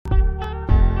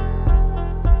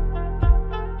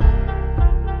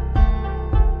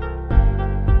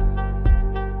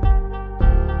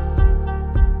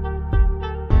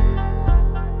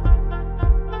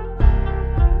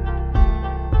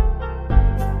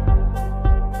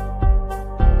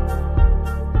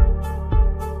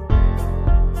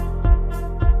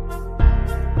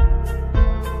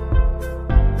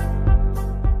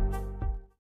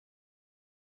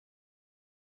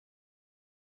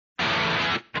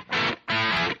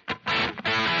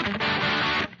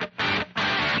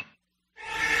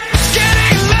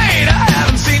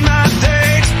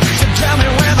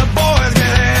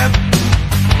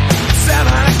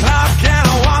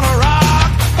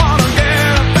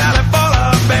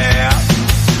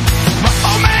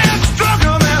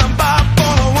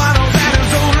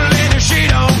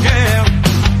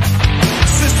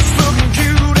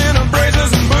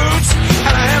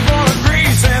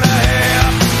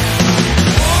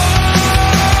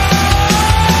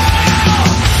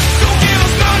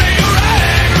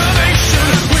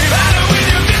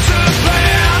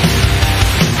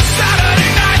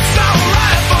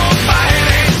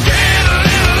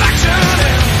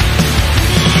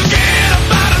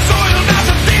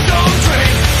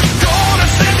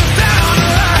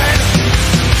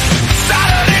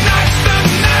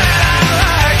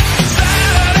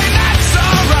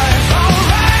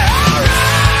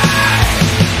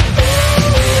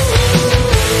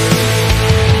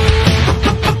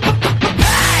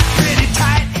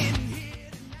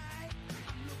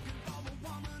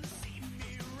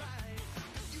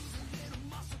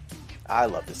I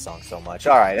love this song so much.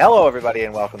 All right, hello everybody,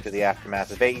 and welcome to the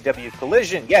aftermath of AEW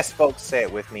Collision. Yes, folks, say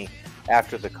it with me.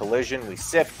 After the collision, we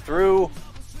sift through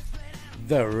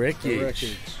the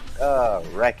Wreckage.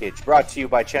 Wreckage. Brought to you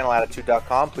by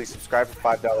channelattitude.com. Please subscribe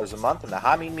for $5 a month in the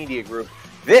Jaime Media Group.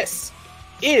 This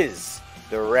is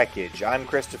the Wreckage. I'm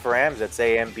Christopher Ambs. That's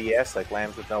AMBS, like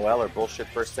lambs with no L, or bullshit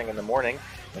first thing in the morning.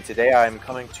 And today I'm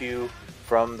coming to you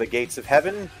from the gates of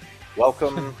heaven.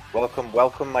 Welcome,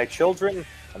 welcome, my children.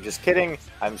 I'm just kidding.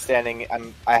 I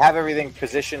have everything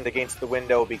positioned against the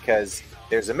window because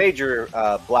there's a major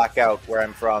blackout where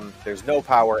I'm from. There's no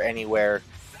power anywhere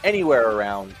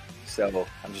around. So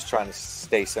I'm just trying to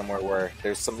stay somewhere where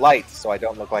there's some light so I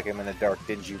don't look like I'm in a dark,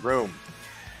 dingy room.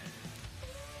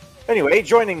 Anyway,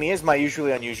 joining me is my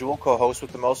usually unusual co-host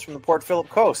with the most from the Port Phillip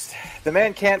Coast. The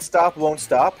man can't stop, won't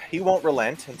stop. He won't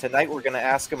relent. And tonight we're going to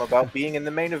ask him about being in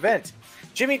the main event.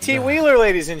 Jimmy T. Wheeler,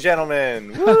 ladies and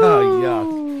gentlemen.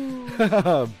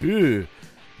 Yuck. Boo.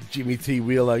 Jimmy T.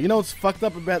 Wheeler. You know what's fucked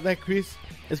up about that, Chris?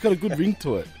 It's got a good ring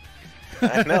to it.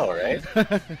 I know, right?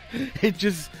 It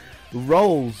just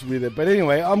rolls with it. But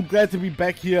anyway, I'm glad to be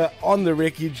back here on the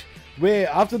Wreckage, where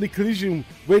after the collision,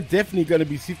 we're definitely going to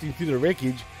be sifting through the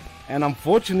Wreckage. And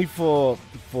unfortunately for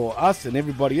us and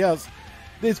everybody else,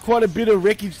 there's quite a bit of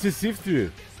wreckage to sift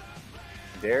through.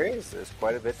 There's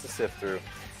quite a bit to sift through.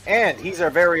 And he's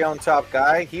our very own top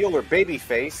guy, heel or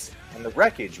babyface, and the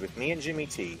Wreckage with me and Jimmy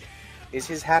T is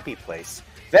his happy place.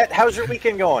 Vet, how's your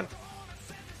weekend going?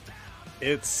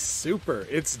 It's super.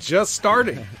 It's just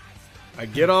starting. I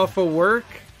get off of work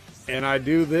and I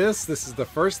do this. This is the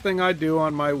first thing I do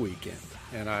on my weekend.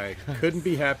 And I couldn't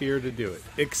be happier to do it.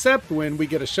 Except when we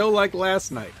get a show like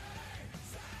last night.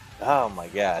 Oh my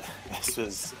God. This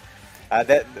was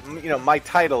my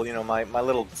title, my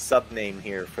little sub name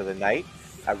here for the night.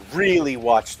 I really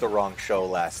watched the wrong show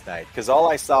last night because all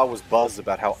I saw was buzz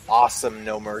about how awesome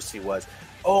No Mercy was.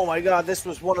 Oh my God, this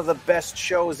was one of the best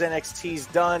shows NXT's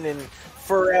done in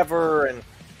forever. And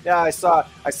yeah, I saw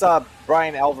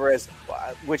Brian Alvarez,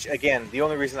 which again, the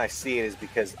only reason I see it is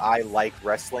because I like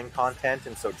wrestling content,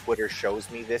 and so Twitter shows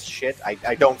me this shit.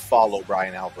 I don't follow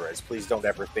Brian Alvarez. Please don't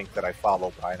ever think that I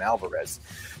follow Brian Alvarez.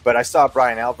 But I saw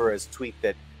Brian Alvarez tweet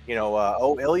that,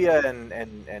 Ilya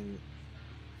and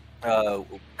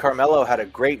Carmelo had a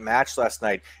great match last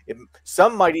night.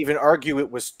 Some might even argue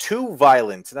it was too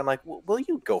violent. And I'm like, will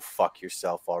you go fuck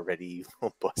yourself already, you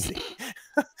little pussy?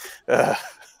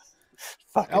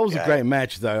 That was a great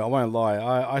match, though. I won't lie.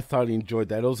 I thoroughly enjoyed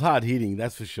that. It was hard hitting,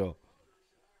 that's for sure.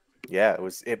 Yeah, it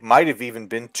was. It might have even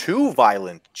been too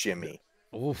violent, Jimmy.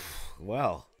 Oof.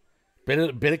 Well,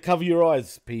 better cover your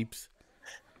eyes, peeps.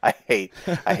 I hate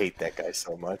that guy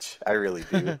so much. I really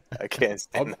do. I can't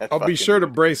stand that. I'll be sure to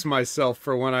brace myself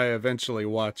for when I eventually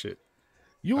watch it.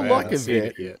 You'll like it,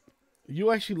 man.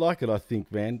 You actually like it, I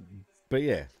think, man. But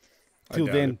yeah, till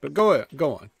then. But go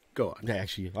on. Yeah,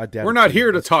 actually, I doubt. We're not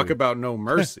here to talk about No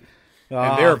Mercy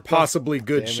and their possibly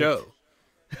good show.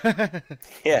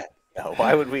 Yeah. No,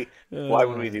 why would we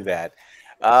do that?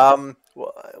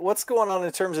 What's going on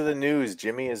in terms of the news,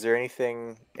 Jimmy? Is there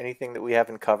anything that we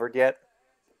haven't covered yet?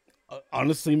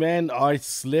 Honestly, man, I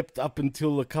slept up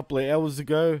until a couple of hours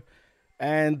ago,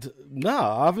 and no,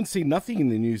 I haven't seen nothing in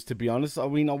the news, to be honest. I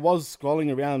mean, I was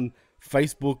scrolling around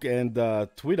Facebook and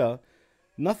Twitter.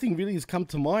 Nothing really has come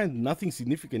to mind. Nothing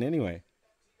significant anyway.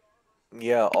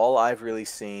 Yeah, all I've really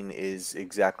seen is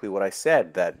exactly what I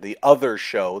said, that the other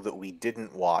show that we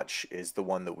didn't watch is the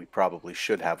one that we probably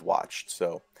should have watched.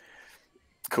 So,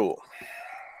 cool.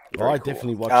 I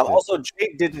definitely watched it. Also,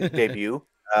 Jade didn't debut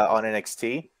on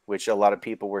NXT, which a lot of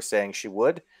people were saying she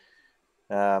would.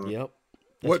 Yep.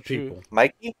 What true. people?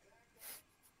 Mikey?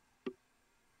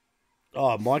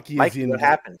 Oh, Mikey is in... What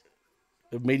happened?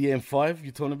 Media M5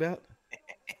 you're talking about?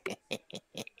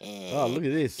 Oh, look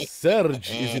at this.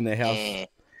 Surge is in the house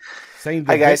saying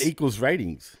that equals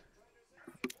ratings.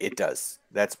 It does.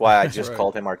 That's why I just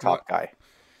called him our top guy.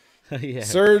 Yeah,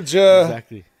 Surge,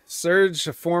 exactly. Surge,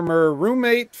 a former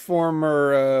roommate,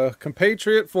 former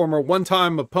compatriot, former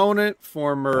one-time opponent,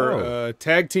 former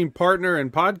tag team partner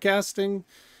in podcasting,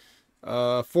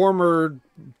 former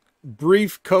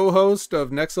brief co-host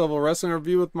of Next Level Wrestling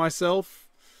Review with myself.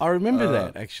 I remember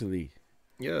that, actually.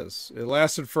 Yes, it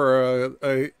lasted for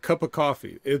a cup of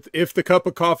coffee. If the cup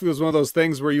of coffee was one of those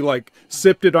things where you like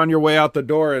sipped it on your way out the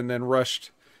door and then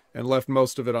rushed and left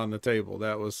most of it on the table,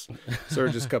 that was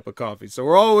Surge's cup of coffee. So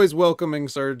we're always welcoming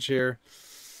Surge here.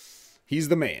 He's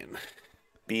the man.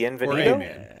 Bienvenido. Or a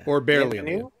man. Or barely a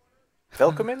man.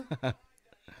 Welcome in.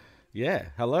 Yeah,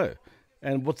 hello.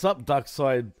 And what's up,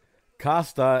 Darkside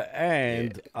Caster?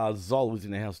 And Zol was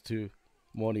in the house too.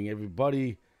 Morning,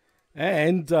 everybody.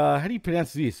 And how do you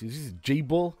pronounce this? Is this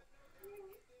G-ball?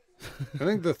 I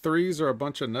think the threes are a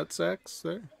bunch of nutsacks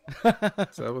there.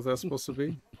 Is that what that's supposed to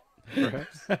be?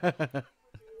 Perhaps.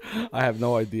 I have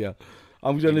no idea.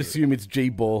 I'm going to assume it's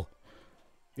G-ball.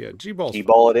 Yeah, G-ball.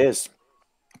 G-ball it is.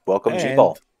 Welcome, And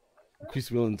G-ball. Chris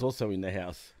Williams also in the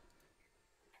house.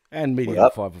 And Medium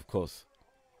 5, of course.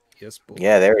 Yes, boy.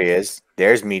 Yeah, there he is.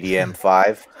 There's Medium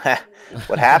 5.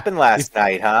 What happened last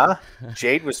night, huh?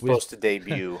 Jade was supposed to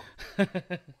debut.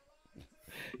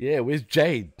 Yeah, where's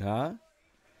Jade, huh?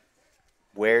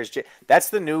 Where's Jade? That's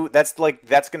going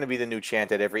to be the new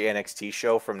chant at every NXT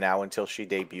show from now until she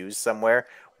debuts somewhere.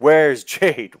 Where's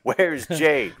Jade? Where's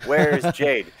Jade? Where's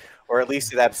Jade? Or at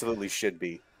least it absolutely should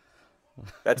be.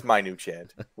 That's my new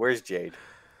chant. Where's Jade?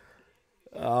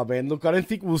 Oh, man, look, I don't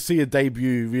think we'll see a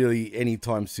debut really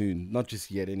anytime soon. Not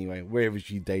just yet, anyway, wherever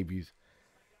she debuts.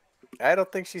 I don't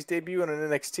think she's debuting on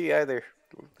NXT either.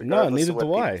 No, regardless neither of what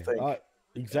do I. people think.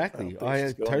 Exactly. I I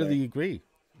she's going totally there. agree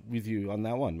with you on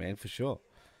that one, man, for sure.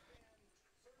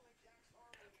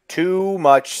 Too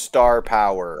much star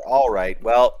power. All right.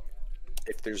 Well,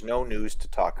 if there's no news to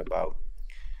talk about,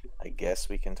 I guess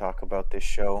we can talk about this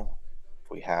show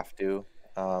if we have to.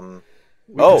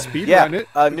 We can speed run it.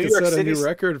 New We can York set a City. new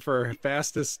record for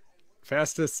fastest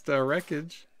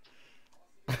wreckage.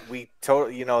 We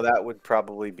totally, that would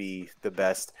probably be the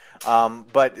best.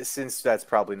 But since that's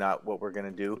probably not what we're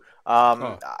gonna do,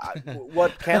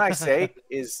 what can I say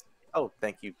is,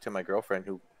 thank you to my girlfriend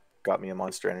who got me a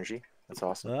Monster Energy. That's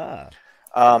awesome.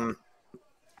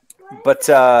 But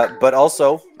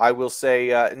also I will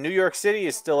say, New York City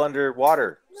is still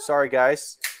underwater. Sorry,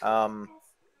 guys.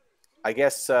 I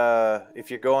guess if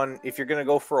you're gonna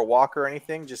go for a walk or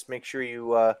anything, just make sure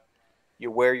you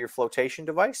wear your flotation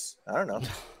device. I don't know.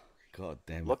 God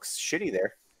damn it. Looks shitty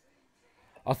there.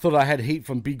 I thought I had heat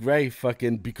from Big Ray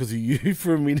fucking because of you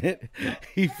for a minute.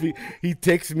 He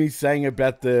texted me saying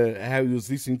about how he was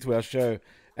listening to our show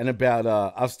and about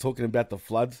us talking about the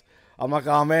floods. I'm like,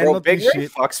 oh man, Bro, not Big this Ray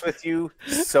shit. fucks with you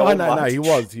so much. No, he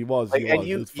was.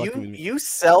 And you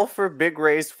sell for Big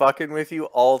Ray's fucking with you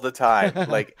all the time.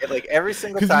 Like every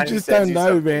single time you he just says don't you know,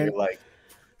 something, man. you're like,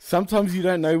 Sometimes you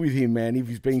don't know with him, man, if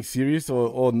he's being serious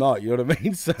or not. You know what I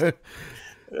mean? So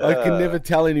I can never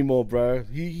tell anymore, bro.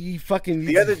 He fucking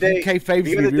the other day, kayfabes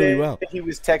me really well. He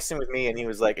was texting with me and he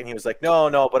was like,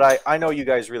 no, but I know you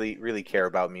guys really, really care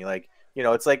about me. Like,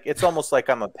 it's almost like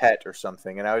I'm a pet or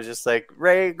something. And I was just like,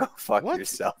 Ray, go fuck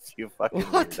yourself, you fucking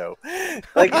weirdo.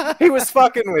 Like, he was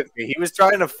fucking with me. He was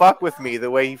trying to fuck with me the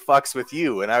way he fucks with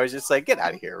you. And I was just like, get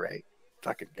out of here, Ray.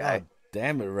 Fucking guy. God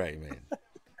damn it, Ray, man.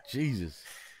 Jesus.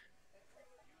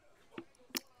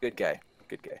 Good guy.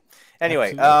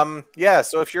 Anyway, Absolutely.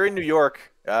 so if you're in New York,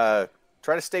 try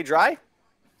to stay dry,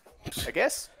 I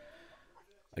guess.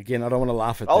 Again, I don't want to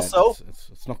laugh at also, that.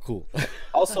 It's not cool.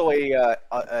 Also,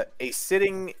 a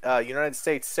sitting United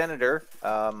States senator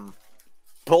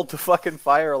pulled the fucking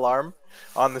fire alarm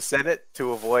on the Senate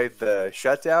to avoid the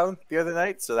shutdown the other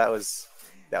night. So that was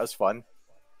fun,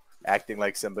 acting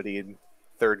like somebody in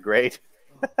third grade.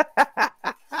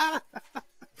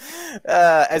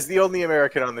 As the only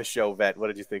American on the show, Vet, what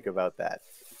did you think about that?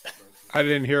 I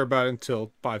didn't hear about it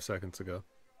until 5 seconds ago.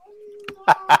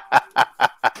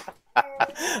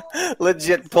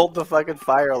 Legit pulled the fucking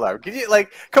fire alarm. Can you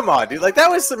come on, dude? Like that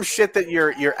was some shit that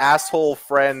your asshole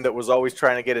friend that was always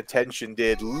trying to get attention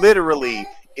did literally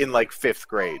in 5th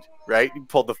grade, right? You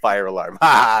pulled the fire alarm.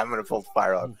 I'm gonna pull the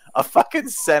fire alarm. A fucking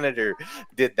senator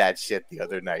did that shit the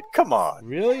other night. Come on.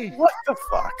 Really? What the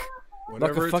fuck?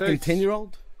 Like a fucking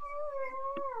 10-year-old?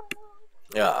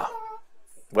 Yeah.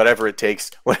 Whatever it takes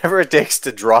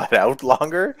to draw it out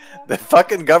longer. The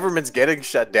fucking government's getting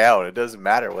shut down. It doesn't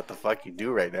matter what the fuck you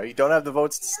do right now. You don't have the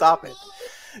votes to stop it.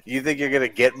 You think you're gonna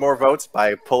get more votes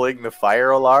by pulling the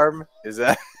fire alarm? Is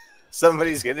that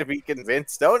somebody's gonna be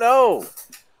convinced? Oh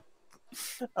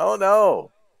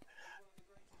no.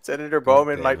 Senator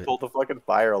Bowman might pull the fucking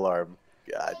fire alarm.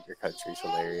 God, your country's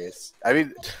hilarious. I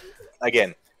mean,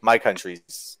 again, my country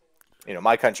is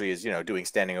doing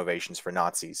standing ovations for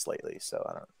Nazis lately, so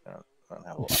I don't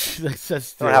have a lot. I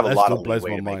don't have a lot of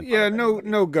leeway to make. Yeah,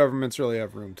 no governments really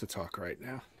have room to talk right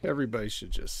now. Everybody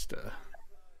should just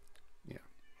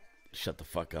shut the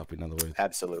fuck up. In other words,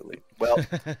 absolutely. Well,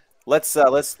 let's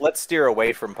steer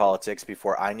away from politics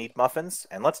before I need muffins,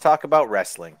 and let's talk about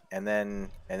wrestling, and then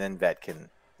Vet can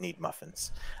need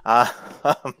muffins. All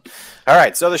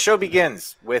right, so the show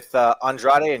begins with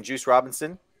Andrade and Juice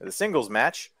Robinson, the singles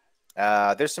match.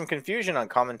 There's some confusion on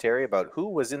commentary about who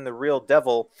was in the Real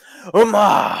Devil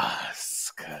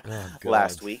mask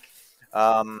last week.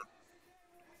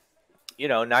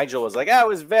 Nigel was like, I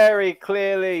was very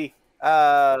clearly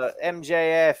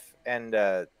MJF and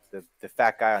the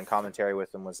fat guy on commentary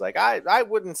with him was like, I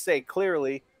wouldn't say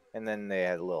clearly, and then they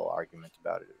had a little argument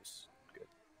about it. It was good.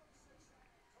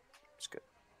 It's good.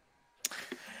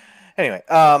 Anyway,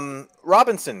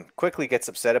 Robinson quickly gets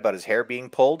upset about his hair being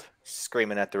pulled,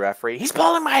 screaming at the referee, "He's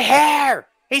pulling my hair!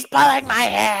 He's pulling my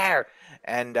hair!"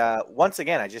 And once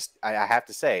again, I have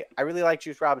to say, I really like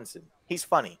Juice Robinson. He's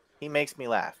funny. He makes me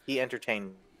laugh. He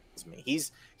entertains me.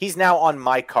 He's now on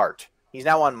my cart. He's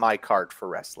now on my cart for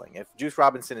wrestling. If Juice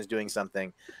Robinson is doing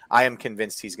something, I am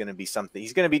convinced he's going to be something.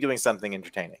 He's going to be doing something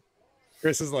entertaining.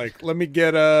 Chris is like, let me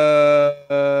get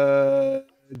a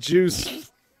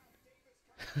Juice.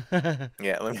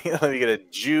 Yeah, let me get a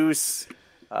Juice,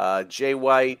 Jay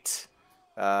White,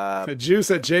 a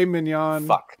Juice at Jay Mignon.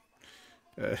 Fuck.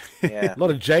 Yeah, A lot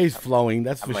of J's flowing,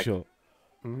 that's for like, sure.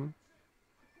 Mm-hmm.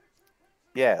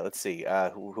 Yeah, let's see.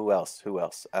 Who else?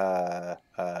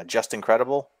 Just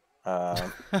Incredible. What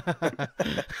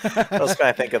else can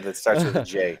I think of that starts with a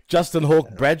J? Justin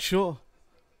Hawk Bradshaw.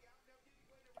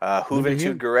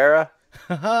 Juventud Guerrera.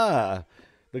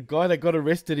 The guy that got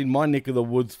arrested in my neck of the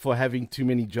woods for having too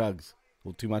many drugs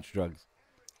or too much drugs.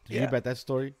 Did you hear about that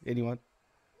story? Anyone?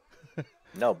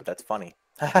 No, but that's funny.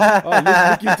 Look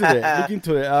into it. Look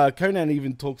into it. Conan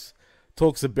even talks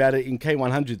about it in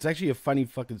K100. It's actually a funny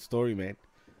fucking story, man.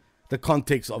 The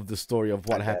context of the story of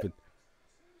what happened.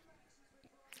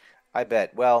 I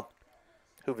bet. Well,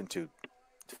 Juventud.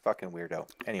 Fucking weirdo.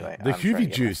 Anyway. The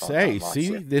Hoovy Juice. Hey,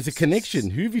 see? There's a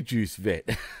connection. Hoovy Juice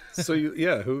vet. So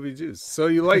Hoovy Juice. So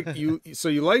you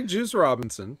like Juice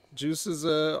Robinson. Juice is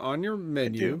on your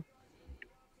menu.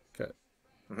 Okay.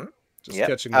 Mm-hmm. Just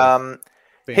catching up.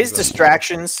 His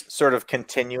distractions sort of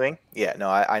continuing. Yeah, no,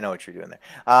 I know what you're doing there.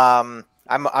 I'm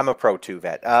a pro too,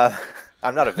 vet.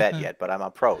 I'm not a vet yet, but I'm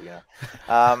a pro, you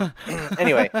know.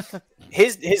 Anyway,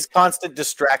 his constant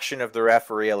distraction of the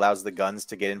referee allows the Guns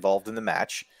to get involved in the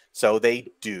match, so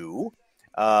they do.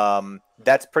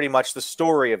 That's pretty much the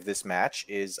story of this match.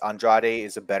 Is Andrade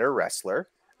is a better wrestler.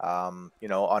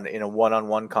 In a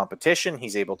one-on-one competition,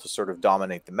 he's able to sort of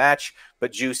dominate the match,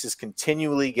 but Juice is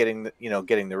continually getting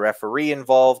the referee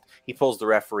involved. He pulls the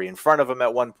referee in front of him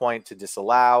at one point to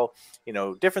disallow,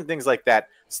 different things like that.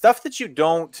 Stuff that you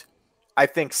don't, I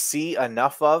think, see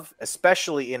enough of,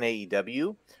 especially in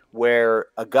AEW, where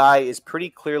a guy is pretty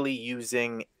clearly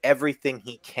using everything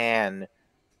he can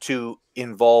to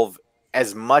involve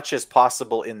as much as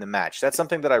possible in the match. That's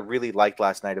something that I really liked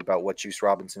last night about what Juice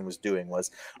Robinson was doing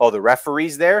was, the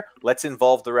referee's there, let's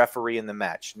involve the referee in the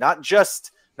match. Not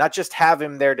just have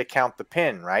him there to count the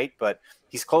pin, right? But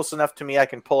he's close enough to me, I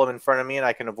can pull him in front of me and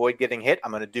I can avoid getting hit.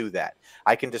 I'm going to do that.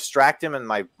 I can distract him and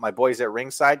my boys at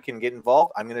ringside can get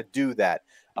involved. I'm going to do that.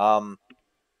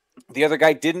 The other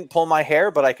guy didn't pull my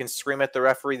hair, but I can scream at the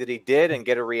referee that he did and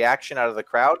get a reaction out of the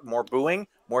crowd. More booing,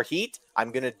 more heat.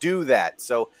 I'm going to do that.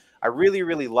 So I really,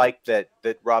 really like that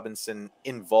Robinson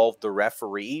involved the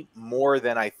referee more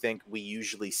than I think we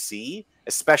usually see,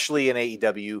 especially in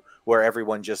AEW, where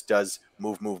everyone just does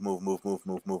move,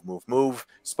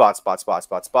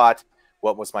 spot.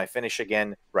 What was my finish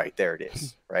again? Right, there it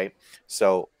is, right?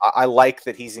 So I like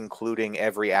that he's including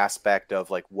every aspect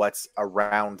of like what's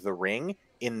around the ring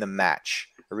in the match.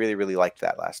 I really, really liked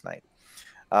that last night.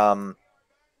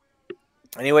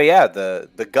 Anyway, yeah,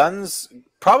 the Guns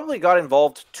probably got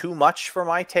involved too much for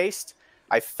my taste.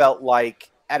 I felt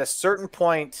like at a certain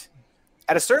point,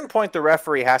 the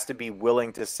referee has to be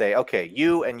willing to say, okay,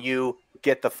 you and you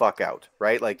get the fuck out,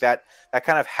 right? Like that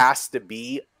kind of has to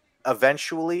be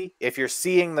eventually. If you're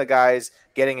seeing the guys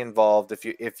getting involved,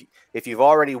 if you've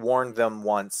already warned them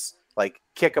once, like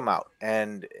kick them out.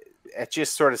 And it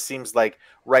just sort of seems like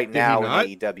right now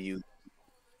in AEW,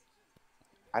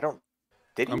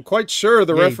 I'm quite sure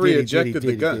the referee ejected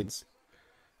the Guns.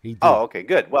 He did. Oh, okay,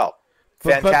 good. Well,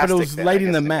 fantastic. But it was then, late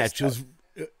in the match.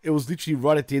 It was literally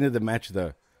right at the end of the match,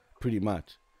 though, pretty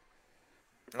much.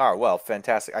 Oh, well,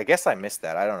 fantastic. I guess I missed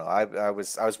that. I don't know. I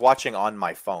was watching on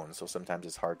my phone, so sometimes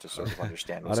it's hard to sort of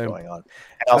understand what's going on.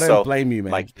 And also, I don't blame you,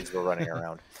 man. My kids were running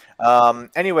around.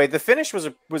 Anyway, the finish was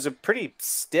a pretty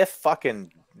stiff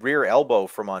fucking rear elbow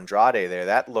from Andrade there.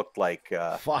 That looked like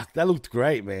fuck. That looked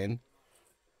great, man.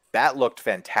 That looked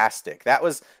fantastic. That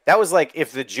was like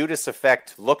if the Judas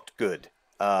Effect looked good,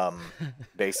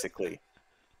 basically.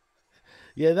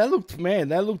 Yeah, that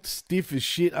looked stiff as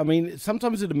shit. I mean,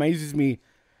 sometimes it amazes me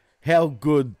how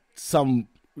good some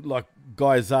like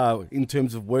guys are in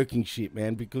terms of working shit,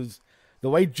 man, because the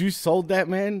way Juice sold that,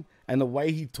 man, and the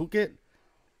way he took it,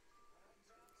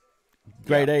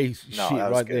 grade A shit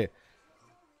right there.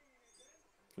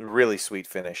 Really sweet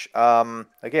finish.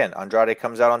 Again, Andrade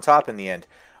comes out on top in the end.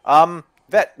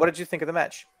 Vet, what did you think of the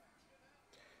match?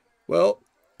 Well,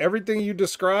 everything you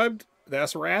described,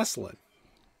 that's wrestling.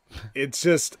 It's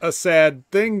just a sad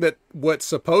thing that what's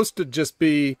supposed to just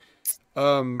be,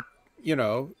 matter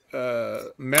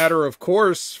of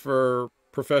course for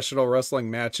professional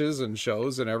wrestling matches and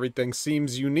shows and everything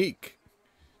seems unique.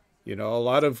 A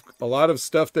lot of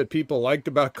stuff that people liked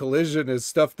about Collision is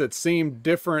stuff that seemed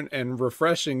different and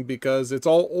refreshing because it's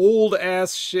all old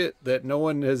ass shit that no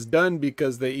one has done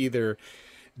because they either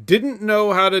didn't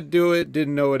know how to do it,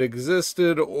 didn't know it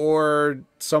existed, or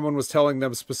someone was telling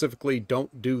them specifically,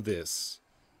 don't do this.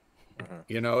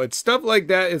 It's stuff like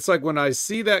that. It's like when I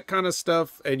see that kind of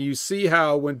stuff and you see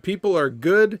how when people are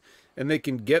good and they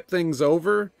can get things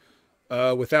over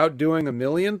without doing a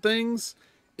million things,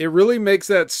 it really makes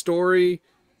that story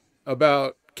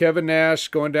about Kevin Nash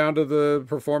going down to the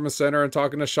Performance Center and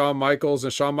talking to Shawn Michaels,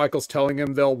 and Shawn Michaels telling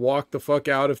him they'll walk the fuck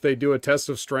out if they do a test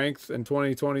of strength in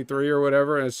 2023 or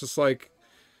whatever. And it's just like,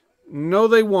 no,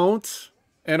 they won't.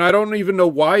 And I don't even know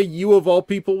why you of all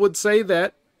people would say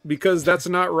that, because that's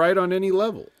not right on any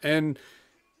level. And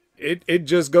it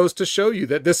just goes to show you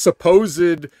that this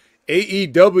supposed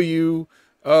AEW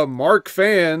mark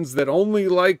fans that only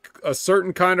like a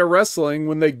certain kind of wrestling,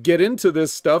 when they get into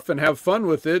this stuff and have fun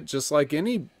with it, just like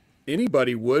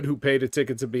anybody would who paid a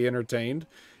ticket to be entertained,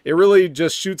 it really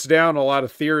just shoots down a lot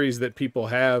of theories that people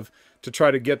have to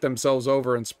try to get themselves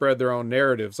over and spread their own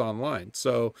narratives online.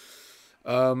 So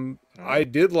I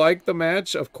did like the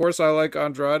match. Of course, I like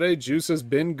Andrade. Juice has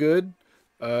been good.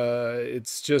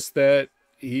 It's just that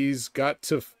he's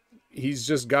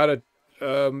just got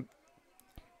to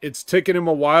it's taken him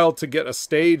a while to get a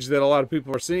stage that a lot of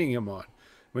people are seeing him on.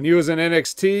 When he was in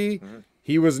NXT,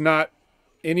 he was not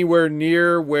anywhere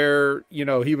near where,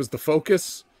 he was the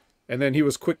focus. And then he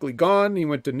was quickly gone. He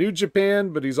went to New Japan,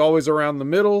 but he's always around the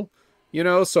middle,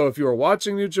 So if you were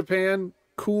watching New Japan,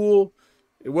 cool.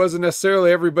 It wasn't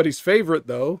necessarily everybody's favorite,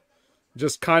 though.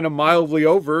 Just kind of mildly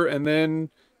over. And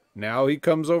then now he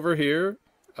comes over here.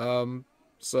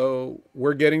 So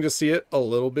we're getting to see it a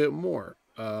little bit more.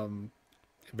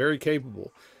 Very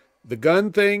capable. The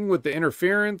gun thing with the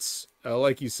interference,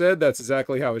 like you said, that's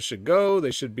exactly how it should go.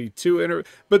 They should be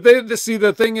but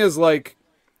the thing is, like,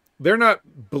 they're not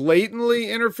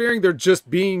blatantly interfering. They're just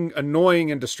being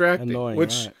annoying and distracting,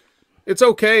 which right. It's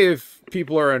okay if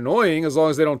people are annoying as long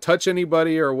as they don't touch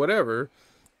anybody or whatever.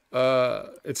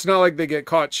 It's not like they get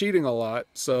caught cheating a lot.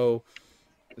 So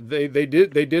they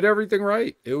did everything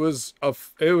right. It was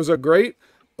a great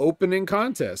opening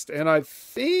contest, and I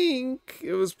think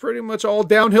it was pretty much all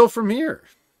downhill from here.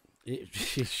 It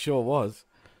sure was.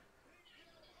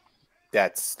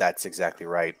 That's exactly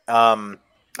right.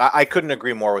 I couldn't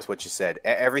agree more with what you said.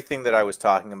 Everything that I was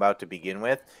talking about to begin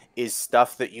with is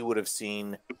stuff that you would have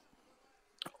seen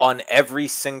on every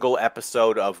single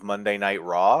episode of Monday Night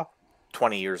Raw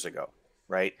 20 years ago,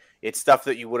 right? It's stuff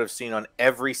that you would have seen on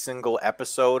every single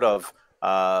episode of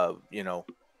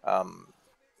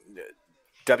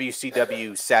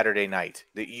WCW Saturday Night.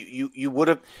 You would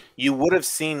have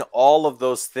seen all of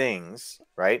those things,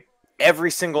 right? Every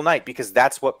single night, because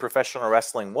that's what professional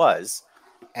wrestling was.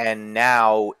 And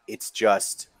now it's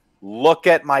just, look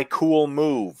at my cool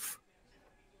move.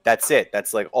 That's it.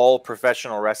 That's like all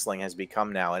professional wrestling has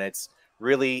become now, and it's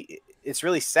really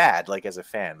sad, like, as a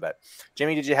fan. But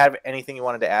Jimmy, did you have anything you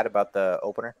wanted to add about the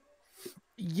opener?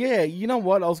 Yeah, you know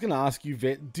what? I was going to ask you,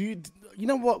 Vet. You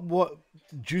know what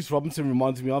Juice Robinson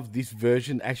reminds me of, this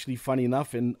version, actually, funny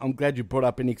enough, and I'm glad you brought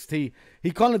up NXT.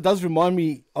 He kind of does remind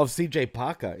me of CJ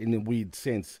Parker in a weird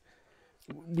sense,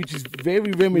 which is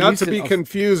very reminiscent. Not to be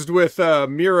confused with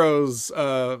Miro's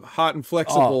hot and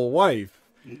flexible wife.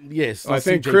 Yes. I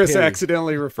think Chris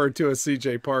accidentally referred to as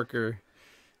CJ Parker.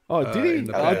 Oh, did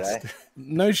he?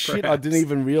 No shit, I didn't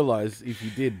even realize if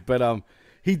he did. But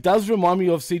he does remind me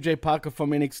of CJ Parker from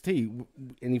NXT.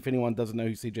 And if anyone doesn't know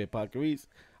who CJ Parker is,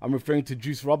 I'm referring to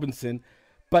Juice Robinson,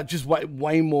 but just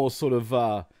way more sort of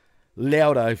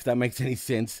louder, if that makes any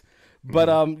sense. But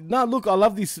no, look, I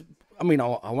love this. I mean,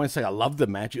 I won't say I love the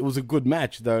match. It was a good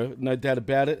match, though, no doubt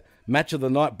about it. Match of the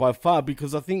night by far,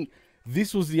 because I think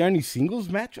this was the only singles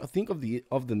match, I think, of the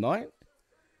night.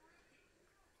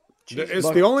 It's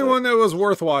the only one that was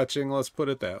worth watching, let's put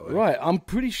it that way. Right, I'm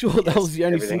pretty sure that was the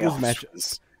only singles match.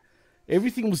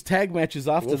 Everything was tag matches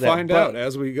after that. We'll find out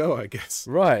as we go, I guess.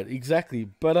 Right, exactly.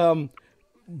 But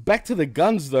back to the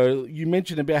guns, though, you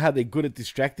mentioned about how they're good at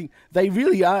distracting. They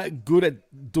really are good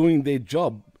at doing their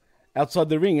job outside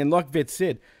the ring. And like Vet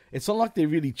said, it's not like they're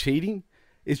really cheating.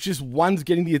 It's just one's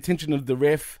getting the attention of the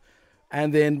ref,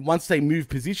 and then once they move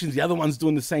positions, the other one's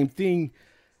doing the same thing.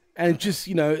 and just,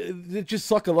 they're just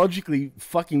psychologically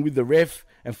fucking with the ref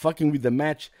and fucking with the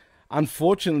match.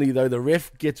 Unfortunately, though, the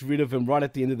ref gets rid of him right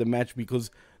at the end of the match because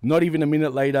not even a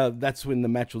minute later, that's when the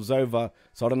match was over.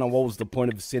 So I don't know what was the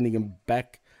point of sending him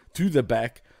back to the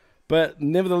back. But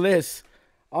nevertheless,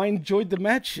 I enjoyed the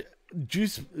match.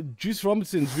 Juice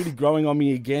Robinson's really growing on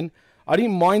me again. I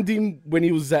didn't mind him when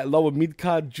he was that lower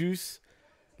mid-card Juice.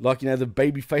 Like, the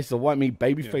babyface, the white meat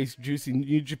babyface Juice in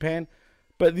New Japan.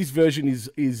 But this version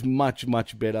is much,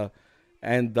 much better.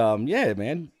 And, yeah,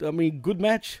 man. I mean, good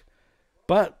match.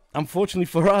 But unfortunately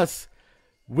for us,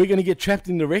 we're going to get trapped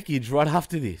in the wreckage right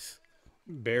after this.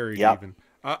 Buried even.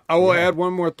 I will add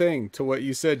one more thing to what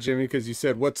you said, Jimmy, because you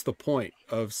said, what's the point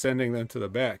of sending them to the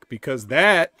back? Because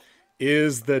that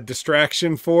is the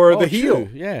distraction for the heel.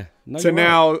 Yeah. No, to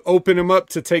now open him up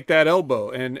to take that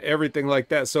elbow and everything like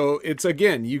that. So it's,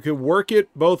 again, you can work it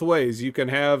both ways. You can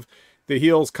have the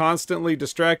heels constantly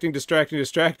distracting,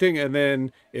 and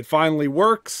then it finally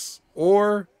works,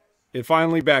 or it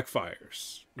finally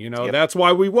backfires. That's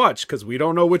why we watch, because we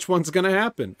don't know which one's going to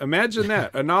happen. Imagine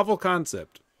that. A novel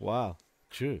concept. Wow.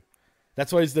 True.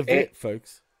 That's why he's the vet,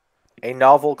 folks. A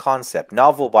novel concept.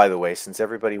 Novel, by the way, since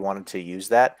everybody wanted to use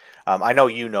that. I know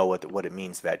you know what it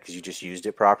means, Vet, because you just used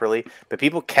it properly. But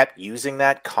people kept using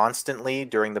that constantly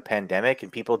during the pandemic,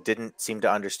 and people didn't seem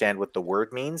to understand what the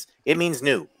word means. It means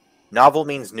new. Novel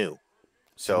means new.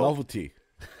 So novelty.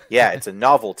 Yeah, it's a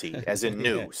novelty, as in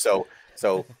new. So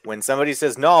when somebody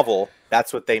says novel,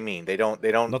 that's what they mean. They don't.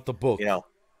 Not the book.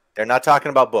 They're not talking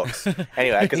about books.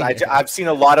 Anyway, because I've seen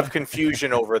a lot of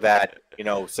confusion over that,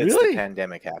 since the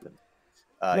pandemic happened.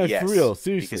 No, yes, for real,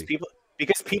 seriously.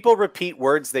 Because people repeat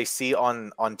words they see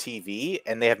on TV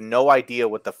and they have no idea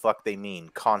what the fuck they mean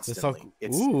constantly.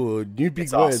 New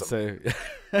big words. Awesome.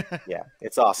 So yeah,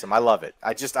 it's awesome. I love it.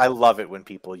 I love it when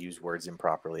people use words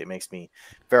improperly. It makes me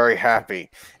very happy.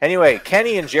 Anyway,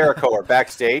 Kenny and Jericho are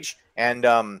backstage, and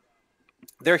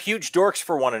they're huge dorks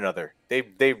for one another.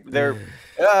 They're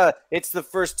it's the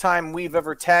first time we've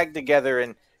ever tagged together,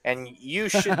 and you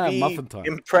should be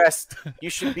impressed. You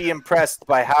should be impressed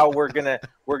by how we're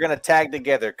gonna tag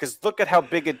together. Because look at how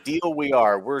big a deal we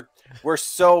are. We're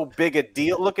so big a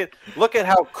deal. Look at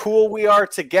how cool we are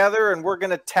together, and we're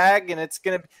gonna tag, and it's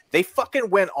gonna. They fucking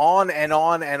went on and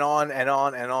on and on and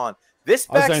on and on. This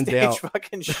backstage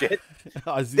fucking shit.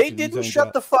 They didn't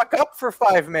shut the fuck up for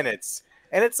 5 minutes,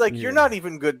 and it's like you're not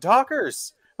even good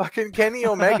talkers. Fucking Kenny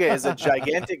Omega is a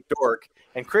gigantic dork,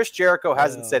 and Chris Jericho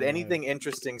hasn't said anything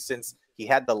interesting since he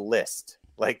had the list.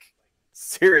 Like,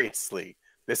 seriously,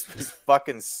 this was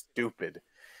fucking stupid.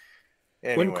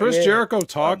 Anyway, when Chris Jericho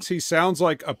talks, he sounds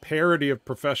like a parody of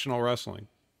professional wrestling.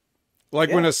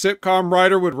 Like when a sitcom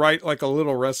writer would write like a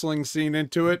little wrestling scene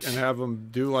into it and have him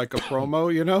do like a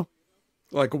promo,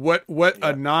 Like what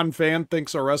a non-fan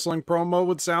thinks a wrestling promo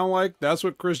would sound like. That's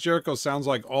what Chris Jericho sounds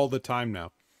like all the time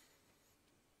now.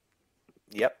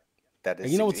 Yep. That is.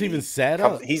 And you know what's even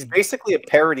sadder? He's basically a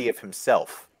parody of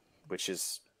himself, which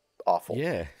is awful.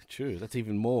 Yeah, true. That's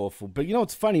even more awful. But you know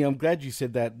what's funny? I'm glad you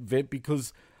said that, Vet,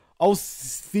 because I was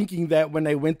thinking that when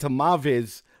they went to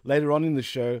Marvez later on in the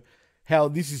show, how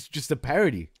this is just a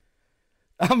parody.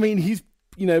 I mean, he's,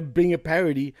 being a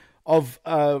parody of,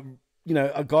 a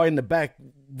guy in the back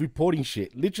reporting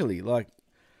shit. Literally, like.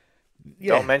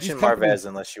 Yeah, don't mention Marvez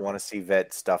unless you want to see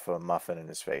Vet stuff a muffin in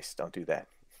his face. Don't do that.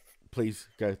 Please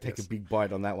go take a big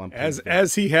bite on that one. Please,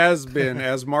 as he has been,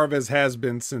 as Marvez has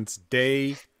been since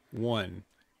day one,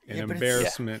 an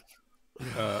embarrassment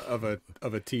of a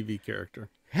TV character.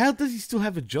 How does he still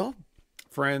have a job?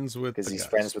 Friends with because he's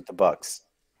friends with the Bucks.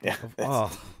 Yeah.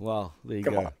 Oh well, there you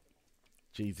go. On.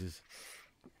 Jesus.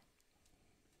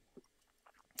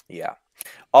 Yeah.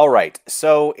 All right.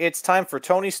 So it's time for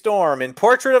Tony Storm in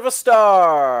Portrait of a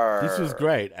Star. This was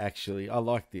great, actually. I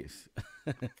like this.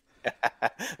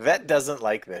 Vet doesn't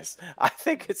like this. I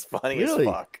think it's funny as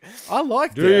fuck. I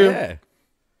liked it. Yeah.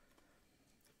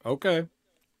 Okay.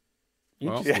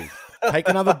 Interesting. Well. Take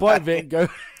another bite, Vet. Go.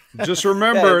 Just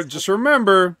remember,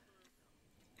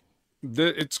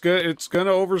 that it's going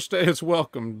to overstay its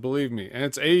welcome. Believe me, and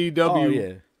it's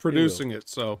AEW producing it.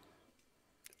 So.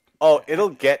 Oh, it'll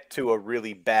get to a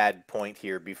really bad point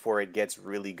here before it gets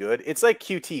really good. It's like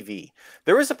QTV.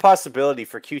 There is a possibility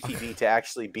for QTV to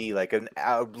actually be like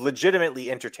a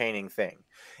legitimately entertaining thing.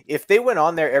 If they went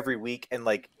on there every week and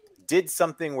like did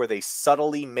something where they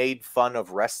subtly made fun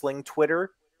of wrestling Twitter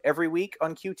every week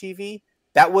on QTV,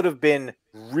 that would have been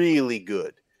really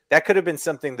good. That could have been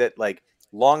something that like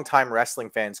longtime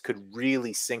wrestling fans could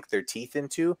really sink their teeth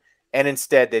into. And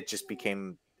instead it just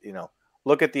became,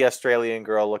 look at the Australian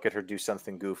girl. Look at her do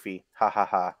something goofy. Ha ha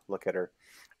ha. Look at her.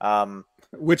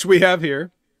 Which we have here.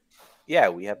 Yeah,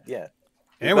 we have. Yeah.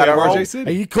 And we have our RJ own- City.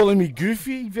 Are you calling me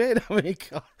goofy, Vet? I mean,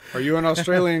 God. Are you an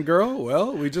Australian girl?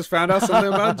 Well, we just found out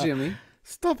something about Jimmy.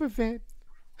 Stop it, Vet.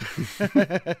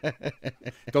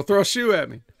 Don't throw a shoe at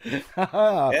me. I've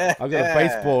got a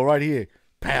baseball right here.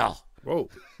 Pow. Whoa.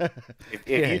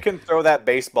 If you can throw that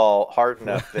baseball hard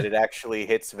enough that it actually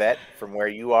hits Vet from where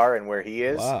you are and where he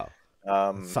is, Wow.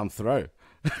 Some throw.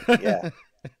 yeah,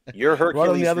 you're Right on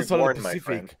Hercules the other side of reborn, the my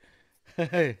friend.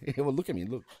 Pacific. Yeah, well, look at me.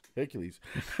 Look. Hercules.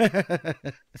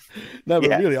 No, but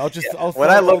Yeah. really, I'll When throw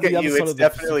I it look on the at other you, side it's of the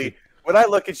definitely. Pacific. When I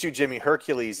look at you, Jimmy,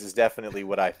 Hercules is definitely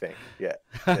what I think. Yeah.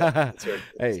 That's Hercules.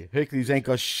 Hey, Hercules ain't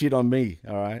got shit on me.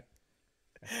 All right.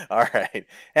 All right.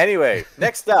 Anyway,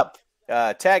 next up,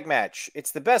 tag match.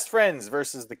 It's the Best Friends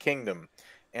versus the Kingdom.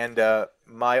 And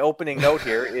my opening note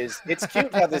here is it's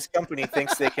cute how this company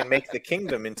thinks they can make the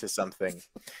Kingdom into something.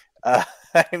 I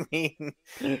mean,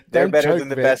 they're Don't better joke, than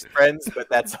the man. Best Friends, but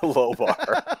that's a low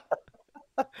bar.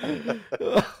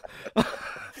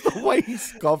 The way he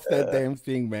scoffed that damn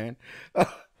thing, man. I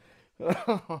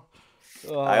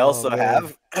also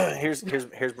have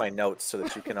here's my notes so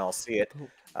that you can all see it.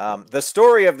 The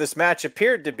story of this match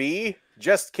appeared to be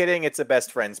just kidding. It's a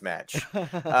best friends match.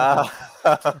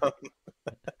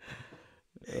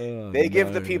 They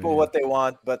give the people what they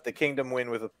want, but the Kingdom win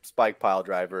with a spike pile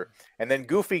driver. And then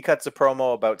Goofy cuts a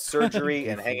promo about surgery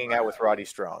and hanging out with Roddy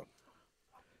Strong.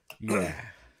 Yeah.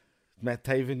 Matt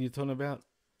Taven, you talking about?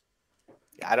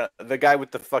 The guy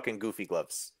with the fucking Goofy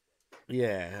gloves.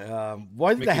 Yeah. Why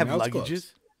did Mickey they have Mouse luggages?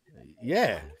 gloves.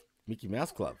 Yeah. Mickey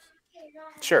Mouse gloves.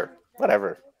 Sure,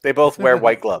 whatever. They both wear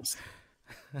white gloves.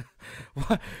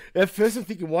 At first, I'm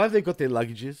thinking, why have they got their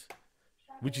luggages?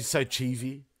 Which is so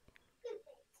cheesy.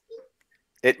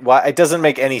 It doesn't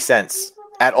make any sense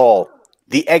at all.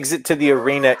 The exit to the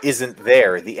arena isn't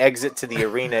there. The exit to the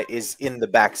arena is in the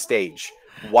backstage.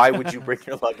 Why would you bring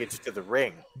your luggage to the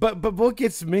ring? But what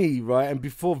gets me, right, and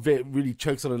before Vet really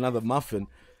chokes on another muffin,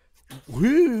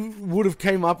 who would have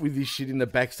came up with this shit in the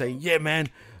back saying, yeah, man,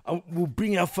 we'll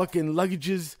bring our fucking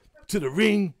luggages to the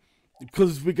ring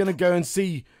because we're going to go and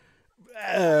see,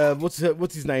 what's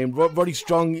his name, Roddy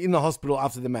Strong in the hospital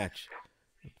after the match.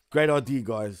 Great idea,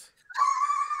 guys.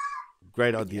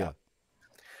 Great idea.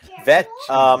 Vet,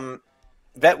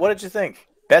 what did you think?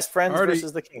 Best Friends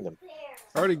versus the Kingdom.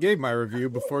 I already gave my review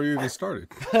before you even started.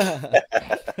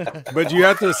 But you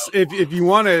have to, if you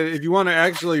want to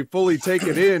actually fully take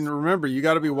it in, remember, you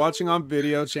got to be watching on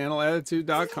video,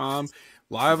 channelattitude.com,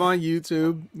 live on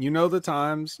YouTube. You know the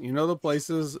times, you know the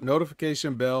places,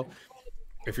 notification bell.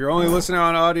 If you're only listening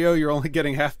on audio, you're only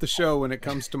getting half the show when it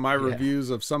comes to my reviews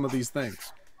of some of these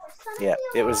things. Yeah,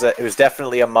 it was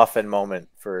definitely a muffin moment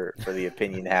for the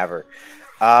opinion haver.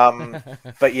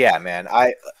 But yeah, man,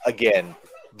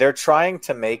 they're trying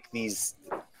to make these.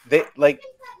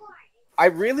 I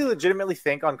really legitimately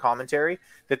think on commentary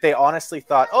that they honestly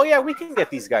thought, oh yeah, we can get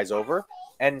these guys over,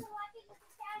 and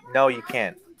no, you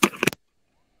can't.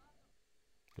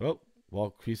 Well,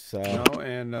 Chris. No,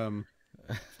 and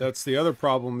that's the other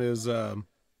problem is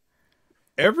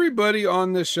everybody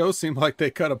on this show seemed like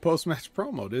they cut a post-match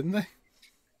promo, didn't they?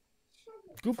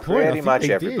 Good point. Pretty much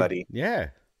everybody. Did. Yeah.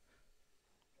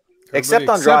 Except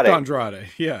Andrade.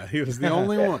 Yeah, he was the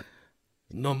only one.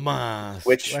 No mas.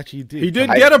 Which actually he did. He did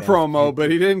get a promo,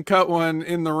 but he didn't cut one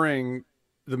in the ring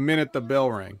the minute the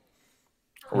bell rang.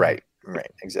 Right,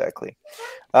 exactly.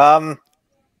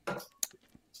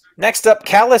 Next up,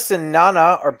 Callis and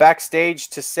Nana are backstage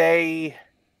to say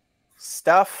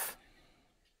stuff.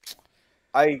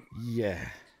 I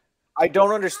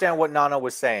don't understand what Nana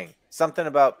was saying. Something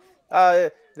about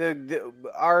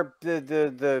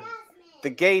the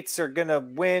gates are gonna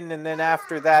win, and then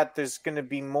after that, there's gonna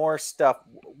be more stuff.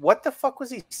 What the fuck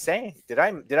was he saying? Did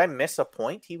I miss a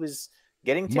point he was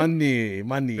getting to? Money.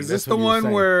 Is this the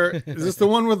one where? Is this the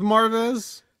one with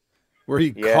Marvez, where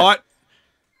he caught?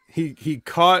 He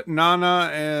caught Nana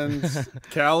and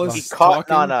Callis. He caught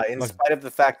talking? Nana in spite of the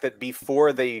fact that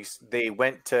before they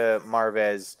went to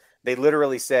Marvez, they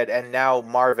literally said, "And now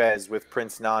Marvez with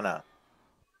Prince Nana."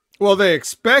 Well, they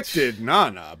expected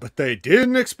Nana, but they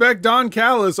didn't expect Don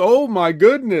Callis. Oh my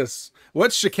goodness.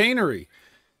 What chicanery.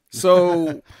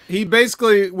 So he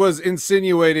basically was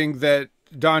insinuating that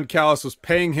Don Callis was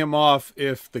paying him off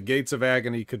if the Gates of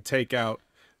Agony could take out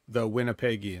the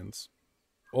Winnipegians.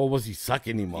 Or was he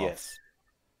sucking him off? Yes.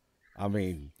 I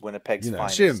mean, Winnipeg's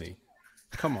finest. Jimmy.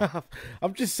 Come on.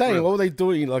 I'm just saying, really? What were they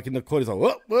doing like in the corners?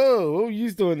 Like, whoa, what were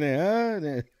you doing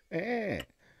there? Huh?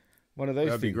 One of those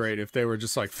That'd things. be great if they were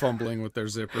just like fumbling with their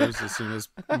zippers as soon as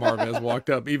Marvez walked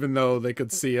up, even though they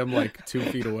could see him like 2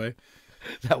 feet away.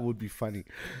 That would be funny.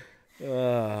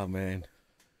 Oh, man.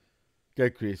 Go,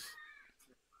 Chris.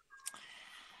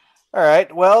 All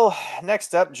right. Well,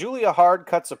 next up, Julia Hard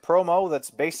cuts a promo that's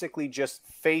basically just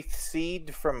Faith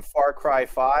Seed from Far Cry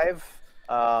 5.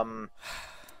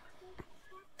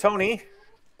 Tony,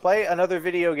 play another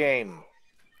video game.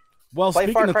 Well,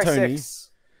 Play Far speaking of Cry Tony, 6.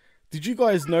 did you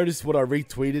guys notice what I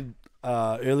retweeted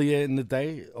earlier in the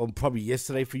day, or probably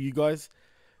yesterday for you guys?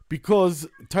 Because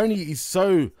Tony is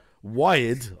so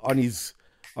wired on his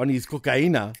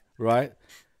cocaina, right?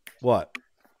 What?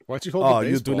 Why'd you hold the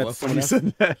you're doing baseball that to up when someone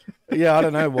you said that? Yeah, I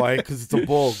don't know why, because it's a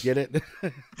ball. Get it?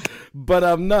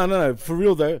 But no. For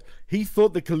real though, he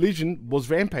thought the Collision was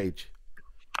Rampage.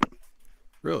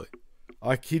 Really?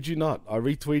 I kid you not. I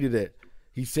retweeted it.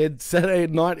 He said Saturday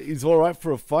night is all right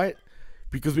for a fight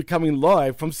because we're coming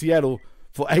live from Seattle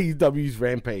for AEW's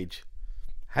Rampage.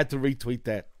 Had to retweet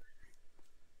that.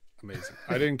 Amazing.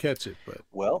 I didn't catch it, but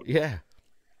Well, Yeah,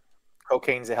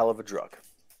 cocaine's a hell of a drug.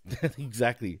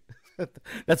 exactly.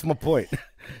 That's my point.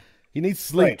 He needs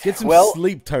sleep. Right. Get some Well-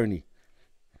 sleep, Tony.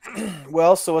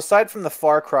 Well, so aside from the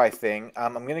Far Cry thing,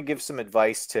 I'm going to give some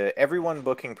advice to everyone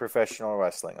booking professional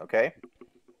wrestling, okay?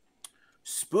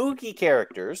 Spooky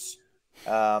characters,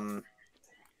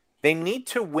 they need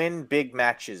to win big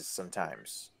matches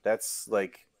sometimes. That's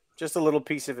like just a little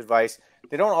piece of advice.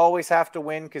 They don't always have to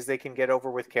win because they can get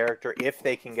over with character if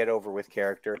they can get over with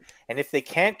character. And if they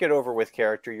can't get over with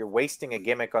character, you're wasting a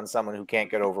gimmick on someone who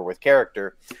can't get over with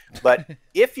character. But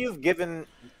if you've given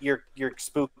your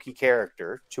spooky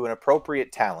character to an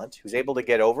appropriate talent who's able to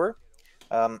get over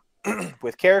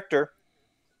with character,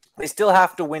 they still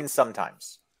have to win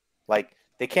sometimes. Like,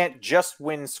 they can't just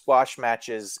win squash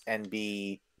matches and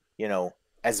be,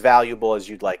 as valuable as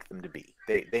you'd like them to be.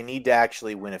 They need to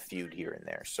actually win a feud here and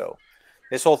there. So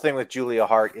this whole thing with Julia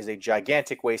Hart is a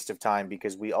gigantic waste of time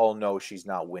because we all know she's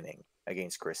not winning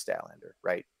against Chris Statlander,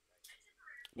 right?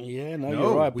 Yeah, no, you're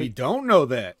no, right. we don't know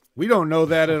that. We don't know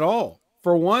that at all.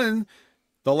 For one,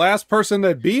 the last person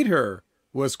that beat her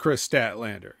was Chris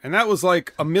Statlander, and that was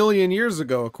like 1,000,000 years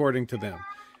ago, according to them.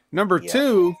 Number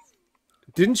two,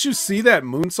 didn't you see that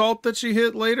moonsault that she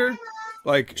hit later?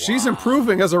 Like, she's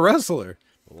improving as a wrestler.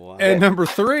 Wow. And number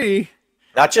three,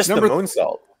 Not just the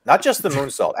moonsault. Not just the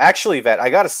moonsault. Actually, Vet, I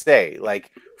gotta say, the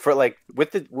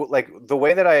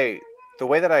way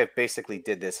that I basically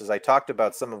did this is I talked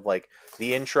about some of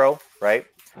the intro, right?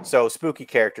 So spooky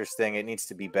characters thing, it needs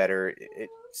to be better.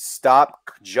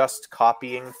 Stop just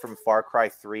copying from Far Cry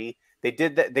 3. They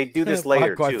did that. They do this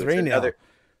later Far Cry too. 3 now.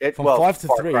 From 5 to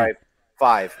Far 3. Cry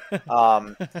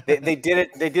 5. They did it.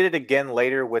 They did it again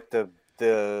later with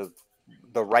the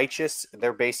righteous.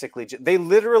 They're basically they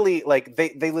literally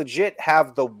they legit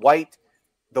have the white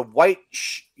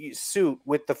suit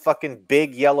with the fucking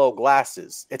big yellow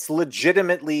glasses. It's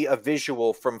legitimately a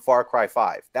visual from Far Cry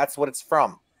 5. That's what it's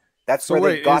from. That's where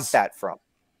they got that from.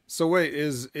 So wait,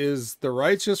 is the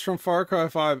righteous from Far Cry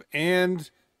 5, and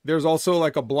there's also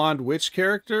like a blonde witch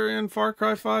character in Far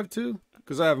Cry 5 too?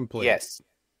 Because I haven't played. Yes.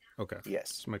 Okay. Yes.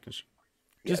 Just making sure.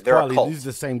 Just they're a quietly, cult. this is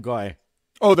the same guy.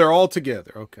 Oh, they're all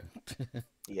together. Okay.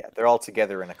 Yeah, they're all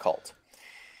together in a cult.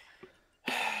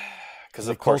 Because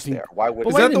of The course culting- they are. Why would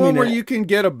Is wait that a the one where minute. you can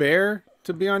get a bear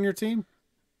to be on your team?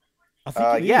 I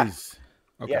think it yeah. is.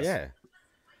 Okay. Yes. Yeah.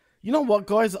 You know what,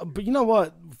 guys? But you know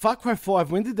what? Far Cry 5,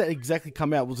 when did that exactly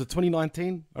come out? Was it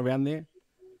 2019? Around there?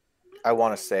 I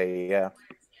want to say, yeah.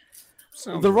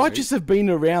 Sounds The right. Righteous have been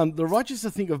around. The Righteous, I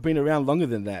think, have been around longer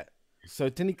than that. So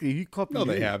technically, who copied No,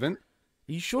 they who? haven't.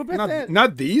 Are you sure about that?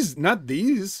 Not these. No,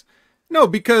 because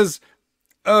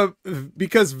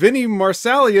Vinny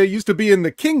Marsalia used to be in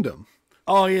the Kingdom.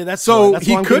 Oh, yeah, that's So why. That's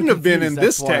why he I'm couldn't getting have been confused. in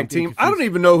this That's why I'm tag getting team. I don't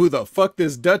confused. even know who the fuck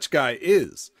this Dutch guy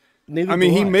is. Neither I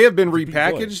mean, do he may have been He's a big boy.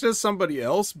 repackaged as somebody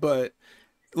else, but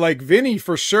like Vinny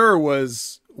for sure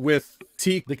was with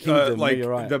The Kingdom, yeah, you're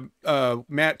right. the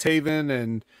Matt Taven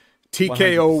and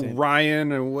TKO 100%.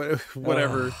 Ryan and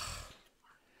whatever.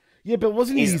 Yeah, but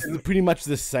wasn't he He's- pretty much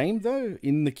the same, though,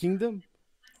 in the Kingdom?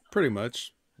 Pretty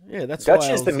much. Yeah, that's Dutch why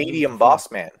I is the was- medium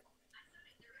boss man.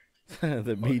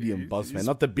 The medium boss man,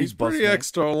 not the big He's boss pretty man.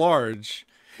 extra large.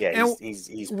 Yeah, And he's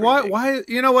pretty Why? big. Why?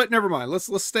 You know what? Never mind.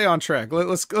 Let's stay on track.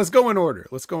 Let's go in order.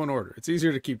 Let's go in order. It's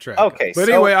easier to keep track. Okay, But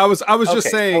so- anyway, I was just okay,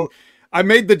 saying. so- I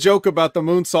made the joke about the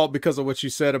moonsault because of what you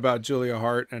said about Julia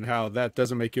Hart and how that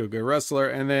doesn't make you a good wrestler.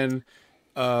 And then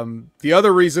the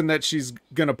other reason that she's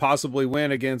gonna possibly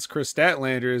win against Chris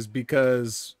Statlander is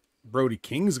because Brody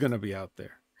King's gonna be out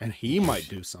there and he might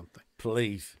do something.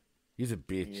 Please. He's a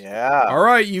bitch. Yeah. All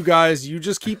right, you guys, you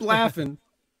just keep laughing.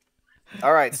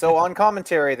 All right. So on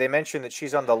commentary, they mentioned that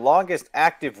she's on the longest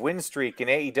active win streak in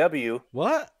AEW.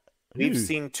 What? We've Who?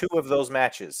 seen 2 of those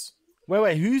matches.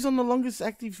 Wait, who's on the longest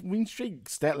active win streak?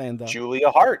 Statlander. Julia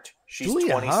Hart. She's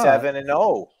Julia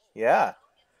 27-0. Yeah,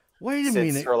 Wait a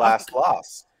since minute. her last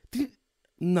loss.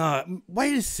 No,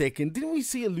 wait a second. Didn't we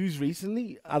see her lose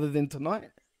recently, other than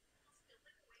tonight?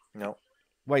 No.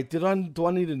 Wait, do I need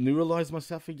to neuralize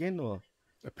myself again, or?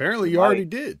 Apparently, You you already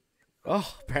might. did.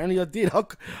 Oh, apparently I did.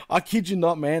 I kid you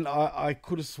not, man. I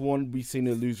could have sworn we seen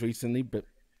her lose recently, but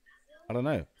I don't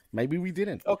know. Maybe we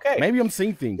didn't. Okay. Maybe I'm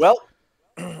seeing things. Well,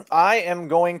 I am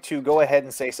going to go ahead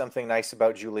and say something nice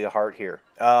about Julia Hart here.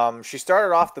 She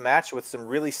started off the match with some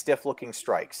really stiff-looking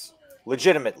strikes.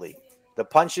 Legitimately. The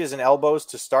punches and elbows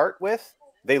to start with,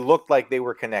 they looked like they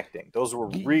were connecting. Those were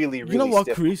really, really you know what,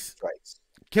 stiff Chris? strikes.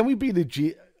 Can we be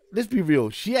legit? Let's be real.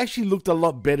 She actually looked a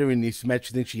lot better in this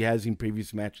match than she has in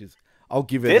previous matches. I'll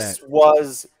give her This that.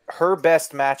 was her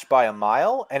best match by a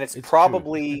mile, and it's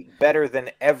probably true. better than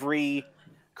every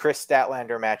Chris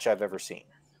Statlander match I've ever seen.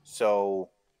 So,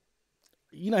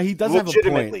 You know, he does have a point.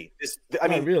 legitimately, I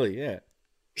mean, really, yeah.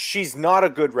 she's not a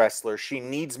good wrestler. She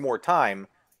needs more time.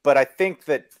 But I think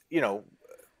that, you know,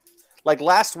 like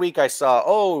last week I saw,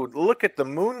 oh, look at the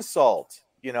moonsault,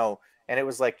 you know, and it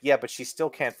was like, yeah, but she still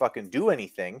can't fucking do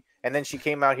anything. And then she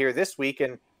came out here this week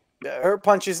and her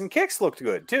punches and kicks looked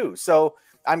good too. So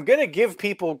I'm going to give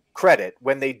people credit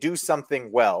when they do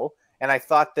something well. And I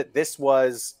thought that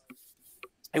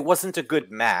it wasn't a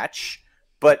good match,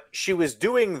 but she was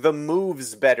doing the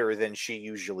moves better than she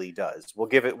usually does. We'll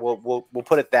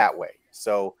put it that way.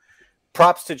 So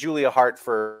props to Julia Hart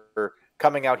for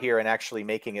coming out here and actually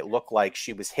making it look like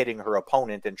she was hitting her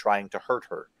opponent and trying to hurt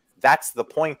her. That's the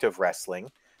point of wrestling.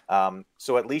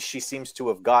 So at least she seems to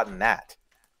have gotten that.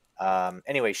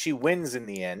 Anyway, she wins in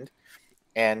the end.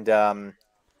 And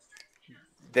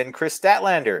then Chris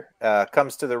Statlander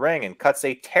comes to the ring and cuts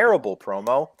a terrible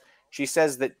promo. She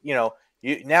says that, you know,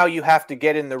 now you have to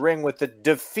get in the ring with the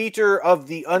defeater of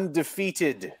the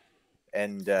undefeated.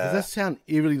 And does that sound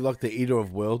eerily like the Eater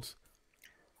of Worlds?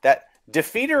 That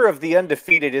defeater of the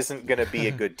undefeated isn't going to be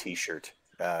a good T-shirt,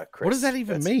 Chris. What does that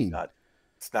even mean?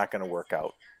 It's not going to work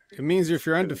out. It means if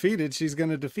you're undefeated, she's going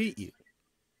to defeat you.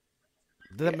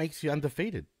 That makes you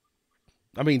undefeated.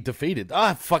 I mean, defeated.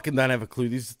 I fucking don't have a clue.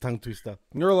 This is a tongue twister.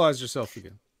 Neuralize yourself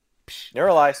again.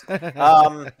 Neuralize.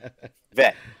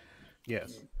 Vet.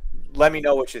 Yes. Let me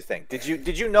know what you think. Did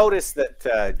you notice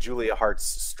that Julia Hart's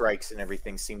strikes and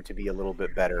everything seemed to be a little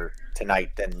bit better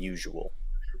tonight than usual?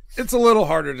 It's a little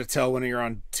harder to tell when you're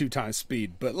on 2x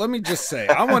speed, but let me just say,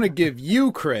 I want to give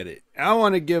you credit. I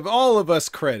want to give all of us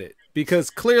credit because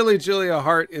clearly Julia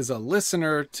Hart is a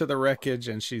listener to the Wreckage,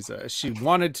 and she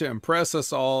wanted to impress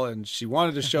us all, and she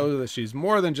wanted to show that she's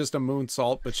more than just a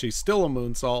moonsault, but she's still a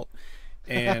moonsault,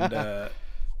 and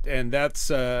that's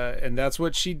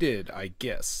what she did, I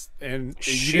guess. And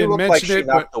she didn't looked like she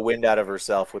knocked the wind out of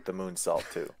herself with the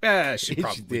moonsault too. Yeah, she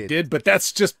probably did, but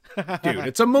that's just, dude,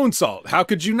 it's a moonsault. How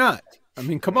could you not? I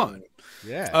mean, come on.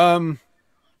 Yeah.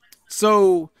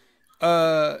 So,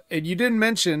 and you didn't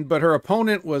mention, but her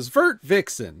opponent was Vert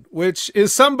Vixen, which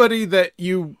is somebody that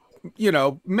you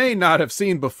know, may not have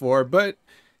seen before, but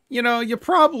you know, you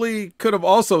probably could have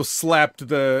also slapped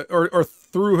or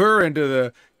threw her into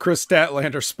the Chris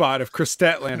Statlander spot if Chris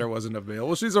Statlander wasn't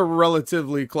available. She's a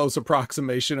relatively close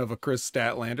approximation of a Chris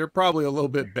Statlander, probably a little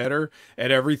bit better at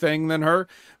everything than her.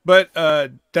 But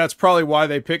that's probably why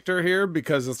they picked her here,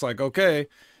 because it's like, okay,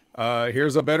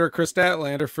 here's a better Chris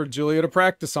Statlander for Julia to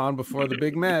practice on before the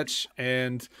big match.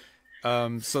 And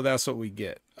so that's what we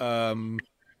get. Now,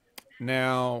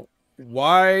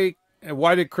 why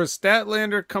did Chris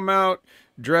Statlander come out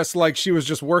dressed like she was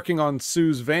just working on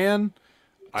Sue's van?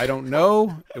 I don't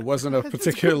know. It wasn't a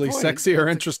particularly sexy or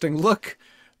interesting look.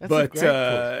 But,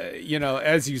 you know,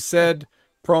 as you said,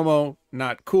 promo,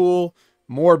 not cool.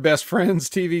 More Best Friends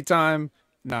TV time,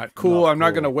 not cool. I'm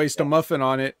not going to waste a muffin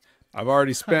on it. I've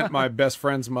already spent my Best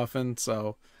Friends muffin,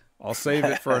 so I'll save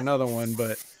it for another one.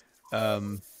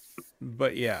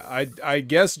 But yeah, I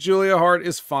guess Julia Hart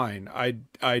is fine.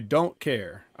 I don't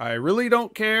care. I really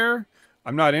don't care.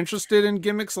 I'm not interested in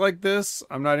gimmicks like this.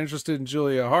 I'm not interested in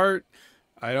Julia Hart.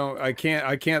 I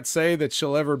can't say that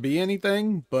she'll ever be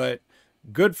anything, but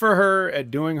good for her at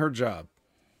doing her job.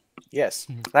 Yes.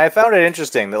 And I found it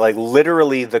interesting that, like,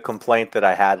 literally the complaint that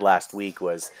I had last week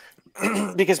was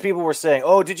because people were saying,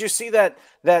 "Oh, did you see that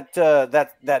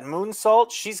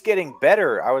moonsault? She's getting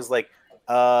better." I was like,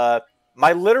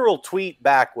 my literal tweet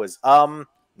back was,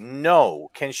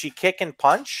 no. Can she kick and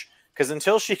punch? Because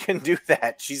until she can do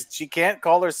that, she can't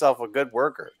call herself a good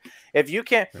worker. If you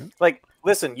can't, like,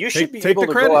 listen, you should be able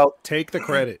to go out. Take the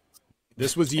credit.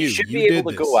 This was you. You should be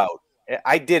able to go out.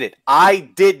 I did it. I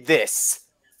did this.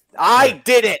 I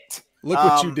did it. Look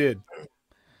what you did.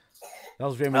 That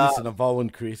was reminiscent of Owen,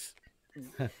 Chris.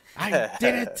 I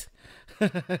did it.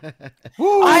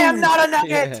 I am not a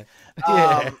nugget.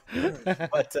 Yeah.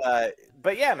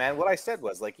 But yeah, man, what I said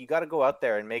was like you got to go out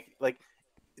there and make like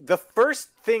the first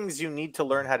things you need to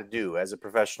learn how to do as a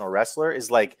professional wrestler is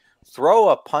like throw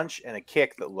a punch and a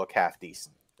kick that look half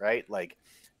decent, right? Like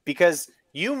because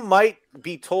you might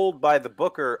be told by the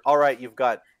booker, all right, you've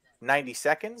got 90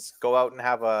 seconds, go out and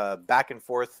have a back and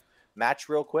forth match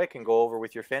real quick and go over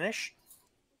with your finish.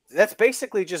 That's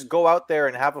basically just go out there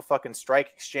and have a fucking strike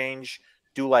exchange,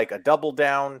 do like a double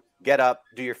down, get up,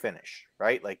 do your finish,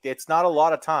 right? Like it's not a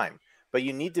lot of time, but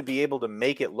you need to be able to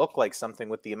make it look like something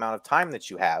with the amount of time that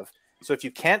you have. So if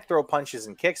you can't throw punches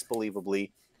and kicks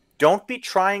believably, don't be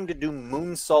trying to do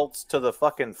moonsaults to the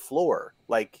fucking floor.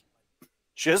 Like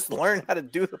just learn how to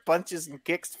do the punches and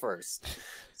kicks first.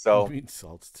 So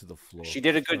Moonsaults to the floor. she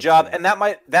did a good job, and that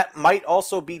might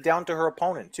also be down to her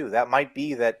opponent too. That might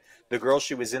be that the girl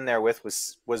she was in there with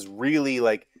was really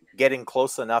like getting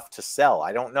close enough to sell.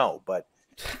 I don't know, but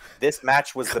this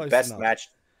match was the best match.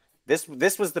 This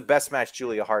was the best match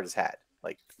Julia Hart has had,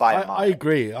 like by a mile. I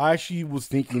agree. I actually was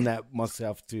thinking that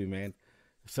myself too, man.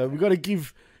 So we got to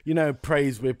give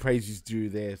praise where praise is due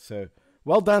there. So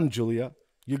well done, Julia.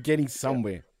 You're getting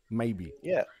somewhere, maybe.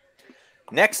 Yeah.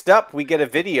 Next up, we get a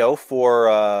video for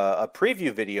a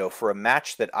preview video for a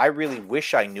match that I really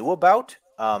wish I knew about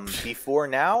before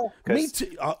now. Me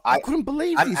too. I couldn't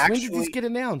believe this. When did this get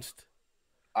announced?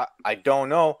 I don't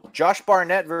know. Josh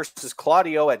Barnett versus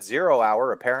Claudio at 0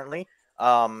 hour, apparently.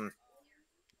 That's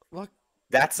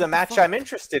a match I'm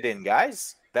interested in,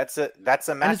 guys. That's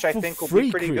a match I think will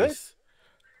be pretty good.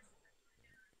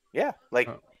 Yeah, like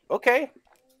okay.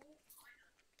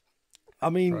 I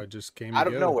mean, I just came out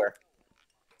of nowhere.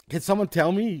 Can someone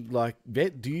tell me, like,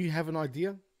 Vet, do you have an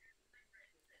idea?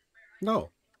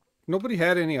 No, nobody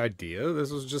had any idea.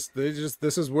 This was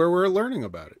this is where we're learning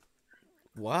about it.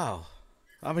 Wow.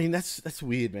 I mean, that's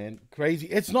weird, man. Crazy.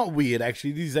 It's not weird,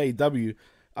 actually. This is AEW.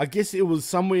 I guess it was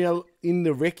somewhere in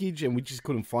the Wreckage, and we just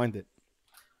couldn't find it.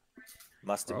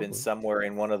 Must have been somewhere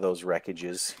in one of those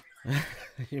wreckages.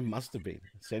 It must have been.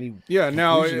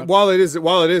 Now, while it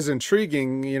is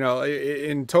intriguing,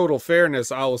 in total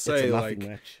fairness, I will say,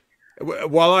 like,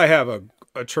 while I have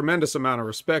a tremendous amount of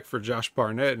respect for Josh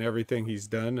Barnett and everything he's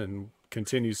done and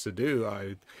continues to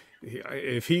do,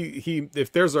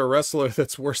 if there's a wrestler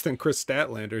that's worse than Chris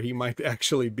Statlander, he might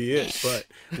actually be it. But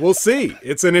we'll see.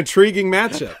 It's an intriguing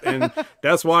matchup, and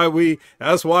that's why we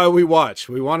watch.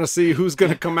 We want to see who's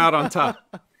going to come out on top.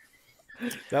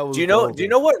 Do you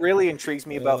know what really intrigues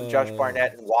me about Josh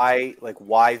Barnett and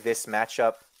why this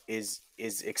matchup is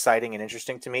exciting and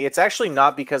interesting to me? It's actually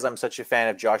not because I'm such a fan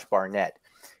of Josh Barnett.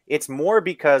 It's more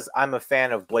because I'm a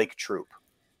fan of Blake Troop.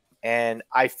 And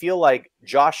I feel like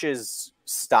Josh's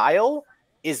style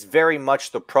is very much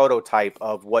the prototype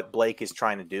of what Blake is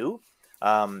trying to do.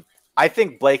 I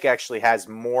think Blake actually has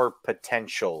more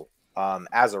potential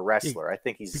as a wrestler. I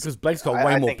think because Blake's got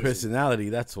way more personality.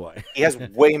 That's why he has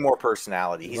way more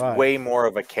personality. He's way more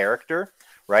of a character,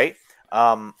 right?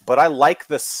 But I like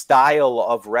the style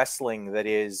of wrestling that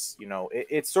is,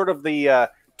 it's sort of the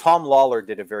Tom Lawler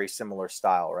did a very similar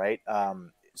style, right?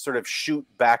 Sort of shoot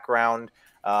background.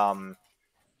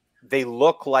 They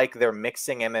look like they're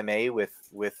mixing MMA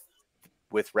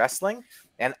with wrestling,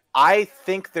 and I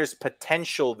think there's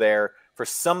potential there for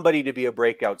somebody to be a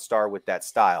breakout star with that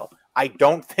style. I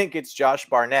don't think it's Josh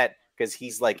Barnett because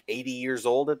he's like 80 years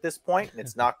old at this point, and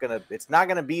it's not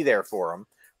gonna be there for him,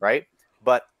 right?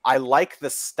 But I like the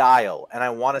style, and I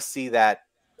want to see that.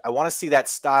 I want to see that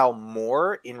style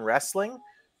more in wrestling,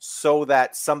 so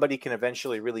that somebody can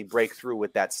eventually really break through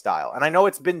with that style. And I know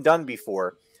it's been done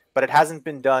before, but it hasn't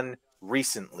been done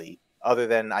recently, other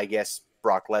than I guess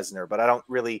Brock Lesnar. But I don't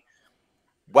really.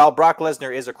 While Brock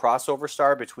Lesnar is a crossover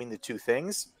star between the two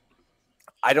things,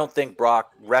 I don't think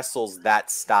Brock wrestles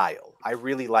that style. I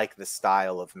really like the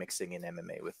style of mixing in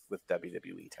MMA with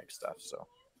WWE type stuff. So,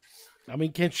 I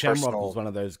mean, Ken Shamrock was one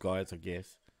of those guys, I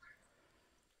guess.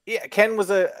 Yeah, Ken was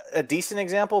a decent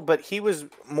example, but he was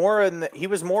more in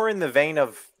the vein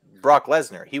of Brock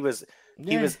Lesnar. He was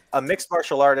a mixed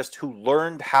martial artist who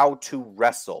learned how to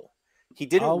wrestle. He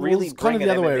didn't really bring an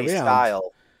MMA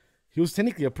style. He was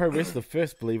technically a pro wrestler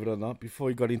first, believe it or not, before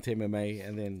he got into MMA,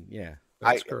 and then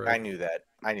That's correct. I knew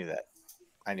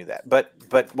that. But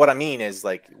what I mean is,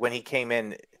 like, when he came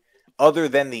in, other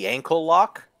than the ankle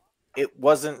lock, it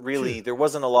wasn't really there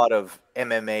wasn't a lot of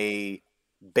MMA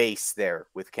base there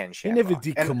with Ken Shamrock. He never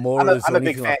did Kimuras or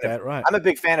anything like that, right? I'm a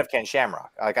big fan of Ken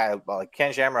Shamrock. Like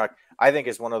Ken Shamrock, I think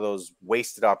is one of those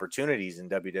wasted opportunities in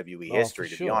WWE history.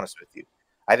 To be honest with you,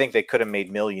 I think they could have made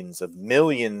millions and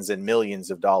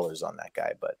millions of dollars on that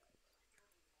guy, but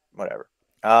whatever.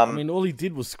 I mean, all he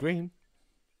did was scream.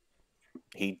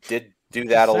 He did do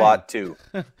that a lot too.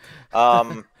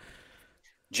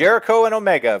 Jericho and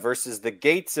Omega versus the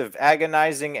gates of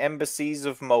agonizing embassies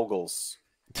of moguls.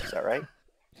 Is that right?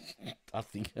 I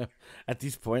think at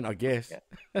this point, I guess.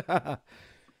 Yeah.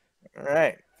 All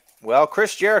right. Well,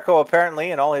 Chris Jericho,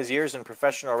 apparently, in all his years in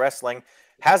professional wrestling,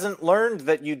 hasn't learned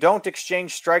that you don't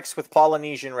exchange strikes with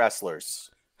Polynesian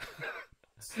wrestlers.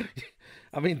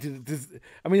 I mean,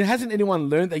 hasn't anyone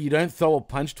learned that you don't throw a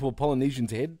punch to a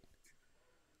Polynesian's head?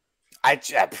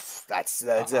 That's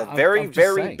a very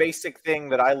basic thing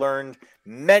that I learned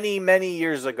many, many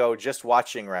years ago just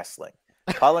watching wrestling.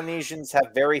 Polynesians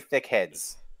have very thick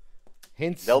heads.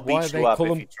 Hence, they'll beat you up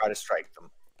if you try to strike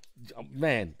them.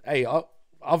 Man, hey,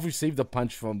 I've received a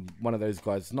punch from one of those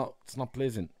guys. It's not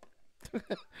pleasant.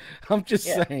 I'm just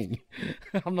saying.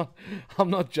 I'm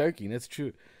not joking. That's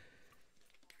true.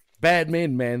 Bad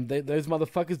men, man. Those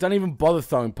motherfuckers don't even bother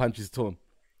throwing punches to them.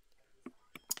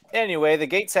 Anyway, the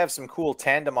Gates have some cool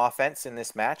tandem offense in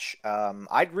this match.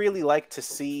 I'd really like to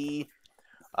see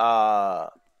a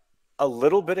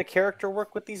little bit of character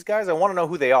work with these guys. I want to know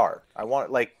who they are.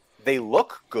 They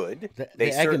look good.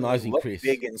 They agonizing, look Chris.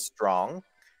 Big and strong.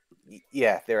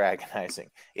 Yeah, they're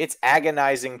agonizing. It's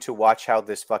agonizing to watch how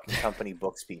this fucking company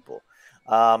books people.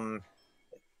 I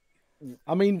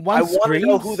mean, I want to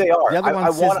know who they are.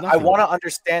 I want to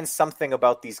understand something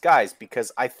about these guys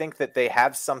because I think that they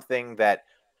have something that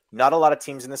not a lot of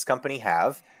teams in this company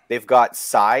have. They've got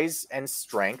size and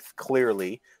strength,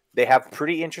 clearly. They have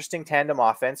pretty interesting tandem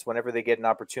offense whenever they get an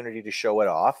opportunity to show it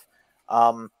off.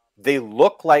 They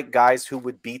look like guys who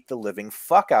would beat the living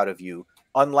fuck out of you,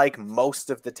 unlike most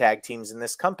of the tag teams in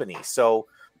this company. So,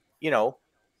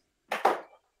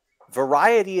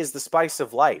 variety is the spice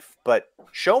of life, but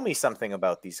show me something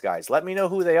about these guys. Let me know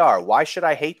who they are. Why should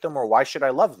I hate them or why should I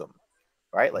love them?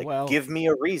 Right? Give me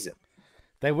a reason.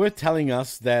 They were telling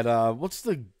us that, what's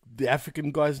the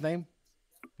African guy's name?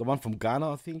 The one from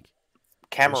Ghana, I think?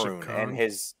 Cameroon and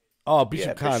his... Oh,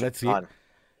 Bishop Khan, that's Khan. it.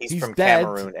 He's from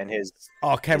Cameroon, and his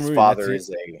Cameroon,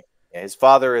 his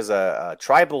father is a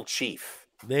tribal chief.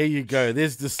 There you go.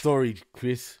 There's the story,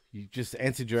 Chris. You just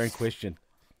answered your own question.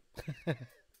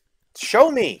 Show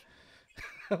me.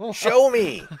 Show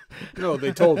me. No,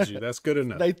 they told you. That's good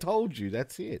enough. They told you.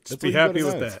 That's it. Just be happy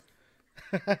with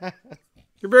that.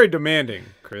 You're very demanding,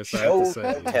 Chris. I have to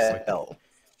say.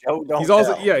 He's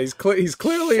also he's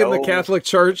clearly in the Catholic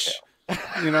Church.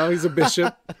 He's a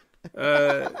bishop.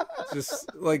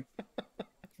 Just like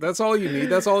that's all you need.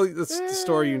 That's the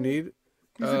story you need.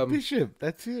 He's a bishop.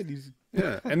 That's it.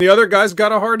 And the other guy's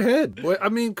got a hard head. I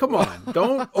mean, come on,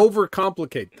 don't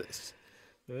overcomplicate this.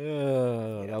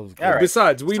 That was good. Right.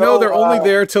 Besides, we know they're only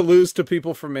there to lose to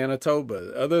people from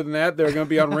Manitoba. Other than that, they're going to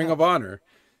be on Ring of Honor,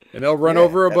 and they'll run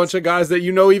over a bunch of guys that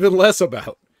you know even less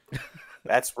about.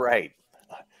 That's right.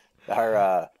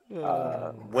 Our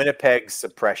Winnipeg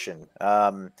suppression.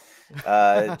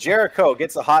 Jericho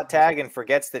gets a hot tag and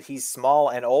forgets that he's small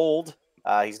and old.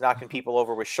 He's knocking people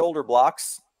over with shoulder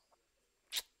blocks.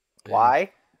 Why?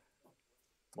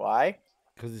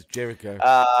 Because it's Jericho.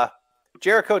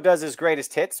 Jericho does his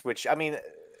greatest hits, which, I mean,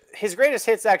 his greatest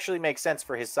hits actually make sense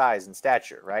for his size and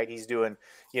stature, right? He's doing,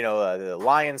 the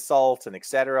lion salt and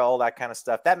etc., all that kind of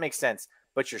stuff. That makes sense.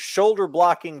 But you're shoulder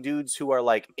blocking dudes who are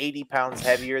like 80 pounds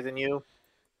heavier than you.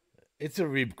 It's a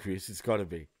rib, Chris. It's got to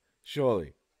be.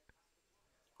 Surely.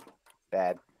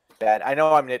 Bad. I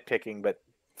know I'm nitpicking, but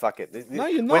fuck it. No,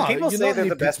 you're not. When people say they're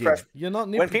the best wrestler, you're not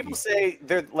nitpicking. When people say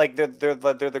they're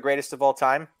the greatest of all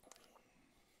time,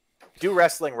 do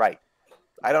wrestling right.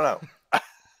 I don't know.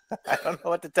 I don't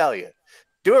know what to tell you.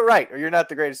 Do it right, or you're not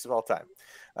the greatest of all time.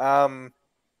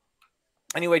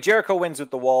 Anyway, Jericho wins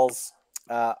with the walls.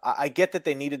 I get that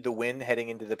they needed the win heading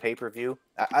into the pay-per-view.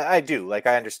 I do. I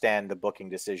understand the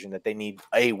booking decision that they need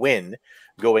a win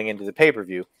going into the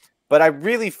pay-per-view. But I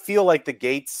really feel like the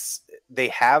Gates, they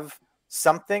have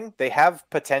something. They have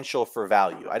potential for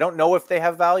value. I don't know if they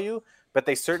have value, but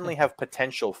they certainly have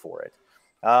potential for it.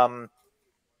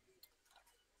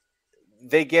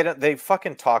 They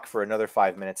fucking talk for another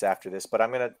 5 minutes after this, but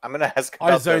I'm gonna ask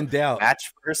about the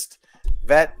match first.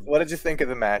 Vet, what did you think of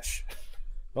the match?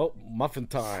 Oh, muffin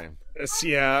time.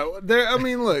 Yeah, I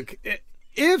mean, look,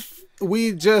 if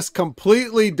we just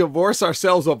completely divorce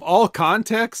ourselves of all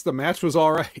context, the match was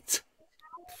all right.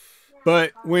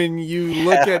 But when you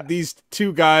look at these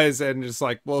two guys and just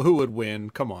like, well, who would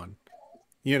win? Come on,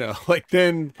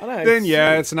 then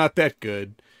it's not that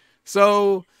good.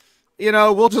 So,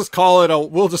 we'll just call it a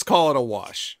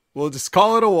wash. We'll just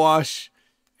call it a wash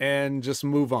and just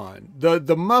move on.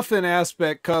 The muffin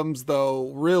aspect comes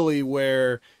though really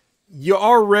where you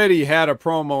already had a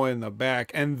promo in the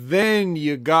back, and then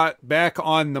you got back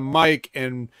on the mic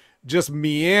and just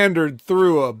meandered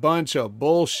through a bunch of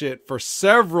bullshit for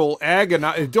several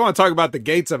agony. Don't want to talk about the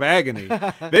gates of agony.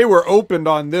 They were opened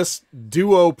on this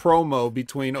duo promo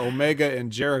between Omega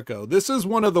and Jericho. This is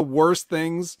one of the worst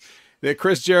things that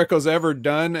Chris Jericho's ever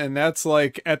done, and that's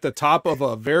like at the top of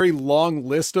a very long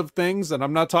list of things. And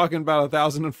I'm not talking about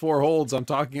 1,004 holds. I'm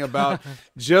talking about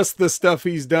just the stuff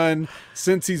he's done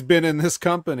since he's been in this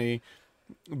company.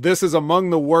 This is among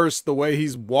the worst, the way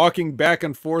he's walking back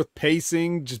and forth,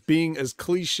 pacing, just being as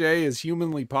cliche as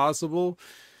humanly possible.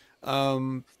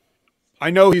 I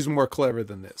know he's more clever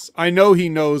than this. I know he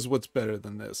knows what's better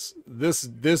than this. This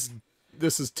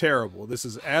is terrible. This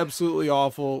is absolutely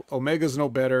awful. Omega's no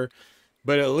better,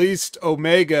 but at least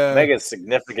Omega's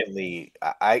significantly.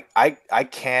 I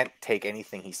can't take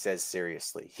anything he says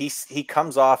seriously. He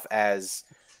comes off as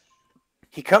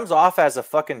a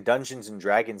fucking Dungeons and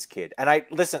Dragons kid. And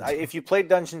if you played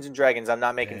Dungeons and Dragons, I'm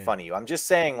not making fun of you. I'm just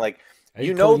saying, like, Are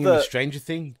you know the Stranger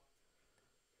Thing.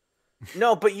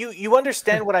 No, but you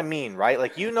understand what I mean, right?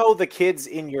 Like, you know, the kids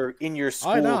in your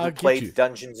school who played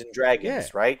Dungeons and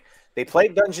Dragons, right? They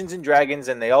played Dungeons and Dragons,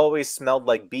 and they always smelled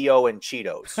like BO and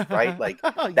Cheetos, right? Like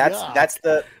that's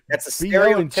the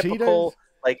stereotypical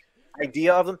like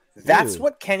idea of them. That's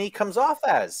what Kenny comes off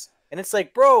as, and it's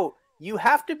like, bro, you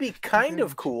have to be kind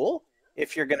of cool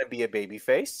if you're going to be a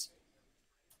babyface.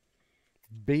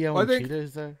 BO and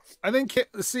Cheetos, though. I think.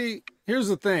 See, here's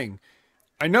the thing.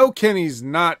 I know Kenny's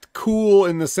not cool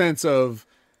in the sense of,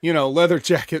 you know, leather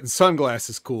jacket and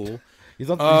sunglasses cool.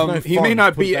 He may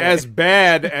not be as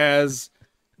bad as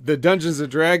the Dungeons and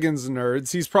Dragons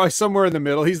nerds. He's probably somewhere in the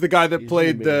middle. He's the guy that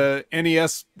played the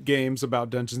NES games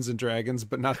about Dungeons and Dragons,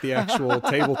 but not the actual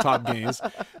tabletop games.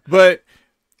 But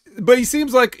he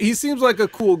seems like a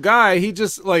cool guy. He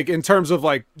just, like, in terms of,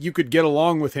 like, you could get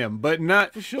along with him, but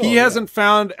not. Sure, he hasn't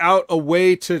found out a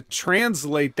way to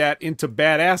translate that into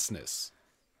badassness.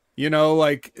 You know,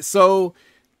 like, so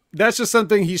that's just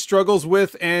something he struggles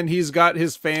with, and he's got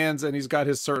his fans and he's got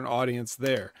his certain audience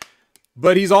there.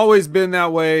 But he's always been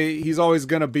that way. He's always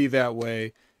going to be that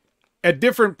way. At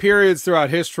different periods throughout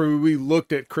history, we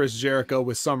looked at Chris Jericho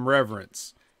with some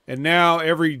reverence. And now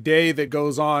every day that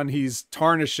goes on, he's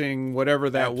tarnishing whatever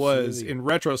that was in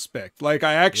retrospect. Like,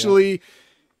 I actually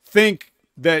think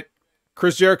that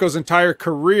Chris Jericho's entire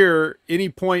career, any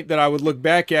point that I would look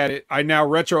back at it, I now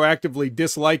retroactively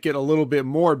dislike it a little bit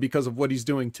more because of what he's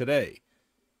doing today.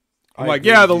 I'm like,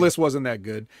 the list wasn't that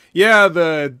good. Yeah,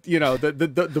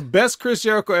 the best Chris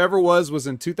Jericho ever was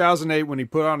in 2008 when he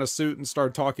put on a suit and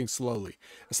started talking slowly.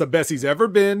 It's the best he's ever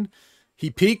been.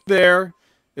 He peaked there.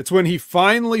 It's when he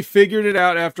finally figured it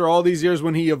out after all these years,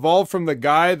 when he evolved from the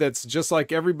guy that's just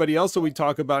like everybody else that we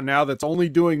talk about now, that's only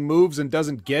doing moves and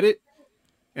doesn't get it,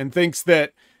 and thinks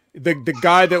that the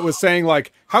guy that was saying,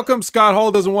 like, how come Scott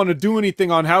Hall doesn't want to do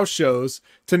anything on house shows,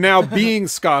 to now being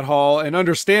Scott Hall and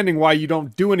understanding why you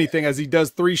don't do anything, as he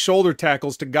does 3 shoulder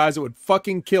tackles to guys that would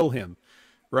fucking kill him.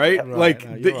 Right?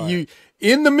 You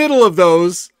in the middle of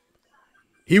those,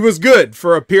 he was good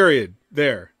for a period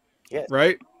there. Yeah.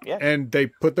 Right? Yeah. And they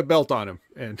put the belt on him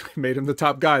and made him the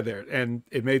top guy there, and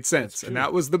it made sense. And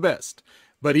that was the best.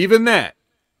 But even that,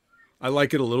 I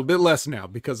like it a little bit less now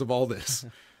because of all this.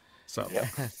 So,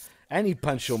 and he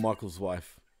punched Shawn Michaels'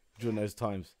 wife during those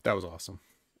times. That was awesome.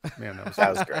 Man, that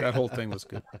was great. That whole thing was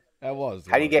good. That was.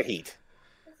 How do you get heat?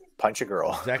 Punch a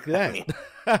girl. Exactly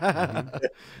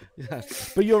that.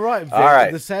 But you're right, Vic. All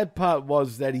right. The sad part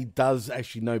was that he does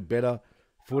actually know better.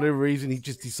 For whatever reason, he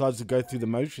just decides to go through the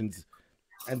motions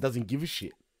and doesn't give a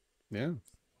shit. Yeah.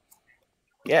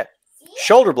 Yeah.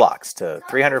 Shoulder blocks to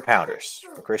 300-pounders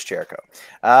for Chris Jericho.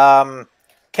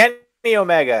 Kenny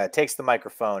Omega takes the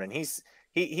microphone, and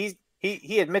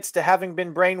he admits to having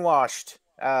been brainwashed.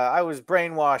 I was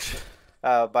brainwashed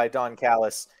by Don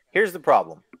Callis. Here's the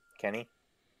problem, Kenny.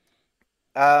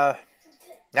 Now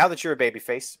that you're a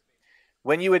babyface,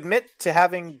 when you admit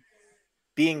to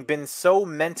being been so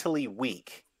mentally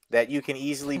weak that you can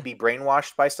easily be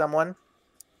brainwashed by someone,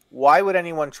 why would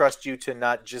anyone trust you to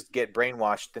not just get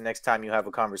brainwashed the next time you have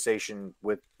a conversation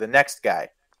with the next guy?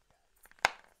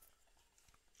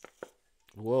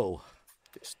 Whoa.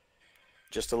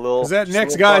 Just a little... Because that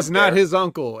next guy's not his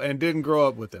uncle and didn't grow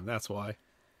up with him. That's why.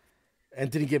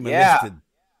 And didn't get molested.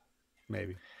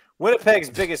 Maybe. Winnipeg's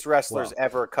biggest wrestlers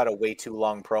ever cut a way too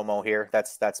long promo here.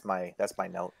 That's my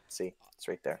note. See, it's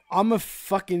right there. I'm a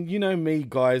fucking, you know me,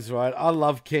 guys, right? I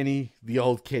love Kenny, the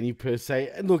old Kenny per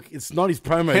se. And look, it's not his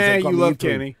promos. Hey, you love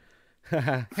Kenny.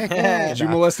 Did you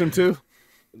molest him too?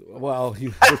 Well, he,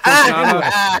 No,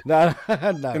 no,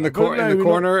 no, in the but no, we're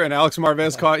corner, and Alex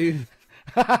Marvez caught you.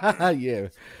 not- yeah,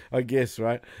 I guess,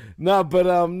 right? No,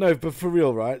 but for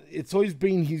real, right? It's always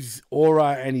been his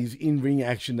aura and his in-ring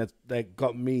action that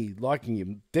got me liking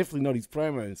him. Definitely not his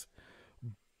promos.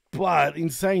 But in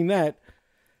saying that,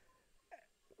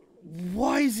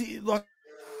 why is it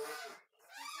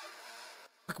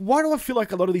why do I feel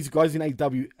like a lot of these guys in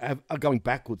AEW are going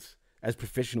backwards as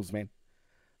professionals, man?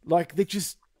 Like they're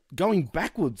just going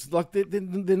backwards. Like they're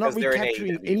not 'Cause they're in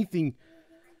recapturing AEW. anything.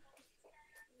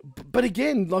 But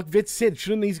again, like Vet said,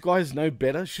 shouldn't these guys know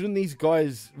better? Shouldn't these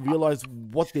guys realize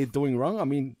what they're doing wrong? I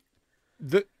mean,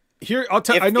 Here, I'll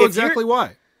tell. If- I know if exactly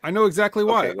why. I know exactly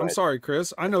why. Okay, go I'm ahead. sorry,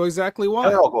 Chris. I know exactly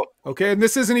why. No, go. Okay, and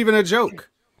this isn't even a joke.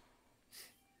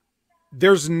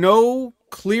 There's no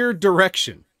clear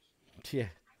direction. yeah,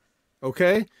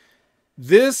 Okay,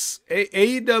 this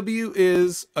AEW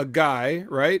is a guy,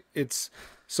 right? It's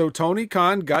so Tony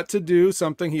Khan got to do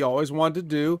something he always wanted to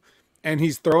do, and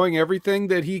he's throwing everything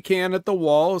that he can at the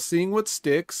wall, seeing what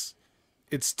sticks.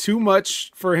 It's too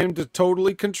much for him to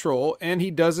totally control, and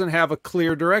he doesn't have a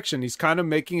clear direction. He's kind of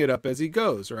making it up as he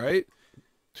goes, right?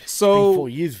 been So 4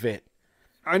 years, Vet.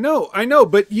 I know,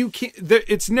 but you can't.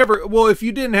 It's never. Well, if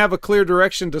you didn't have a clear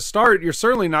direction to start, you're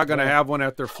certainly not going to have one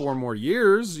after 4 more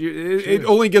years. It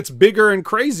only gets bigger and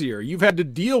crazier. You've had to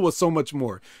deal with so much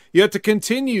more. You have to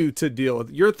continue to deal with.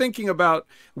 You're thinking about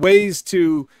ways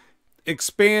to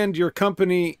expand your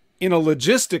company in a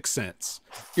logistic sense.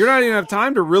 You're not even have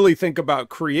time to really think about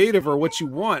creative or what you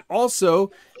want.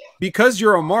 Also, because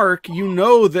you're a mark, you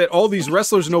know that all these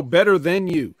wrestlers know better than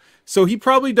you. So he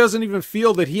probably doesn't even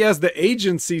feel that he has the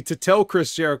agency to tell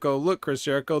Chris Jericho, look, Chris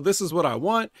Jericho, this is what I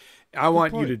want. I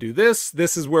want you to do this.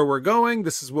 This is where we're going.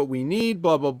 This is what we need,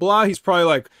 blah, blah, blah. He's probably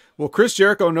like, well, Chris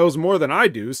Jericho knows more than I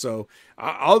do, so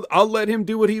I'll let him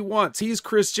do what he wants. He's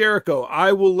Chris Jericho.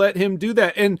 I will let him do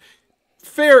that. And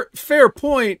fair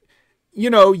point, you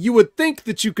know, you would think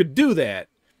that you could do that.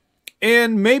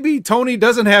 And maybe Tony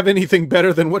doesn't have anything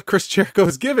better than what Chris Jericho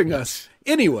is giving us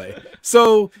anyway.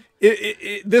 So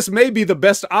this may be the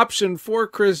best option for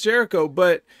Chris Jericho,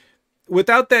 but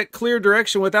without that clear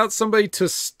direction, without somebody to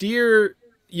steer,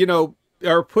 you know,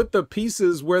 or put the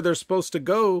pieces where they're supposed to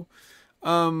go,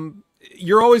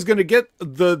 you're always going to get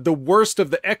the worst of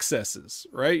the excesses,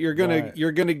 right? You're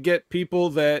gonna get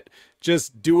people that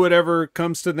just do whatever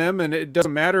comes to them, and it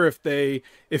doesn't matter if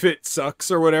it sucks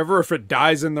or whatever, if it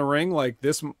dies in the ring like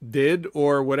this did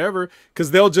or whatever, because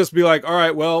they'll just be like, all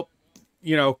right, well,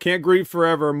 you know, can't grieve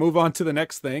forever, move on to the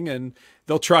next thing, and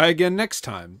they'll try again next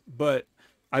time. But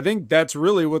I think that's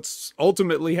really what's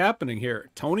ultimately happening here.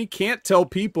 Tony can't tell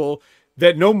people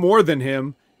that know more than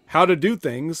him how to do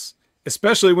things,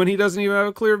 especially when he doesn't even have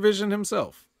a clear vision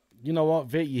himself. You know what,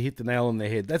 Vet? You hit the nail on the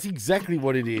head. That's exactly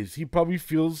what it is. He probably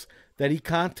feels that he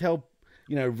can't tell,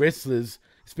 you know, wrestlers,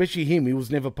 especially him, he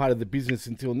was never part of the business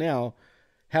until now,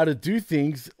 how to do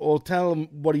things or tell them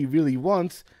what he really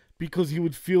wants, because he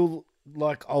would feel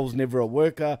like I was never a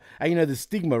worker. And you know the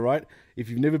stigma, right? If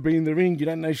you've never been in the ring, you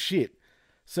don't know shit.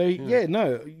 So yeah,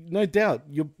 no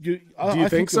doubt. Do you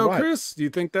think so, right, Chris? Do you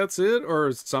think that's it,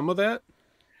 or some of that?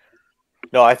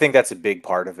 No, I think that's a big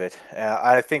part of it.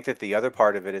 I think that the other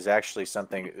part of it is actually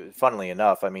something, funnily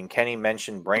enough. I mean, Kenny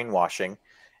mentioned brainwashing,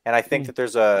 and I think that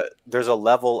there's a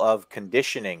level of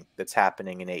conditioning that's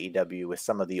happening in AEW with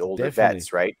some of the older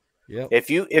vets, right? Yeah. If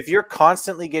you're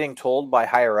constantly getting told by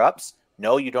higher ups,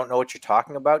 no, you don't know what you're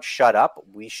talking about, shut up.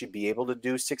 We should be able to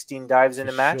do 16 dives in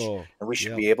a match, and we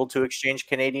should be able to exchange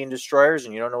Canadian destroyers,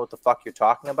 and you don't know what the fuck you're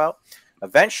talking about.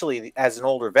 Eventually, as an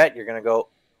older vet, you're going to go,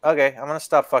 okay, I'm going to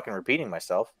stop fucking repeating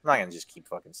myself. I'm not going to just keep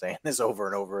fucking saying this over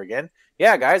and over again.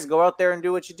 Yeah, guys, go out there and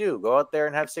do what you do. Go out there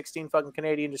and have 16 fucking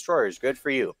Canadian destroyers. Good for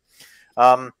you.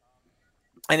 And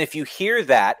if you hear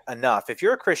that enough, if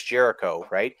you're a Chris Jericho,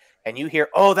 right, and you hear,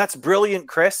 oh, that's brilliant,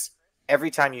 Chris, every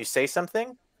time you say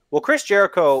something, well, Chris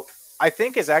Jericho, I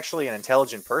think, is actually an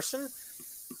intelligent person.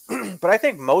 But I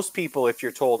think most people, if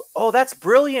you're told, oh, that's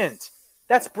brilliant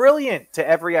to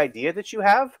every idea that you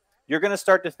have, you're going to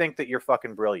start to think that you're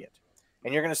fucking brilliant.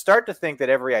 And you're going to start to think that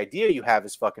every idea you have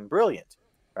is fucking brilliant,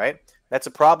 right? That's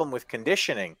a problem with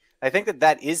conditioning. I think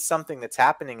that is something that's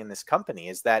happening in this company,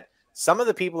 is that some of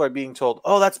the people are being told,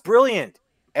 oh, that's brilliant,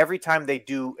 every time they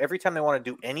want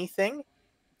to do anything.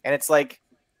 And it's like,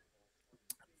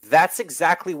 that's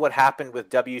exactly what happened with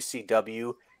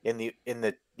WCW in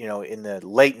the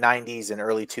late 90s and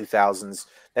early 2000s.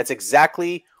 That's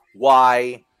exactly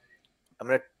why I'm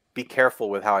going to be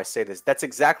careful with how I say this. That's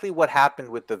exactly what happened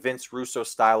with the Vince Russo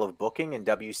style of booking in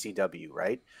WCW,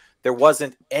 right? There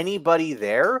wasn't anybody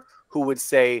there who would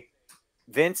say,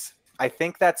 Vince, I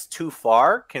think that's too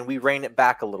far. Can we rein it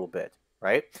back a little bit?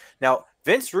 Right now,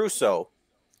 Vince Russo.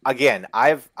 Again,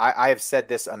 I have said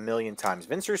this a million times.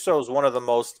 Vince Russo is one of the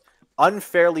most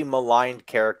unfairly maligned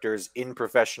characters in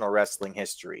professional wrestling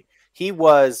history. He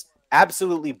was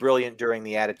absolutely brilliant during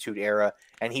the Attitude Era,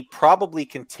 and he probably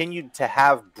continued to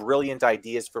have brilliant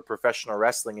ideas for professional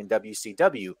wrestling in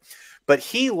WCW. But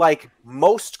he, like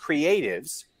most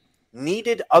creatives,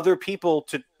 needed other people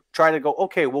to try to go,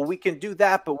 okay, well, we can do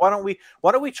that, but why don't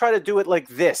we try to do it like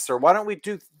this? Or why don't we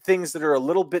do things that are a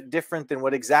little bit different than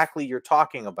what exactly you're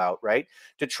talking about, right?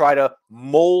 To try to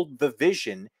mold the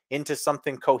vision into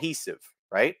something cohesive,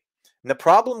 right? And the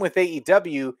problem with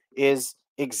AEW is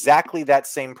exactly that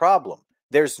same problem.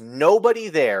 There's nobody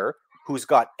there who's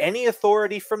got any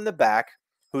authority from the back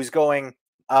who's going,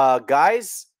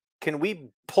 guys, can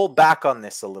we pull back on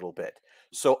this a little bit?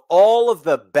 So all of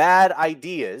the bad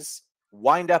ideas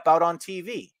wind up out on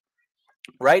TV,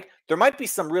 right? There might be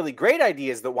some really great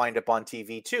ideas that wind up on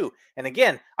TV too. And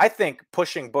again, I think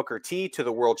pushing Booker T to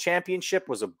the World Championship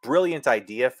was a brilliant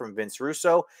idea from Vince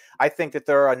Russo. I think that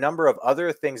there are a number of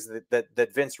other things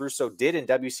that Vince Russo did in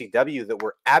WCW that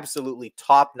were absolutely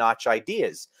top-notch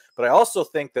ideas. But I also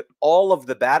think that all of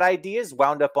the bad ideas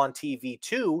wound up on TV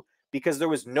too, because there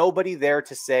was nobody there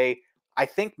to say, I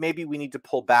think maybe we need to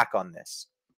pull back on this.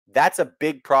 That's a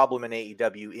big problem in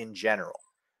AEW in general.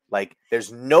 Like,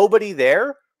 there's nobody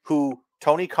there who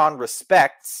Tony Khan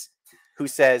respects who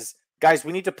says, guys,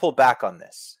 we need to pull back on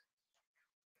this.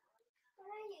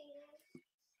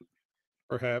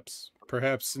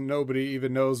 Perhaps nobody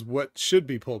even knows what should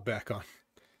be pulled back on.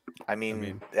 I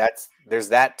mean there's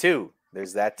that too.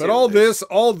 There's that too. But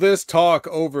all this talk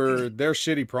over their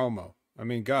shitty promo. I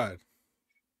mean, God.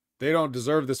 They don't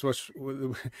deserve this much.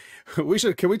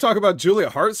 Can we talk about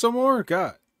Julia Hart some more?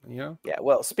 God, you know? Yeah,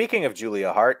 well, speaking of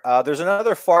Julia Hart, there's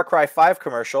another Far Cry 5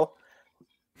 commercial.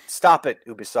 Stop it,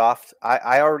 Ubisoft.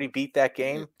 I already beat that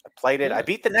game. I played it. Yeah. I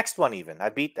beat the next one even. I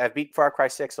beat Far Cry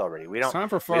 6 already. It's time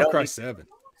for Far Cry 7.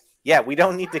 Yeah, we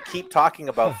don't need to keep talking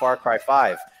about Far Cry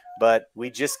 5, but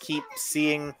we just keep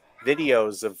seeing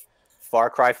videos of Far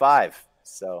Cry 5.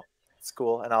 So it's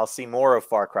cool. And I'll see more of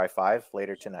Far Cry 5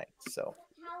 later tonight. So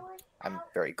I'm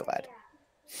very glad.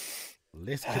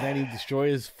 Less Canadian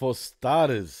destroyers for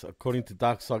starters, according to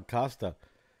Darkside Caster.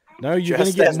 No, you're going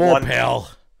to get more,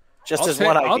 pal. One idea.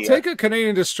 I'll take a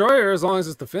Canadian destroyer as long as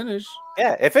it's the finish.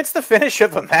 Yeah, if it's the finish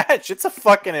of a match, it's a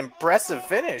fucking impressive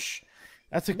finish.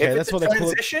 That's okay. If That's what they call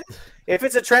it. If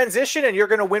it's a transition and you're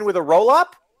going to win with a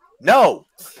roll-up, no.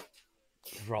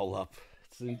 Roll-up.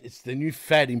 It's the new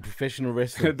fad in professional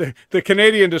wrestling. the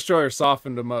Canadian destroyer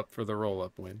softened them up for the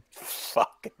roll-up win.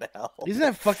 Fucking hell. Isn't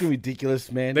that fucking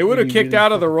ridiculous, man? They would have kicked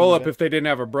out of the roll-up if they didn't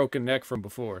have a broken neck from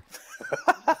before.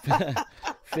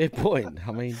 Fair point.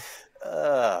 I mean,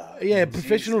 yeah,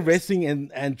 professional wrestling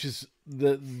and just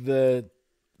the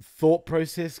thought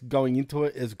process going into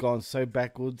it has gone so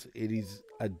backwards. It is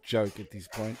a joke at this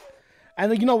point.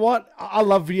 And you know what? I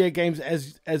love video games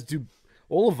as do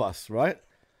all of us, right?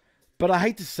 But I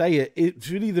hate to say it, it's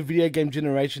really the video game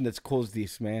generation that's caused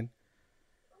this, man.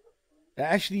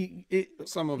 Actually, it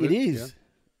is. Yeah.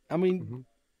 I mean,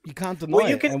 you can't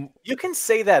deny it. You can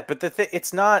say that, but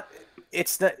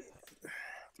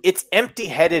it's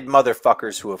empty-headed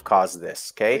motherfuckers who have caused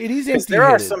this, okay? It is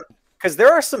empty-headed. Because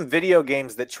there are some video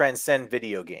games that transcend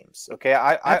video games, okay?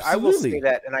 I will say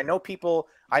that, and I know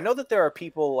that there are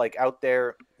people like out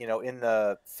there, you know, in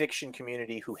the fiction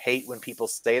community who hate when people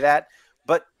say that,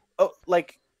 but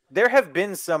like there have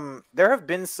been some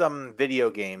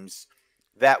video games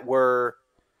that were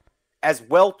as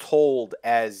well told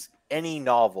as any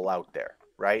novel out there,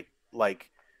 right? Like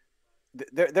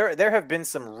there have been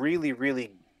some really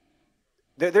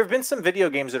there have been some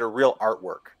video games that are real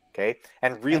artwork, okay,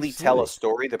 and really tell a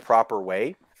story the proper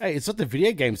way. Hey, it's not the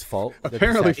video game's fault.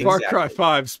 Apparently, Far Cry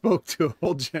 5 spoke to a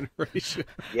whole generation.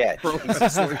 Yeah.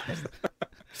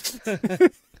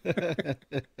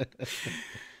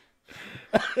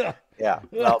 Yeah,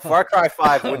 well, Far Cry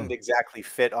 5 wouldn't exactly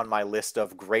fit on my list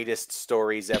of greatest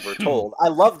stories ever told. I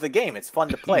love the game; it's fun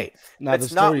to play.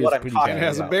 That's not what I'm talking about. It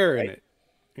has a bear in it.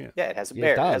 Yeah, it has a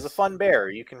bear. It has a fun bear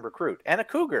you can recruit, and a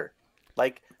cougar,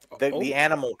 like the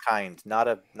animal kind, not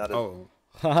a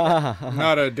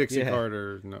Dixie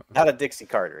Carter. No, not a Dixie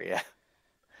Carter. Yeah,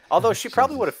 although she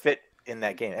probably would have fit in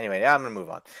that game. Anyway, I'm gonna move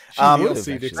on. But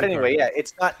anyway, yeah,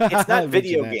 it's not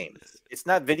video games. It's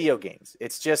not video games.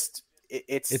 It's just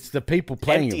it's the people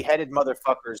playing empty-headed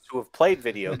motherfuckers who have played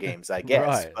video games, I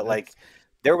guess. Right, but like,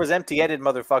 there was empty-headed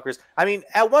motherfuckers. I mean,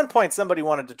 at one point, somebody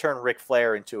wanted to turn Ric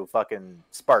Flair into a fucking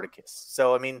Spartacus.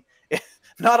 So I mean,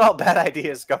 not all bad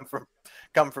ideas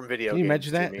come from video Can you games.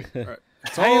 imagine Jimmy. that? Right.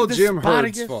 It's I am all the Jim Hurd's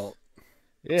Spartacus. fault.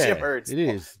 Yeah, Jim Hurd's it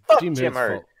is. Fuck Jim Jim Hurd's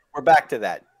Hurd. fault. We're back to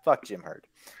that. Fuck Jim Hurd.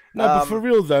 No, but for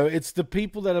real though, it's the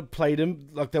people that have played him.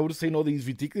 Like they would have seen all these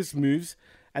ridiculous moves,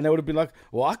 and they would have been like,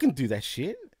 "Well, I can do that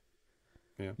shit."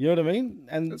 Yeah. You know what I mean?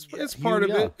 And It's here part of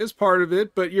we are. it. It's part of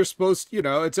it, but you're supposed,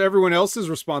 it's everyone else's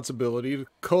responsibility to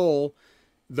cull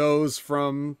those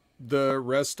from the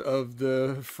rest of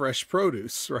the fresh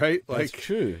produce, right? That's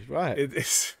true, right?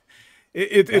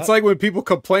 It's like when people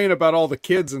complain about all the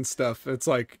kids and stuff. It's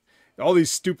like all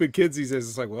these stupid kids these days.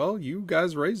 It's like, well, you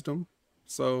guys raised them,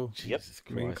 so Jesus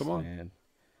Christ, I mean, come on. man.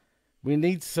 We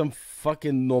need some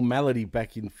fucking normality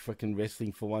back in fucking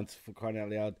wrestling for once, for crying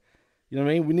out loud. You know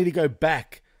what I mean? We need to go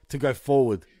back to go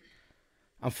forward.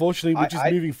 Unfortunately, we're just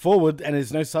moving forward and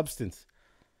there's no substance.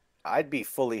 I'd be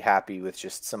fully happy with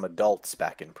just some adults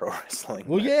back in pro wrestling.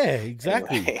 Well, yeah,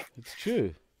 exactly. Anyway. It's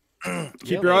true.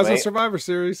 Keep your eyes on Survivor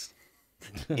Series.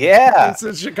 Yeah. It's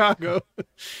in Chicago.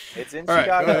 It's in All right,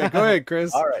 Chicago. go ahead,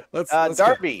 Chris. All right. Let's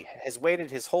Darby has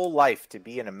waited his whole life to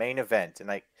be in a main event,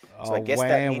 and I guess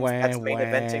that means that's main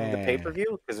eventing the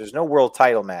pay-per-view because there's no world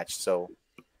title match. So,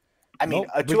 I mean,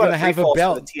 a 2 out of 3 falls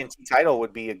for the TNT title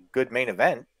would be a good main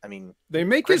event. I mean, they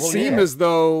make it seem as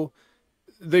though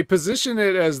they position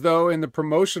it as though in the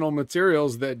promotional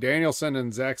materials that Danielson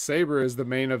and Zack Sabre is the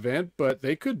main event, but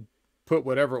they could put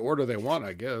whatever order they want,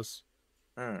 I guess.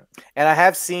 And I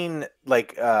have seen,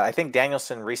 I think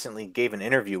Danielson recently gave an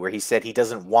interview where he said he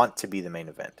doesn't want to be the main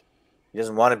event. He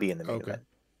doesn't want to be in the main event.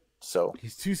 So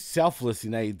he's too selfless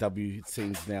in AEW, it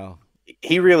seems now.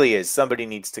 He really is. Somebody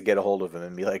needs to get a hold of him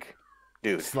and be like,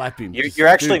 dude, slap him. You're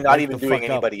actually not even doing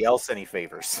anybody else any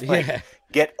favors.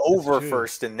 Get over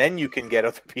first, and then you can get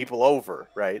other people over,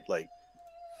 right?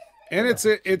 And it's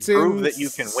prove in that you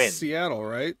can win. Seattle,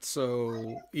 right?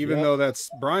 So even though that's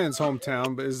Brian's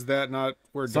hometown, but is that not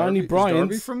where Darby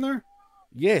from there?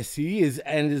 Yes, he is,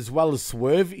 and as well as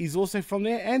Swerve, he's also from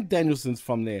there, and Danielson's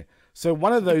from there. So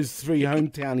one of those 3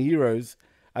 hometown heroes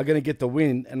are going to get the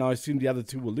win, and I assume the other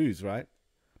 2 will lose, right?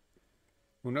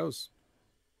 Who knows?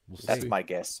 That's my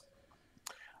guess.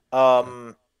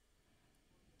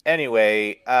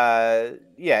 Anyway,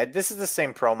 this is the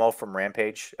same promo from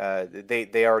Rampage.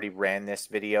 They already ran this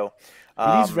video.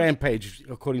 It is Rampage,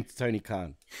 according to Tony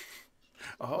Khan.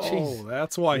 Oh, jeez.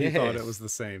 That's why he thought it was the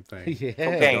same thing. Yeah.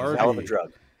 Cocaine, hell of a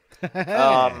drug.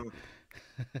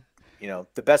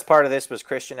 The best part of this was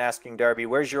Christian asking Darby,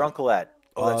 "Where's your uncle at?"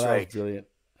 Oh, that's right. Brilliant.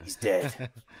 He's dead.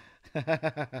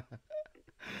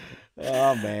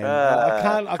 Oh man,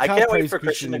 I can't wait for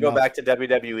Christian to go back to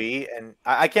WWE, and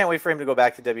I can't wait for him to go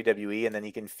back to WWE, and then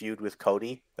he can feud with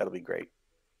Cody. That'll be great.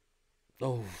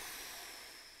 Oh,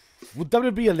 would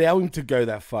WWE allow him to go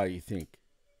that far? You think?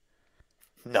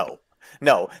 No.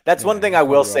 That's one thing I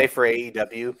will say for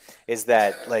AEW is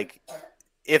that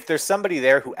if there's somebody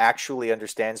there who actually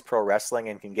understands pro wrestling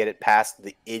and can get it past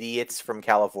the idiots from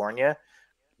California,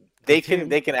 they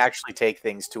can actually take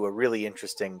things to a really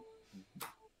interesting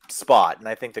spot, and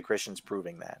I think the Christian's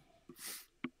proving that.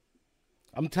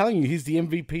 I'm telling you, he's the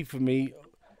MVP for me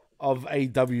of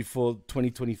AEW for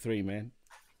 2023, man.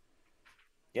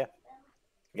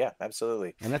 Yeah,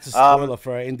 absolutely. And that's a spoiler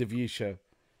for our end of year show.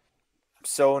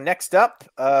 So next up,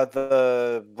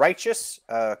 the Righteous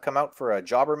come out for a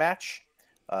jobber match.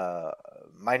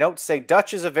 My notes say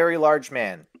Dutch is a very large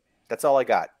man. That's all I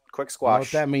got. Quick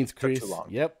squash. You know what that means, Chris? Took too long.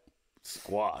 Yep.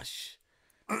 Squash.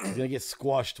 He's going to get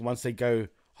squashed once they go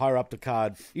higher up the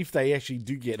card, if they actually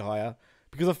do get higher.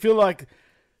 Because I feel like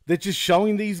they're just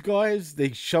showing these guys.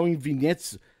 They're showing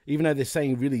vignettes, even though they're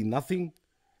saying really nothing.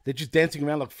 They're just dancing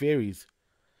around like fairies.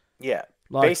 Yeah.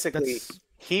 Basically,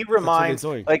 he reminds...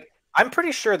 I'm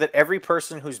pretty sure that every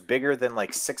person who's bigger than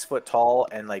 6 foot tall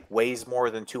and weighs more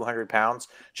than 200 pounds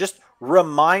just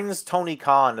reminds Tony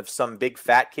Khan of some big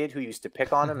fat kid who used to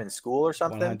pick on him in school or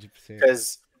something. 100%.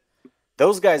 Because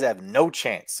those guys have no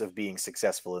chance of being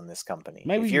successful in this company.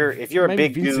 Maybe if you're a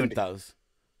big Vincent dude, does.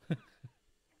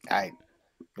 I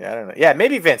don't know. Yeah,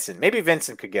 maybe Vincent. Maybe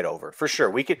Vincent could get over for sure.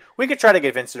 We could try to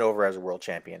get Vincent over as a world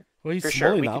champion. Well, he's for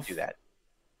small sure. enough. We could do that.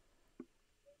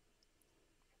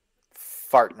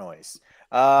 Fart noise.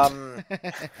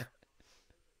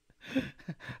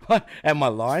 What? Am I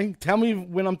lying? Tell me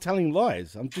when I'm telling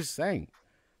lies. I'm just saying.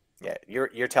 Yeah,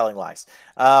 you're telling lies.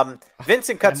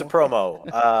 Vincent cuts a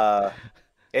promo.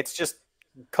 It's just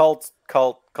cult,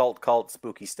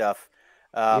 spooky stuff.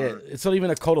 It's not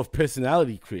even a cult of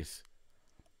personality, Chris.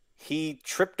 He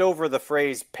tripped over the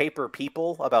phrase "paper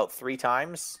people" about 3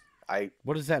 times.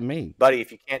 What does that mean, buddy?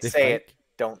 If you can't say it,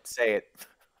 don't say it.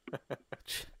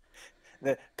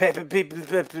 The paper people,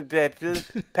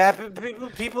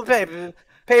 paper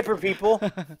paper, people.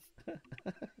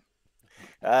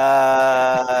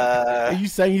 Are you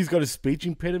saying he's got a speech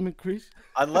impediment, Chris?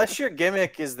 Unless your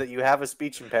gimmick is that you have a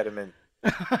speech impediment,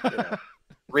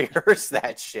 rehearse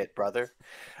that shit, brother.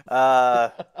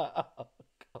 Oh,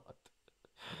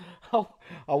 God.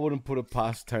 I wouldn't put it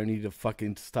past Tony to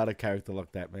fucking start a character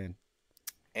like that, man.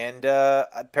 And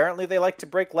apparently they like to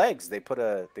break legs. They put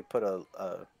a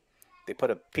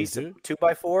piece of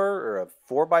 2x4 or a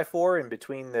 4x4 in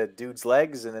between the dude's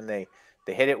legs, and then they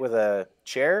hit it with a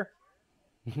chair.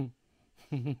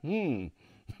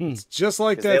 It's just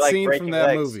like that scene from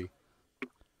that movie.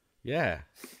 Yeah.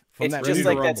 It's just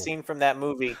like that scene from that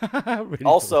movie. Ready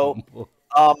Also,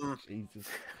 Jesus.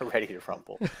 ready to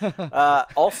rumble.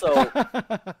 Also,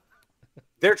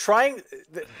 they're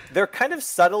kind of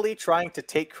subtly trying to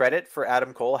take credit for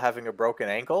Adam Cole having a broken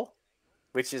ankle,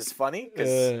 which is funny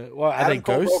because Adam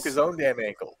Cole broke his own damn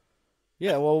ankle.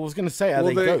 Yeah, well, I was going to say, are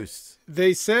they ghosts?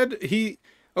 They said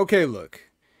okay, look.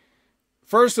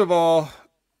 First of all,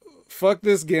 fuck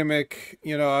this gimmick.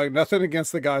 You know, nothing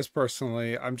against the guys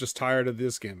personally. I'm just tired of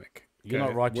this gimmick. Okay? You're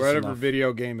not righteous whatever enough.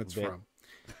 Video game it's from.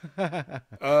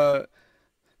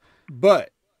 But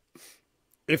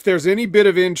if there's any bit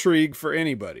of intrigue for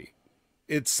anybody,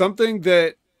 it's something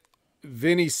that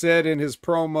Vinny said in his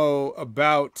promo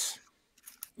about,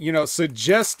 you know,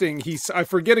 suggesting I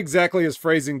forget exactly his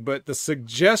phrasing, but the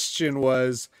suggestion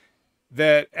was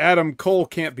that Adam Cole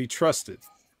can't be trusted.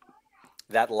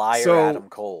 That liar Adam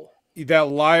Cole. That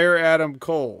liar Adam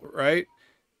Cole, right?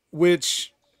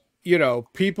 Which, you know,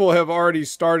 people have already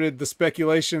started the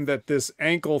speculation that this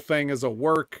ankle thing is a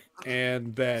work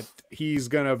and that he's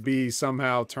going to be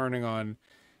somehow turning on,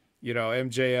 you know,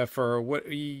 MJF or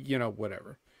what, you know,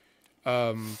 whatever.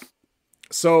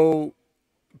 So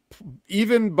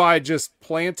even by just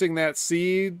planting that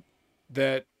seed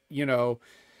that, you know,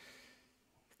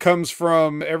 comes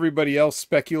from everybody else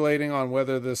speculating on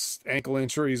whether this ankle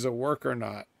injury is a work or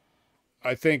not,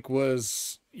 I think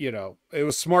was, you know, it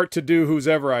was smart to do whose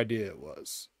ever idea it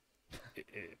was.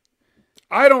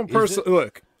 I don't personally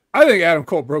look. I think Adam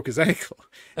Cole broke his ankle.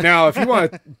 Now, if you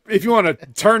want to you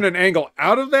an angle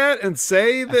out of that and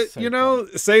say that, you know,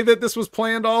 say that this was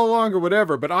planned all along or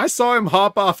whatever, but I saw him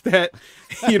hop off that,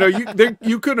 you know,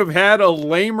 you could have had a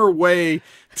lamer way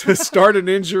to start an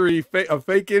injury, a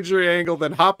fake injury angle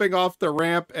than hopping off the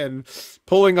ramp and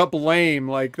pulling up lame.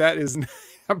 Like that is,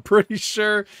 I'm pretty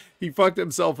sure he fucked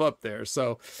himself up there.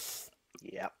 So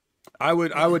yeah, I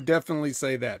would definitely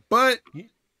say that, but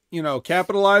you know,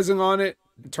 capitalizing on it,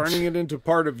 turning it into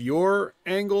part of your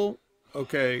angle,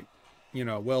 okay, you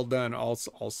know, well done, I'll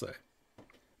say.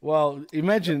 Well,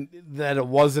 imagine that it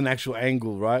was an actual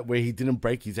angle, right, where he didn't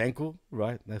break his ankle,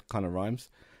 right? That kind of rhymes.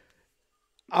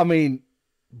 I mean,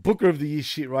 Booker of the Year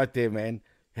shit right there, man.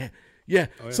 Yeah.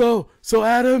 Oh, yeah. So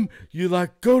Adam, you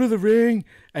like go to the ring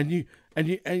and you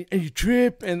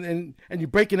trip and you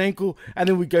break an ankle and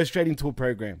then we go straight into a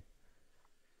program.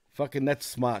 Fucking, that's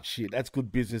smart shit. That's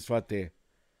good business right there.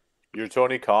 Your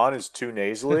Tony Khan is too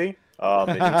nasally. It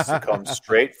needs to come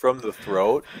straight from the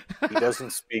throat. He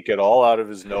doesn't speak at all out of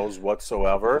his nose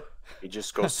whatsoever. He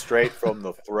just goes straight from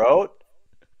the throat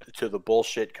to the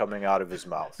bullshit coming out of his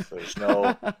mouth. There's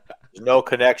no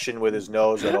connection with his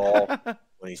nose at all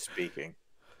when he's speaking.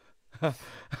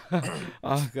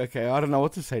 Okay, I don't know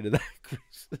what to say to that,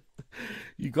 Chris.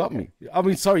 You got me. I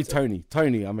mean, sorry, Tony.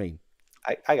 I mean.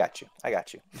 I got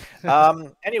you.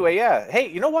 Anyway, yeah. Hey,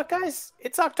 you know what, guys?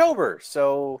 It's October,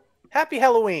 so happy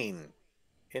Halloween.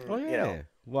 You know,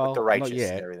 well, with the righteous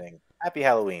and everything. Happy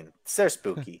Halloween. They're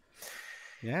spooky.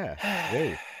 Yeah.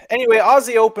 Hey. Anyway,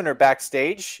 Aussie opener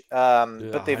backstage,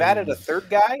 but they've added a third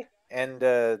guy, and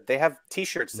they have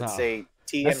T-shirts that say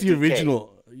TMDK. That's the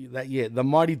original. The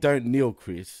Mighty Don't Kneel,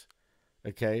 Chris.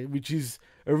 Okay, which is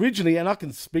originally, and I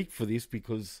can speak for this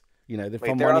because you know they're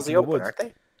Aussie open, aren't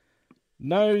they?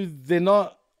 No, they're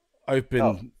not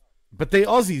open, but they're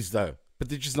Aussies though. But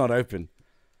they're just not open,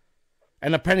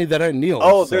 and apparently they don't kneel.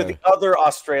 Oh, they're the other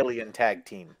Australian tag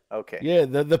team. Okay. Yeah,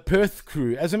 the Perth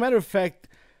crew. As a matter of fact,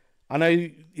 I know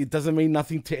it doesn't mean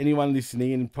nothing to anyone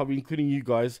listening, and probably including you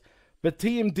guys, but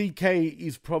TMDK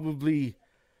is probably,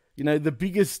 you know, the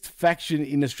biggest faction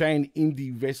in Australian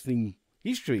indie wrestling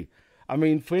history. I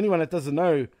mean, for anyone that doesn't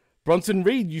know, Bronson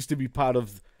Reed used to be part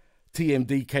of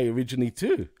TMDK originally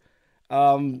too.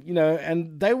 You know,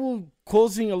 and they were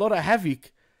causing a lot of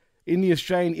havoc in the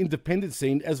Australian independent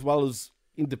scene as well as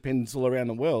independents all around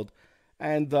the world.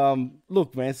 And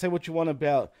look, man, say what you want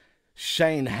about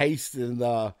Shane Haste and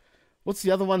what's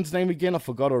the other one's name again? I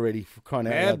forgot already. For crying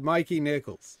out loud. Mikey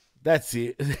Nichols. That's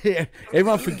it.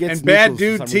 Everyone forgets. And Bad Nichols for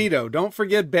Dude some reason. Tito. Don't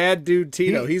forget Bad Dude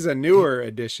Tito. He's a newer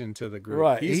addition to the group.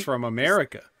 Right. He's from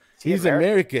America. He's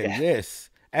American,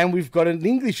 yes. And we've got an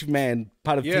English man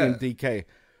part of TMDK.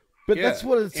 But that's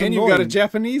what it's and annoying. you've got a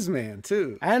Japanese man,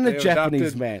 too. And a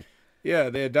Japanese man.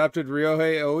 Yeah, they adopted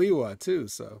Ryohei Oiwa, too,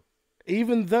 so.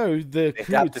 Even though the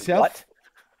crew itself...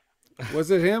 What?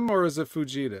 Was it him or is it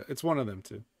Fujita? It's one of them,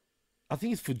 too. I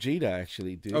think it's Fujita,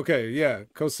 actually, dude. Okay, yeah.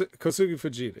 Kosugi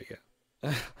Fujita,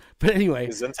 yeah. But anyway,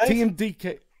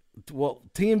 TMDK... Well,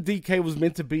 TMDK was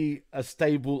meant to be a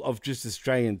stable of just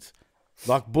Australians.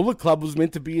 Like Bullet Club was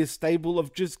meant to be a stable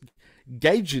of just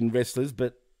Gaijin wrestlers,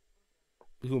 but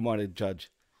who am I to judge?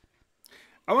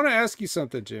 I want to ask you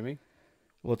something, Jimmy.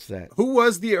 What's that? Who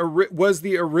was the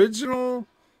original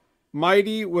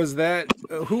Mighty? Was that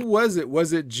who was it?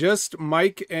 Was it just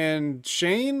Mike and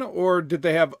Shane, or did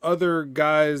they have other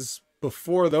guys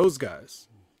before those guys?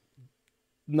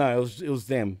 No, it was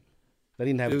them. They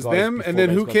didn't have. It was guys them, and then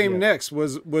who guys, came yeah. next?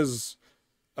 Was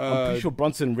I'm pretty sure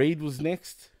Bronson Reed was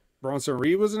next. Bronson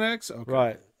Reed was next? Okay.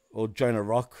 Right. Or Jonah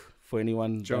Rock, for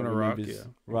anyone. Jonah Rock, yeah.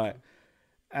 Right.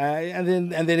 And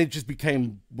then it just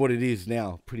became what it is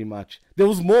now, pretty much. There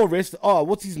was more rest. Oh,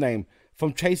 what's his name?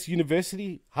 From Chase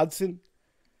University, Hudson.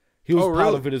 He was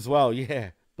part of it as well.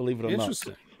 Yeah, believe it or not.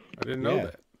 Interesting. I didn't know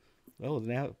that. Well,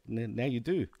 now you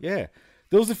do. Yeah.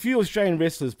 There was a few Australian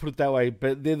wrestlers, put it that way,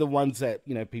 but they're the ones that,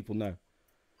 people know.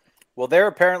 Well, they're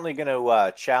apparently going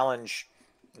to challenge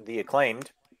the Acclaimed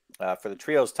for the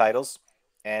trios titles,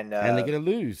 and they're going to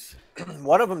lose.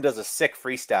 One of them does a sick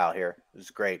freestyle here. It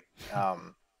was great.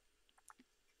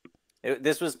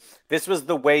 This was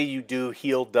the way you do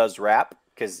heel does rap,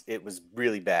 because it was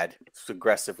really bad. It's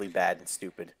aggressively bad and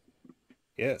stupid.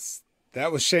 Yes,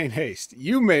 that was Shane Haste.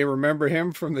 You may remember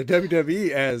him from the WWE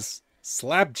as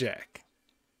Slapjack.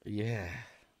 Yeah.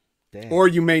 Damn. Or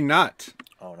you may not.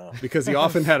 Oh, no. Because he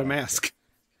often had a mask.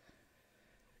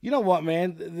 You know what,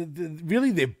 man? Really,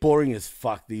 they're boring as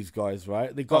fuck, these guys,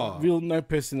 right? They got no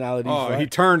personalities. Oh, right? He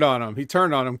turned on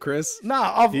him, Chris.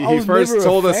 No, he first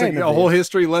told us a whole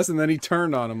history lesson, then he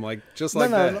turned on him, that.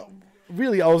 No,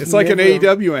 really, I was. It's like an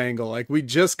AEW angle. Like, we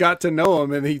just got to know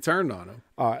him, and he turned on him.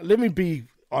 All right, let me be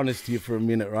honest here for a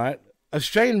minute, right?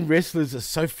 Australian wrestlers are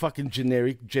so fucking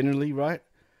generic, generally, right?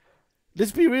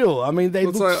 Let's be real. I mean,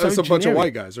 it's a bunch of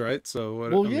white guys, right? So,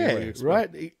 what do you expect?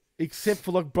 Right. Except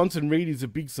for Bronson Reed, he's a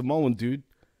big Samoan dude,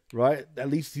 right?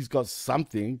 At least he's got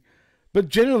something. But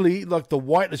generally, the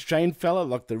white Australian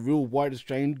fella, the real white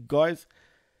Australian guys,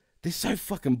 they're so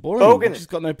fucking boring. They've just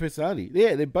got no personality.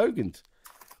 Yeah, they're bogans.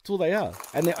 That's all they are.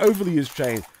 And they're overly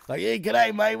Australian. Yeah,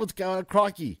 g'day, mate. What's going on?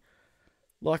 Crikey.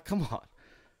 Come on.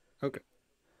 Okay.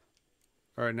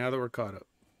 All right, now that we're caught up.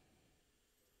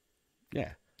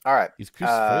 Yeah. All right. Is Chris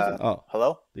frozen? Oh.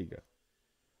 Hello? There you go.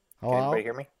 Hello? Can anybody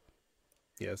hear me?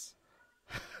 Yes.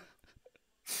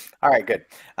 All right, good.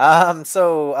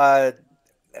 So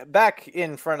back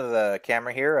in front of the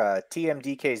camera here,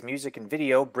 TMDK's music and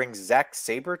video brings Zack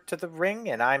Sabre to the ring,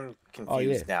 and I'm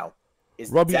confused now. Is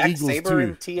Robbie Zack Eagles Sabre too,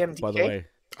 in TMDK? by the way.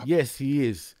 Yes, he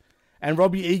is. And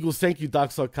Robbie Eagles, thank you,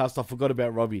 Darkside Cast. I forgot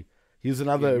about Robbie. He's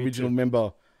another original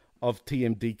member of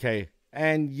TMDK.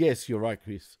 And yes, you're right,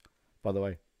 Chris, by the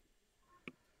way.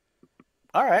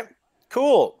 All right.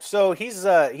 Cool. So he's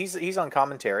on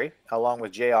commentary along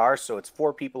with JR. So it's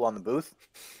 4 people on the booth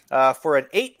for an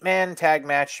 8-man tag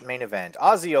match main event.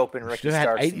 Aussie Open, Ricky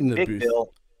Starks, Big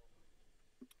Bill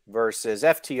versus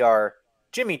FTR,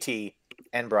 Jimmy T,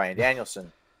 and Bryan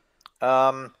Danielson.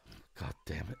 God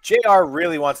damn it. JR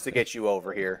really wants to get you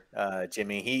over here,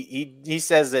 Jimmy. He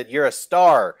says that you're a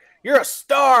star. You're a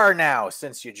star now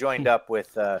since you joined up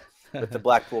with the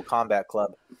Blackpool Combat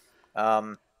Club.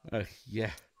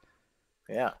 Yeah.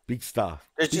 Yeah. Big star.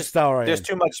 There's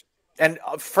too much. And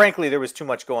frankly, there was too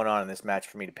much going on in this match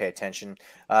for me to pay attention.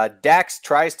 Dax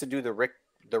tries to do the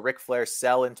Ric Flair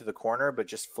sell into the corner, but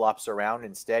just flops around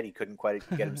instead. He couldn't quite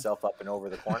get himself up and over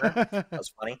the corner. That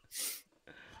was funny.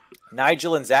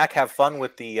 Nigel and Zach have fun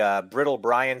with the Brittle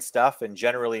Brian stuff and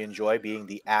generally enjoy being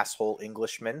the asshole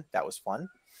Englishman. That was fun.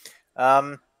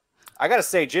 I got to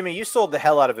say, Jimmy, you sold the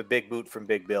hell out of a big boot from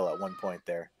Big Bill at one point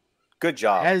there. Good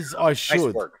job. As I should.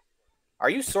 Nice work. Are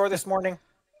you sore this morning?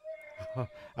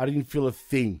 I didn't feel a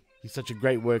thing. He's such a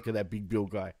great worker, that Big Bill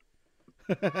guy.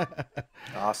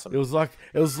 Awesome. It was like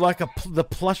the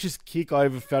plushest kick I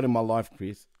ever felt in my life,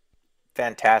 Chris.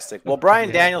 Fantastic. Well,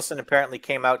 Bryan Danielson apparently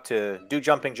came out to do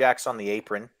jumping jacks on the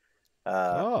apron.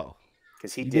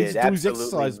 Because he did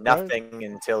absolutely nothing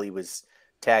until he was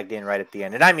tagged in right at the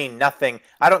end. And I mean nothing.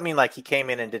 I don't mean like he came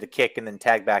in and did a kick and then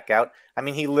tagged back out. I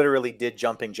mean he literally did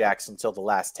jumping jacks until the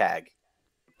last tag.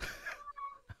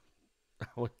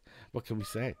 What can we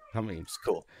say? I mean, It's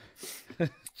cool.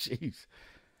 jeez.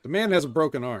 The man has a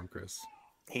broken arm, Chris.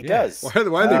 He Yeah. does.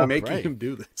 Why are they making great. him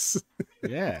do this?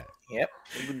 Yeah. Yep.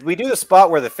 We do the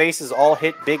spot where the faces all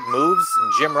hit big moves,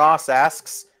 and Jim Ross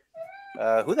asks,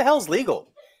 who the hell's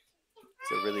legal?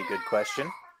 It's a really good question.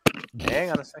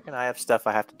 Hang on a second. I have stuff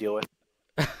I have to deal with.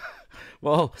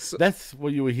 Well, that's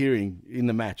what you were hearing in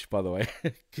the match, by the way.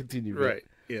 Continue. Rick. Right.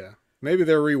 Yeah. Maybe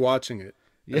they're rewatching it.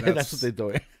 Yeah, that's what they're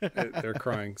doing. They're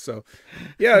crying. So,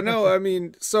 yeah, no, I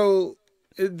mean, so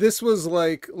this was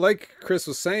like Chris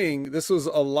was saying, this was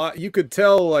a lot. You could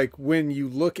tell, like, when you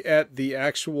look at the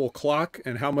actual clock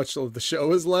and how much of the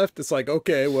show is left, it's like,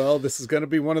 okay, well, this is going to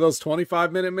be one of those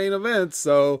 25-minute main events.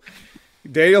 So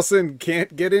Danielson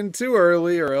can't get in too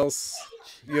early or else,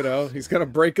 you know, he's going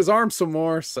to break his arm some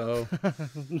more. So,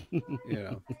 you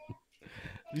know.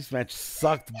 This match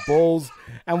sucked balls.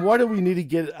 And why do we need to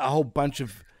get a whole bunch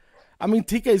of... I mean,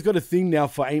 TK's got a thing now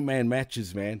for 8-man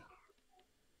matches, man.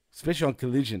 Especially on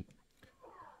Collision.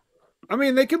 I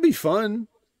mean, they can be fun.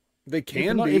 They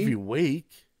can not be. every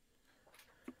week.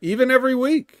 Even every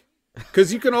week.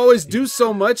 Because you can always do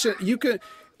so much. You can...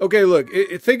 Okay, look,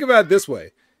 think about it this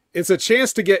way. It's a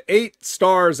chance to get 8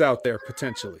 stars out there,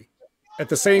 potentially, at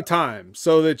the same time,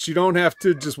 so that you don't have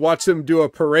to just watch them do a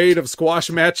parade of squash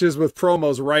matches with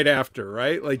promos right after,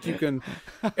 right? Like, you can,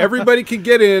 everybody can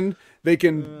get in, they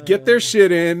can get their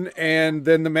shit in, and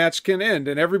then the match can end,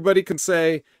 and everybody can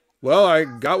say, well, I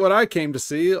got what I came to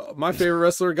see. My favorite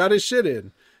wrestler got his shit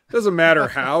in. Doesn't matter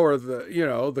how, or the, you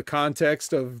know, the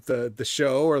context of the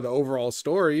show or the overall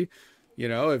story. You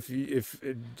know, if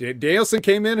Danielson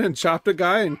came in and chopped a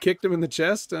guy and kicked him in the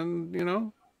chest, and, you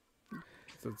know,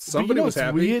 somebody was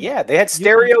happy. Weird? Yeah, they had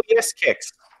stereo yes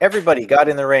kicks. Everybody got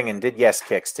in the ring and did yes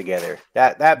kicks together.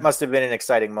 That must have been an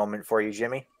exciting moment for you,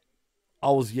 Jimmy.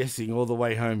 I was yesing all the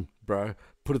way home, bro.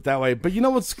 Put it that way. But you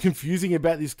know what's confusing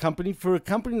about this company? For a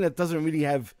company that doesn't really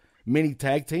have many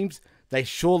tag teams, they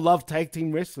sure love tag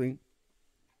team wrestling.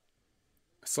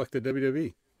 It's like the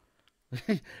WWE.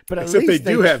 But at except least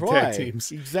they do have try. tag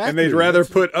teams. Exactly. And they'd rather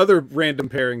put other random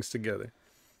pairings together.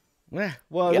 Yeah,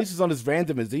 well, at least it's not as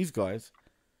random as these guys.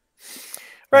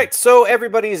 Right, so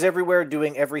everybody's everywhere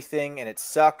doing everything, and it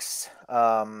sucks.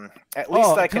 At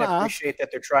least I can appreciate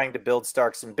that they're trying to build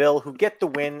Starks and Bill, who get the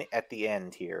win at the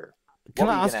end here. Can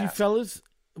I ask you, fellas,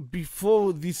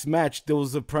 before this match, there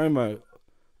was a promo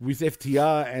with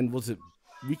FTR and was it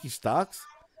Ricky Starks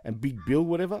and Big Bill,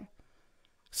 whatever?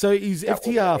 So is that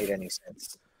FTR... Made any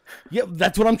sense. Yeah,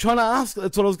 that's what I'm trying to ask.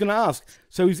 That's what I was going to ask.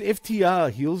 So is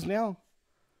FTR heels now?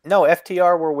 No,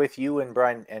 FTR were with you and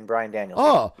Brian Danielson.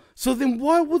 Oh, so then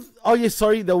why would... Oh, yeah,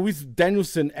 sorry. They were with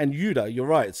Danielson and Yuta. You're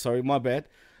right. Sorry, my bad.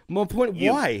 My point,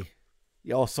 why?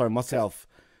 Yeah, oh, sorry, myself.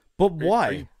 But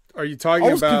why? Are you talking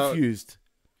I was about... confused.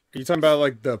 Are you talking about,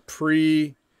 like, the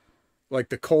like,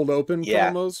 the cold open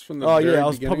promos from the very I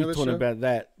was beginning probably of the talking show? about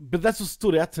that. But that's what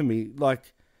stood out to me.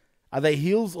 Like, are they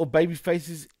heels or baby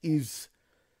faces? Is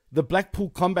the Blackpool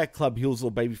Combat Club heels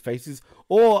or baby faces?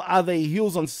 Or are they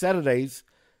heels on Saturdays...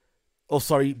 Oh,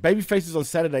 sorry, baby faces on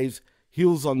Saturdays,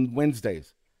 heels on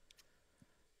Wednesdays.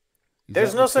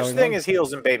 There's no such thing as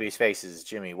heels and baby faces,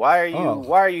 Jimmy. Why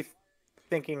are you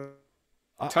thinking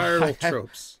tired old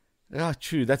tropes? Ah,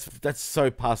 true. That's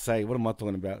so passe. What am I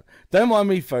talking about? Don't mind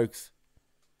me, folks.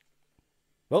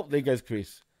 Well, there goes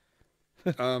Chris.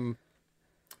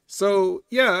 So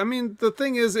yeah, I mean, the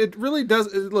thing is, it really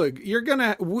does. Look,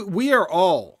 we are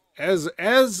all as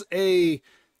a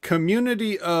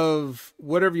community of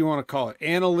whatever you want to call it,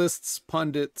 analysts,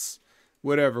 pundits,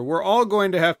 whatever. We're all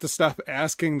going to have to stop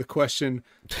asking the question,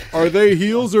 are they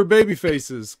heels or baby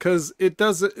faces? Because it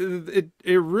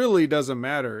really doesn't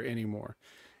matter anymore.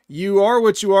 You are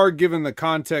what you are given the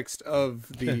context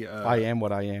of the I am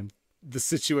what I am. The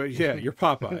situation. Yeah, you're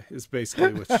Popeye is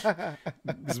basically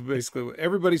what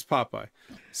everybody's Popeye.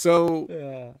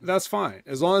 So that's fine.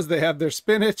 As long as they have their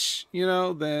spinach, you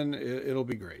know, then it'll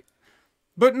be great.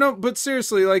 But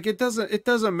seriously, like, it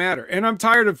doesn't matter. And I'm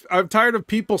tired of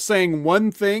people saying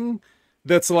one thing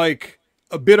that's like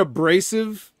a bit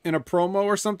abrasive in a promo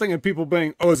or something, and people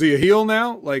being, oh, is he a heel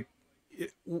now? Like,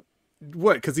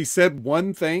 what? Because he said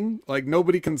one thing? Like,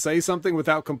 nobody can say something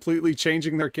without completely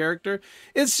changing their character.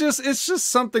 It's just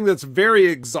something that's very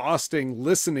exhausting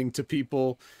listening to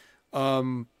people,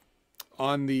 on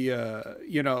the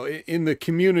in the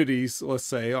communities, let's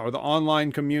say, or the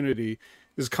online community,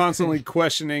 is constantly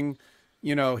questioning,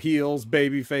 you know, heels,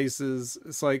 baby faces.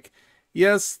 It's like,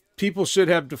 yes, people should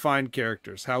have defined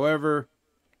characters. However,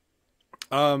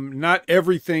 not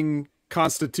everything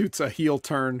constitutes a heel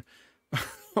turn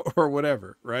or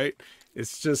whatever, right?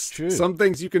 It's just True. some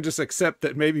things you can just accept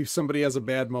that maybe somebody has a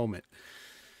bad moment.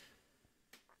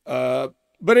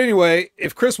 But anyway,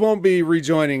 if Chris won't be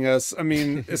rejoining us, I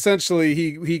mean, essentially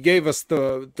he gave us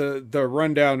the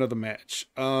rundown of the match.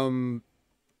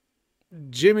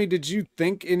 Jimmy, did you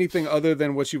think anything other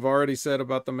than what you've already said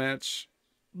about the match?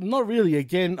 Not really.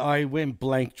 Again, I went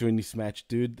blank during this match,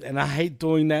 dude. And I hate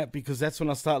doing that because that's when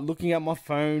I start looking at my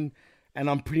phone and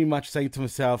I'm pretty much saying to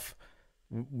myself,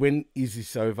 when is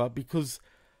this over? Because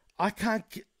I can't,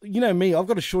 you know me, I've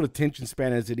got a short attention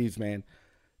span as it is, man.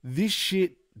 This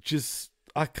shit just,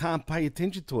 I can't pay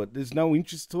attention to it. There's no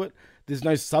interest to it. There's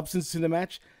no substance to the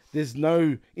match. There's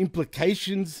no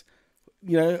implications,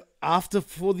 you know,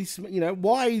 for this, you know,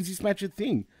 why is this match a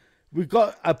thing? We've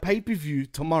got a pay-per-view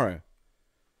tomorrow.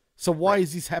 So why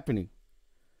is this happening?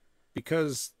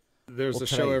 Because there's a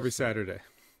show every Saturday.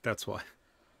 That's why.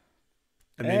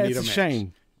 And they need a match.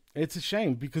 Shame. It's a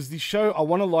shame because this show, I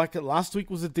want to like it. Last week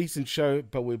was a decent show,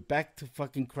 but we're back to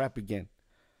fucking crap again.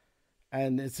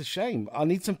 And it's a shame. I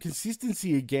need some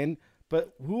consistency again.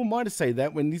 But who am I to say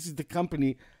that when this is the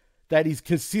company that is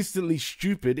consistently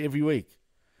stupid every week?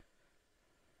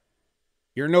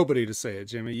 You're nobody to say it,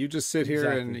 Jimmy. You just sit here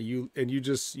and you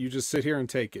just sit here and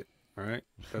take it. All right,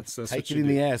 that's take it in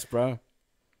the ass, bro.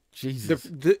 Jesus.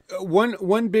 The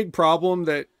one big problem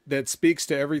that speaks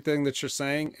to everything that you're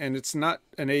saying, and it's not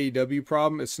an AEW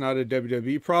problem, it's not a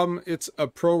WWE problem, it's a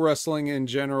pro wrestling in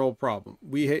general problem.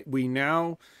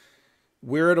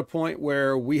 We're at a point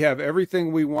where we have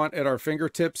everything we want at our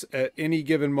fingertips at any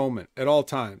given moment, at all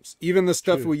times. Even the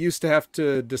stuff we used to have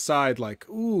to decide, like,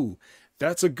 ooh,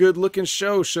 that's a good looking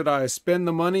show. Should I spend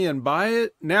the money and buy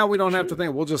it? Now we don't have to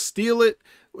think. We'll just steal it.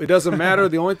 It doesn't matter.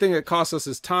 The only thing it costs us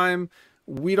is time.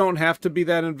 We don't have to be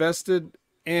that invested.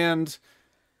 And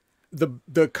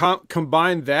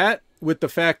combine that with the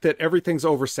fact that everything's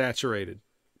oversaturated.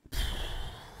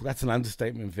 That's an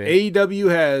understatement, Vic. AEW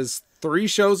has 3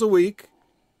 shows a week.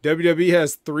 WWE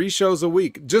has 3 shows a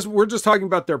week. We're just talking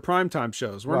about their primetime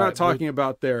shows. We're not talking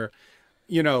about their,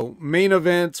 you know, main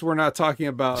events. We're not talking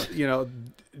about, you know,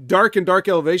 Dark and Dark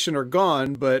Elevation are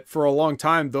gone, but for a long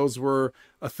time those were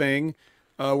a thing.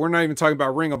 We're not even talking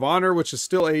about Ring of Honor, which is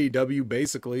still AEW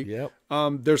basically. Yep.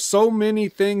 There's so many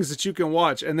things that you can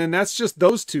watch, and then that's just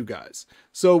those 2 guys.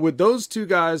 So with those 2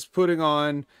 guys putting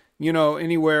on, you know,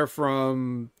 anywhere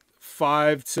from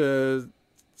 5 to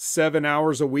 7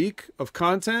 hours a week of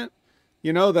content,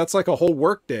 you know, that's like a whole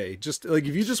work day. Just like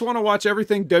if you just want to watch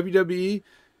everything WWE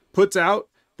puts out,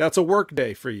 that's a work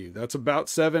day for you. That's about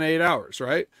 7-8 hours,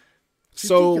 right? It's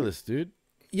ridiculous, dude.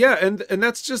 Yeah, and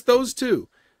that's just those 2.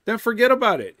 Then forget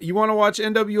about it. You want to watch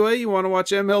NWA, you want to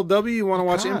watch MLW, you want to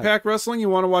watch Impact Wrestling, you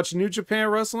want to watch New Japan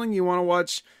Wrestling, you want to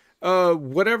watch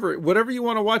whatever you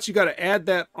want to watch, you got to add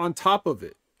that on top of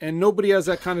it. And nobody has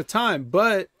that kind of time.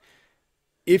 But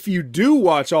if you do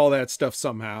watch all that stuff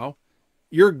somehow,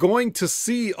 you're going to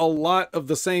see a lot of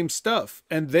the same stuff,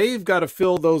 and they've got to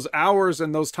fill those hours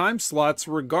and those time slots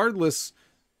regardless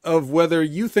of whether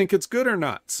you think it's good or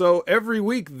not. So every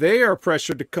week they are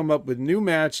pressured to come up with new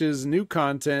matches, new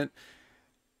content.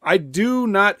 I do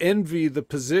not envy the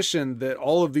position that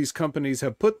all of these companies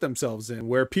have put themselves in,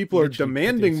 where people are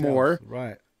demanding more.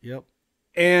 Right. Yep.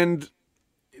 And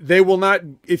they will not,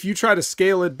 if you try to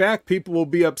scale it back, people will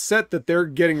be upset that they're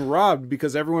getting robbed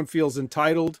because everyone feels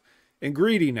entitled and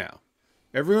greedy now.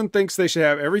 Everyone thinks they should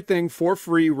have everything for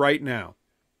free right now.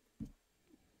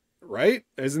 Right?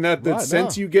 Isn't that the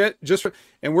sense you get?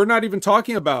 And we're not even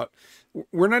talking about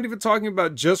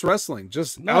just wrestling,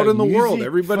 just out in the world.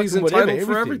 Everybody's entitled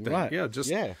for everything. Right.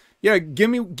 Yeah. Give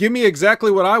me exactly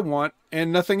what I want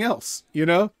and nothing else, you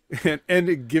know,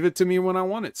 and give it to me when I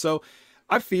want it. So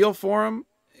I feel for them.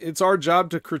 It's our job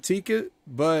to critique it,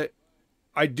 but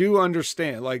I do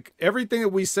understand, like, everything that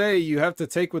we say, you have to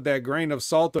take with that grain of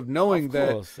salt of knowing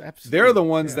that they're the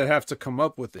ones that have to come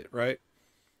up with it. Right.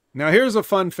 Now, here's a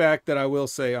fun fact that I will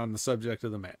say on the subject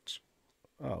of the match.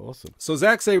 Oh, awesome. So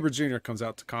Zack Sabre Jr. comes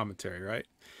out to commentary, right?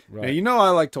 Now, you know I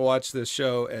like to watch this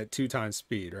show at 2 times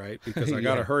speed, right? Because I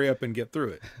got to hurry up and get through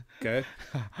it, okay?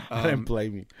 I don't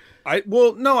blame you.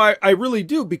 I really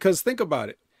do, because think about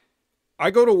it.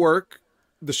 I go to work,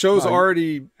 the show's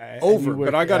already over,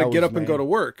 but I got to get up and go to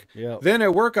work. Yep. Then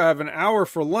at work, I have an hour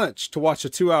for lunch to watch a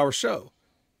 2-hour show.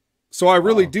 So I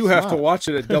really do have to watch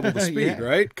it at double the speed,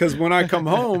 right? Because when I come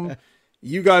home,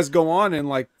 you guys go on in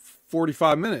like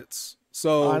 45 minutes.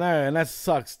 So I know, and that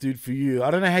sucks, dude, for you.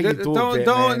 I don't know how you do it.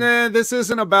 Don't. This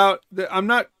isn't about. I'm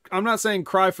not saying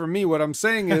cry for me. What I'm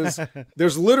saying is,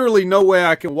 there's literally no way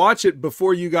I can watch it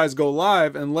before you guys go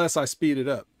live unless I speed it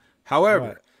up.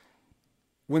 However,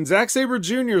 when Zack Sabre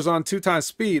Jr. is on 2x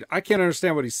speed, I can't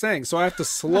understand what he's saying. So I have to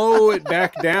slow it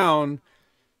back down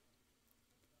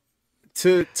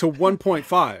to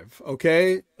 1.5.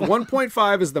 Okay.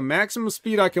 1.5 is the maximum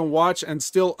speed I can watch and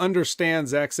still understand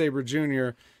Zack Sabre Jr.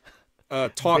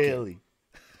 Talking. Barely.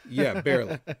 Yeah,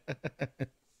 barely.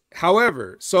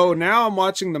 However, so now I'm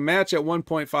watching the match at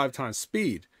 1.5 times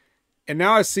speed, and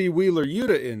now I see Wheeler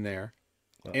Yuta in there,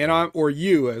 and or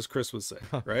you, as Chris would say,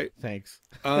 right? Thanks.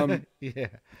 Yeah.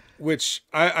 Which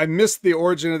I missed the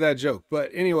origin of that joke,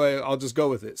 but anyway, I'll just go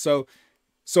with it. So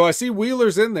I see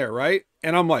Wheeler's in there, right?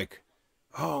 And I'm like,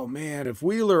 oh man, if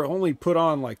Wheeler only put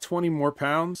on like 20 more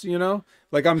pounds, you know,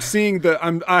 like I'm seeing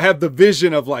I have the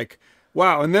vision of like,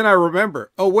 wow. And then I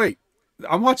remember, oh wait,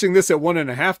 I'm watching this at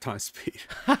 1.5 times speed.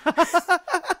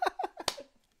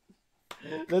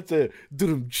 That's a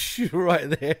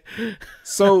right there.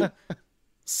 So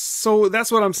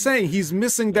that's what I'm saying. He's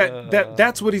missing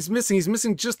that's what he's missing. He's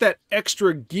missing just that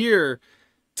extra gear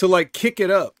to like kick it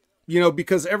up, you know,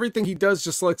 because everything he does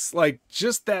just looks like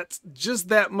just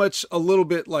that much, a little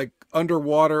bit like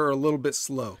underwater or a little bit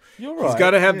slow. You're right. He's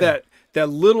got to have that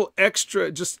little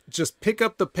extra, just pick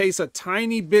up the pace a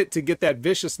tiny bit to get that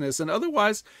viciousness. And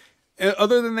otherwise,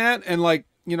 other than that, and like,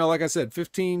 you know, like I said,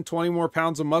 15, 20 more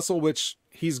pounds of muscle, which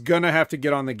he's going to have to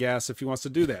get on the gas if he wants to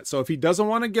do that. So if he doesn't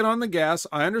want to get on the gas,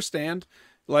 I understand.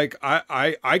 Like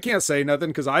I can't say nothing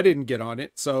because I didn't get on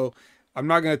it. So I'm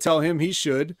not going to tell him he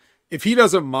should. If he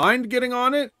doesn't mind getting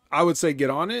on it, I would say get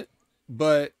on it.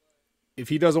 But if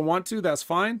he doesn't want to, that's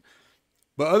fine.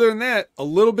 But other than that, a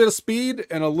little bit of speed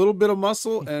and a little bit of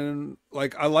muscle, and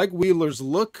like I like Wheeler's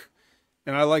look,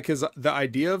 and I like the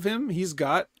idea of him.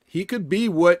 He could be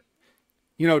what,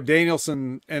 you know,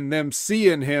 Danielson and them see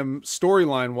in him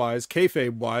storyline wise,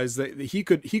 kayfabe wise, that he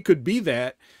could be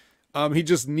that. He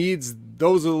just needs,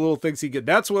 those are the little things he get.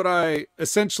 That's what I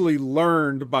essentially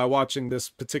learned by watching this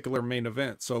particular main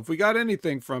event. So if we got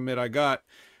anything from it,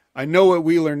 I know what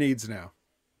Wheeler needs now.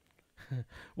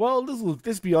 Well,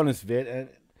 let's be honest,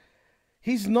 Vet.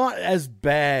 He's not as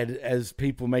bad as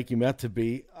people make him out to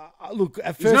be. Look,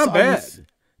 at first, he's not bad.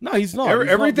 No, he's not.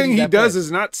 Everything he does bad. is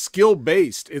not skill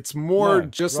based. It's more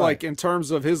like in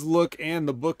terms of his look and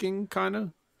the booking, kind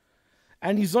of.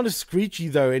 And he's not as screechy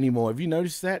though anymore. Have you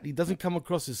noticed that? He doesn't come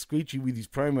across as screechy with his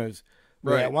promos.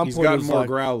 Right. At one he's point gotten more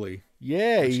growly.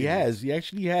 Yeah, he has. He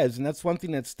actually has, and that's one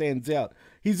thing that stands out.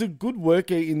 He's a good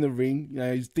worker in the ring. You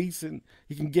know, he's decent.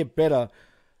 He can get better.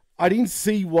 I didn't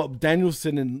see what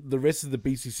Danielson and the rest of the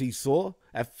BCC saw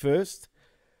at first,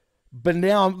 but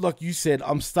now, like you said,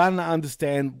 I'm starting to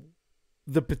understand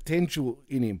the potential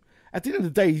in him. At the end of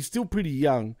the day, he's still pretty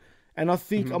young, and I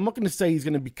think I'm not going to say he's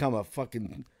going to become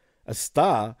a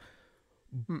star,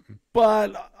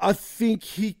 but I think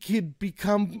he could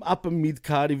become upper mid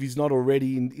card if he's not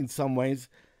already in some ways,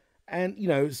 and you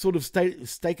know, sort of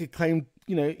stake a claim,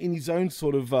 you know, in his own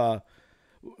sort of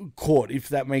court, if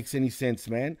that makes any sense,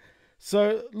 man.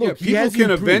 So look, people can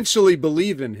improved. eventually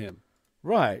believe in him,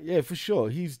 right? Yeah, for sure.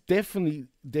 He's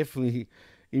definitely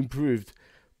improved,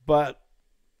 but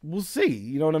we'll see.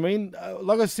 You know what I mean?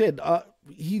 Like I said,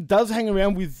 he does hang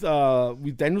around with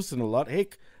Danielson a lot.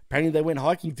 Heck, apparently they went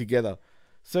hiking together.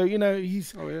 So you know,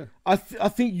 he's. Oh yeah. I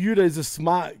think Yuta is a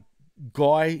smart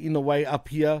guy in a way up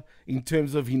here in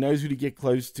terms of he knows who to get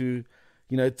close to,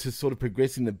 you know, to sort of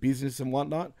progress in the business and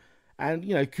whatnot. And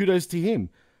you know, kudos to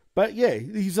him. But yeah,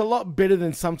 he's a lot better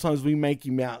than sometimes we make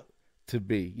him out to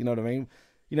be. You know what I mean?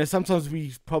 You know, sometimes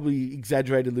we probably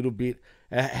exaggerate a little bit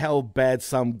how bad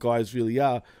some guys really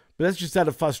are. But that's just out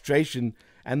of frustration,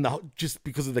 and just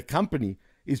because of the company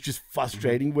is just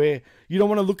frustrating. Where you don't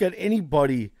want to look at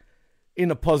anybody in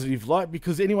a positive light,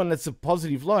 because anyone that's a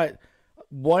positive light,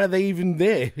 why are they even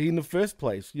there in the first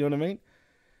place? You know what I mean?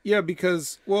 Yeah,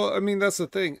 because, well, I mean, that's the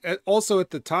thing. Also,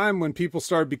 at the time when people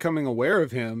started becoming aware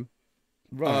of him,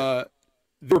 right,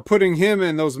 they were putting him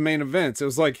in those main events. It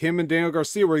was like him and Daniel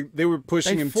Garcia they were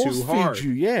pushing him too hard.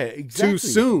 Yeah, exactly. Too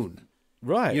soon.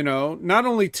 Right. You know, not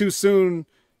only too soon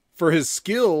for his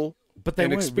skill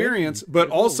and experience, but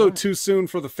also too soon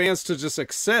for the fans to just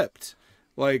accept.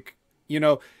 Like, you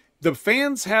know, the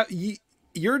fans have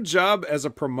your job as a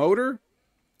promoter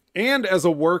and as a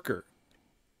worker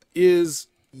is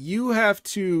you have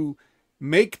to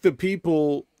make the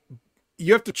people,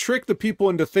 you have to trick the people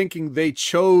into thinking they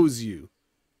chose you.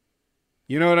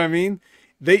 You know what I mean?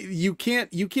 You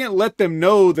can't let them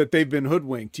know that they've been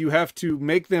hoodwinked. You have to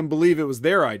make them believe it was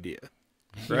their idea.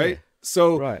 Right? Yeah.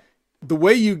 So right. the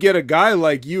way you get a guy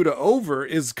like Yuta over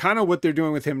is kind of what they're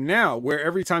doing with him now, where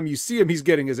every time you see him, he's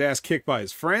getting his ass kicked by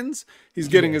his friends. He's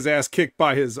getting his ass kicked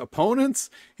by his opponents.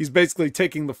 He's basically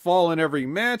taking the fall in every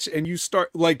match. And you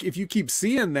start, like, if you keep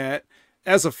seeing that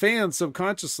as a fan,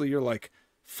 subconsciously, you're like,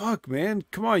 fuck, man,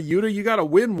 come on, Yuta, you got to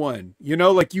win one. You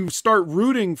know, like you start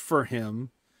rooting for him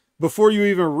before you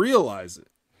even realize it.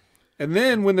 And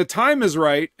then when the time is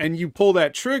right and you pull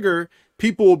that trigger,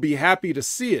 people will be happy to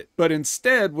see it. But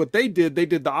instead, what they did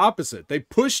the opposite. They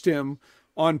pushed him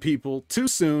on people too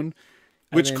soon,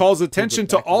 which calls attention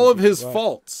to all of his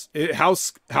faults. How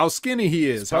skinny he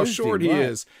is, how short he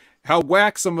is, how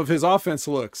whack some of his offense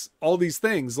looks, all these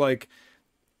things. Like,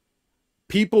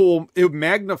 it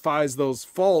magnifies those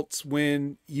faults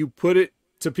when you put it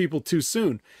to people too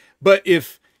soon. But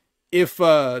if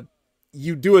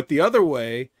you do it the other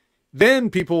way, then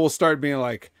people will start being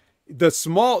like, the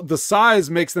size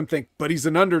makes them think, but he's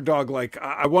an underdog. Like,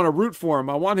 I want to root for him.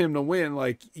 I want him to win.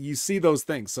 Like, you see those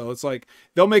things. So it's like,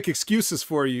 they'll make excuses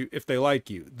for you if they like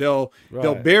you. They'll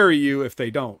bury you if they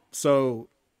don't. So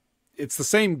it's the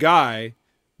same guy,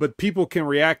 but people can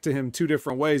react to him two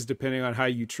different ways depending on how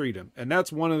you treat him. And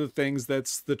that's one of the things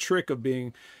that's the trick of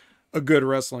being a good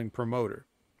wrestling promoter.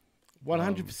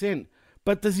 100%.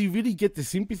 But does he really get the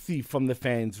sympathy from the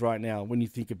fans right now when you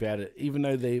think about it, even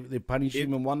though they punish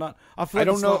him and whatnot? I feel like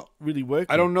it's not really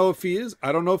working. I don't know if he is.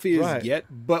 I don't know if he is yet.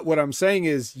 But what I'm saying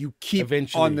is you keep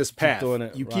on this path.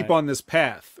 You keep on this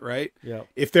path, right? Yeah.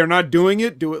 If they're not doing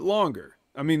it, do it longer.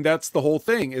 I mean, that's the whole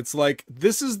thing. It's like,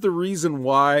 this is the reason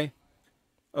why.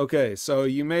 Okay, so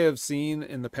you may have seen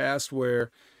in the past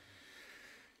where,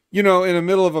 you know, in the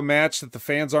middle of a match that the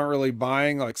fans aren't really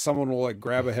buying, like someone will like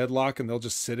grab a headlock and they'll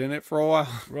just sit in it for a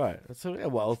while. Right.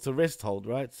 Well, it's a rest hold,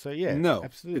 right? So yeah. No,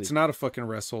 absolutely. It's not a fucking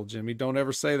rest hold, Jimmy. Don't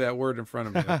ever say that word in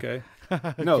front of me, okay?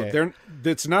 No,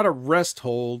 it's not a rest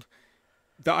hold.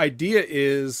 The idea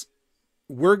is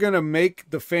we're going to make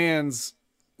the fans,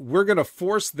 we're going to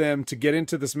force them to get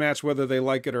into this match whether they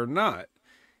like it or not.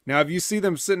 Now, if you see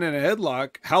them sitting in a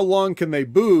headlock, how long can they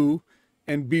boo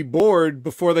and be bored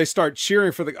before they start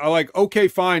cheering for like, okay,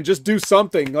 fine, just do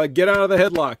something, like get out of the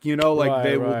headlock, you know, like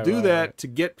they will do that to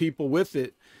get people with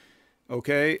it.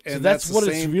 Okay. And so that's what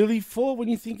it's really for when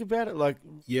you think about it. Like,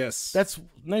 yes, that's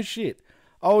no shit.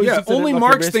 Yeah, only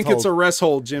marks think it's a rest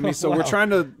hold, Jimmy. So we're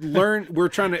trying to learn, we're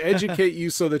trying to educate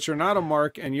you so that you're not a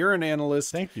mark and you're an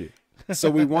analyst. Thank you. So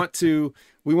we want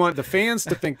the fans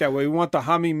to think that way. We want the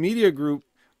Jaime Media Group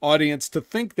audience to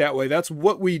think that way. That's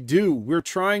what we do. We're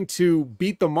trying to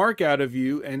beat the mark out of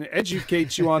you and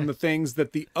educate you on the things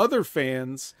that the other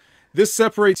fans, this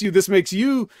separates you. This makes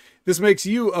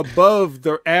you above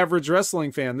the average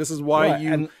wrestling fan. This is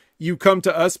why you come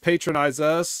to us, patronize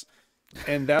us,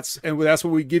 and that's what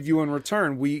we give you in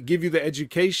return. We give you the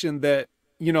education that,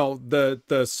 you know,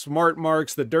 the smart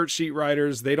marks, the dirt sheet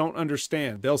writers, they don't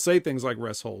understand. They'll say things like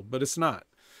rest hold, but it's not.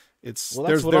 It's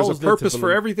there's a purpose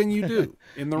for everything you do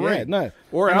in the ring.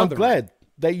 I'm glad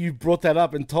that you brought that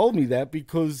up and told me that,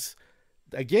 because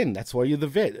again, that's why you're the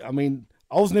vet. I mean,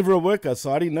 I was never a worker,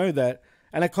 so I didn't know that,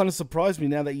 and it kind of surprised me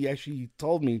now that you actually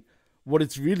told me what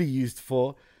it's really used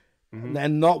for,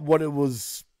 and not what it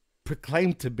was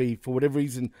proclaimed to be for whatever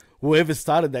reason. Whoever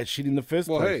started that shit in the first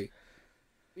place. Hey,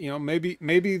 you know,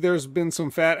 maybe there's been some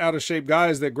fat, out of shape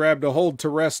guys that grabbed a hold to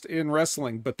rest in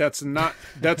wrestling, but that's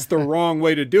the wrong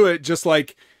way to do it. Just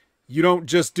like you don't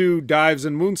just do dives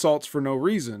and moonsaults for no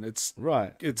reason. It's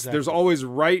right. There's always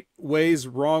right ways,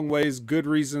 wrong ways, good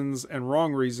reasons and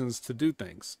wrong reasons to do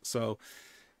things. So,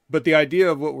 but the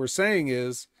idea of what we're saying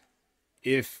is,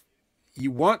 if you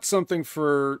want something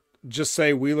for, just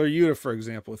say Wheeler Yuta, for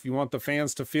example, if you want the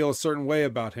fans to feel a certain way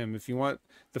about him, if you want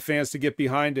the fans to get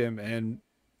behind him and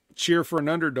cheer for an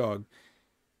underdog,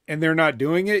 and they're not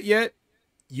doing it yet,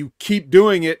 you keep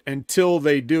doing it until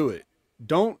they do it.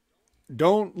 Don't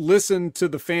listen to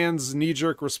the fans'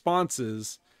 knee-jerk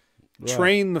responses.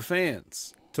 Train the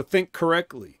fans to think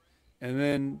correctly, and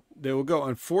then they will go.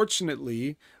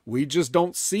 Unfortunately, we just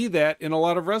don't see that in a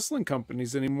lot of wrestling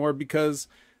companies anymore, because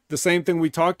the same thing we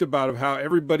talked about of how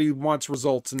everybody wants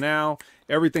results now,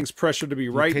 everything's pressured to be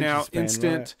right now,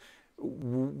 instant.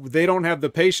 They don't have the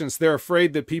patience. They're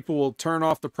afraid that people will turn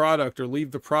off the product or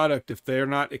leave the product if they're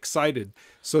not excited.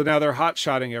 So now they're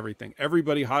hot-shotting everything.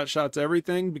 Everybody hot-shots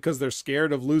everything because they're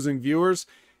scared of losing viewers,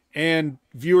 and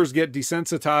viewers get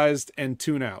desensitized and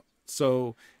tune out.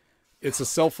 So it's a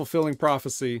self-fulfilling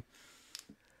prophecy.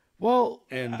 Well,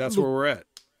 and that's where we're at.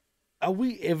 Are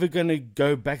we ever going to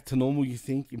go back to normal, you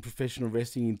think, in professional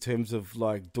wrestling in terms of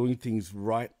like doing things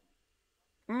right?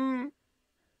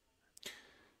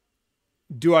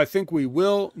 Do I think we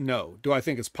will? No. Do I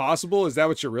think it's possible? Is that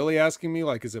what you're really asking me?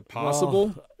 Like, is it possible?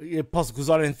 Well, yeah, possible, because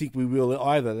I don't think we will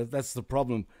either. That's the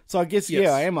problem. So I guess, Yes.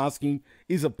 yeah, I am asking,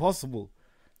 is it possible?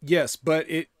 Yes, but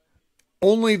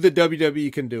only the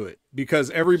WWE can do it because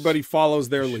everybody follows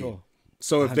their lead. Sure.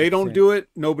 So if they 100%. don't do it,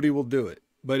 nobody will do it.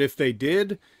 But if they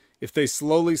did, if they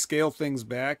slowly scale things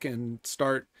back and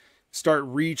start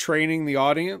retraining the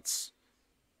audience,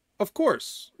 of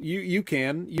course you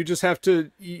can. You just have to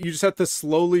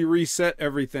slowly reset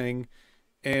everything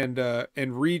and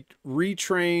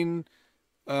retrain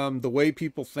the way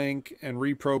people think and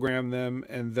reprogram them,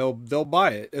 and they'll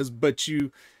buy it. But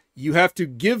you have to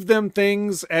give them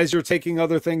things as you're taking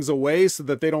other things away so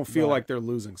that they don't feel like they're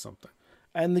losing something.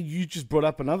 And you just brought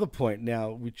up another point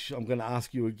now, which I'm going to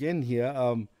ask you again here.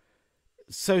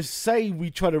 So say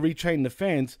we try to retrain the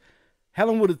fans. How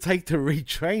long would it take to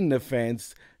retrain the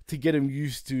fans to get them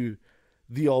used to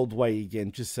the old way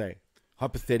again? Just say,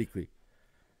 hypothetically.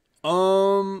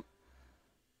 No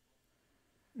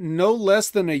less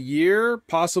than a year,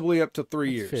 possibly up to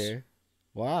 3 years. Fair.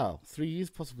 Wow. 3 years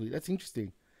possibly. That's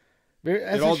interesting.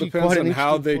 It all depends on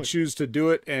how they choose to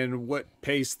do it and what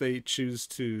pace they choose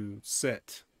to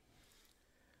set.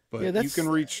 But Yeah,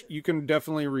 you can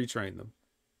definitely retrain them.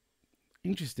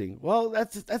 Interesting. Well,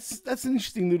 that's an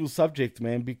interesting little subject,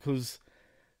 man, because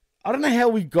I don't know how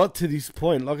we got to this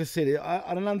point. Like I said,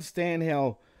 I don't understand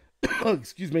how,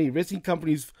 excuse me, wrestling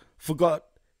companies forgot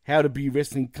how to be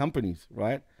wrestling companies,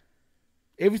 right?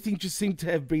 Everything just seemed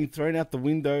to have been thrown out the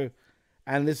window,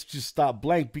 and let's just start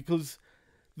blank, because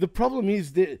the problem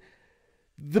is that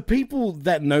the people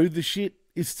that know the shit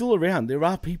is still around. There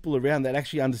are people around that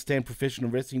actually understand professional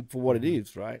wrestling for what it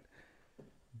is, right?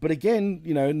 But again,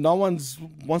 no one's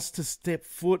wants to step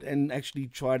foot and actually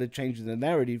try to change the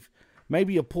narrative.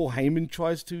 Maybe a Paul Heyman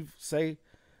tries to say,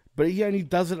 but he only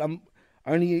does it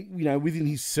only within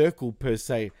his circle per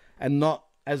se, and not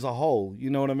as a whole. You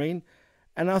know what I mean?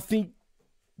 And I think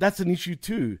that's an issue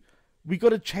too. We got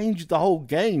to change the whole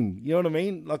game. You know what I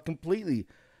mean? Like, completely.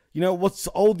 What's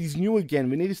old is new again.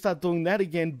 We need to start doing that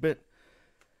again. But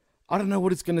I don't know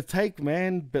what it's going to take,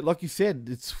 man. But like you said,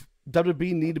 it's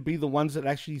WWE need to be the ones that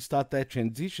actually start that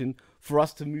transition for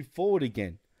us to move forward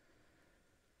again.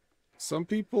 Some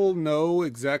people know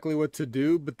exactly what to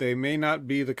do, but they may not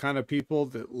be the kind of people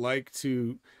that like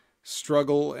to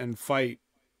struggle and fight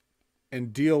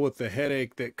and deal with the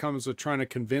headache that comes with trying to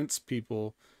convince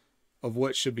people of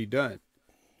what should be done.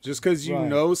 Just because you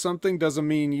know something doesn't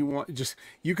mean you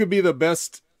could be the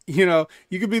best, you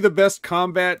could be the best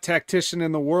combat tactician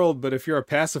in the world, but if you're a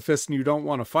pacifist and you don't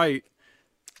want to fight,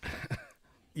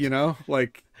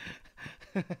 like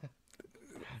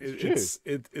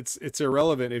it's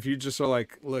irrelevant. If you just are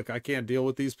like, look, I can't deal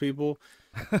with these people,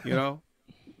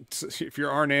 if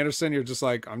you're Arn Anderson, you're just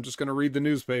like, I'm just going to read the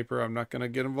newspaper. I'm not going to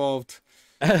get involved.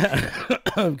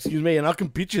 Excuse me. And I can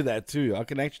picture that too. I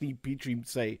can actually picture him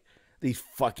say, these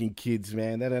fucking kids,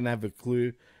 man, they don't have a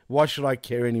clue. Why should I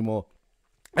care anymore?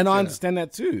 And I understand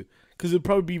that too, because it'd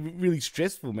probably be really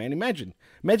stressful, man. Imagine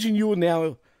you were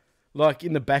now like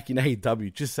in the back in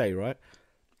AEW, just say, right?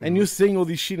 And you're seeing all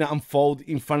this shit unfold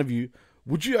in front of you.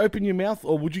 Would you open your mouth,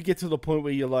 or would you get to the point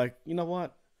where you're like, you know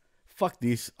what? Fuck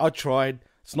this. I tried.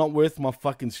 It's not worth my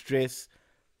fucking stress.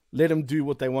 Let them do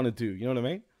what they want to do. You know what I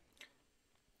mean?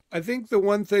 I think the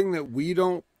one thing that we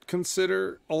don't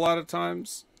consider a lot of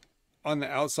times on the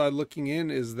outside looking in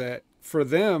is that for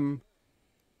them,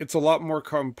 it's a lot more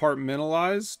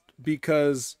compartmentalized,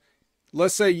 because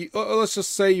let's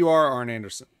just say you are Arn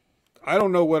Anderson. I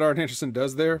don't know what Arn Anderson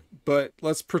does there, but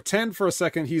let's pretend for a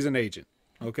second he's an agent.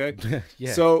 Okay.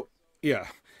 Yeah.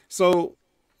 So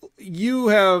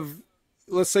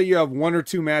let's say you have 1 or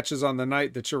 2 matches on the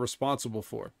night that you're responsible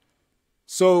for.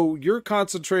 So you're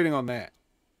concentrating on that.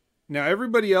 Now,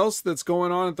 everybody else that's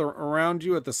going on around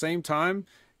you at the same time,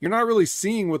 you're not really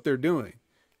seeing what they're doing.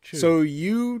 True. So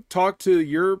you talk to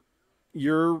your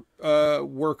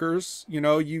workers,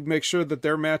 you make sure that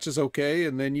their match is okay,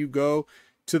 and then you go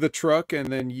to the truck,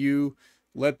 and then you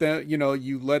let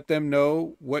them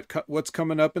know what's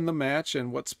coming up in the match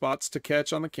and what spots to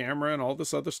catch on the camera and all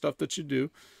this other stuff that you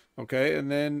do. Okay. And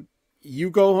then you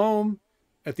go home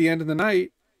at the end of the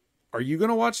night. Are you going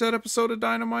to watch that episode of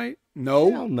Dynamite?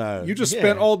 No. Hell no. You just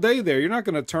spent all day there. You're not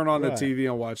going to turn on the TV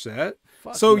and watch that.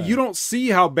 So you don't see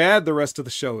how bad the rest of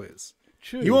the show is.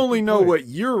 True. You only know what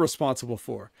you're responsible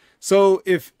for. So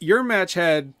if your match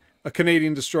had a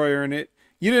Canadian Destroyer in it,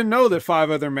 you didn't know that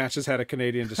 5 other matches had a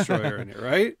Canadian Destroyer in it,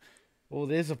 right? Well,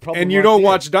 there's a problem. And you don't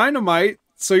watch Dynamite,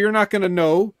 so you're not going to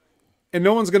know, and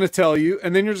no one's going to tell you.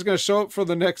 And then you're just going to show up for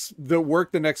the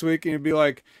work the next week, and you'll be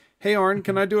like, hey Arn,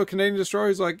 can I do a Canadian Destroyer?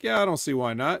 He's like, yeah, I don't see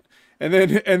why not. And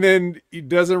then he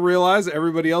doesn't realize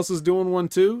everybody else is doing one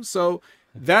too. So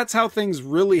that's how things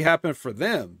really happen for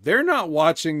them. They're not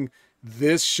watching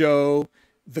this show,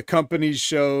 the company's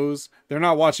shows. They're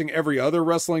not watching every other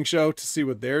wrestling show to see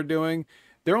what they're doing.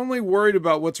 They're only worried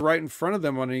about what's right in front of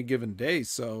them on any given day.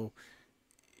 So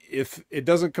if it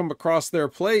doesn't come across their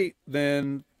plate,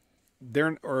 then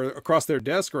or across their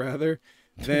desk rather,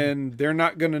 then they're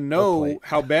not going to know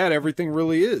how bad everything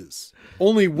really is.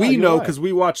 Only we know because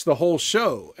we watch the whole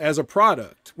show as a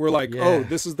product. We're like, oh,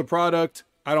 this is the product.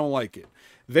 I don't like it.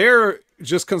 They're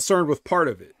just concerned with part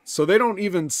of it. So they don't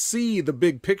even see the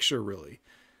big picture really.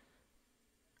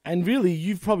 And really,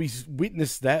 you've probably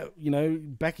witnessed that,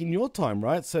 back in your time,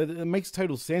 right? So it makes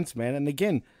total sense, man. And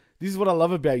again, this is what I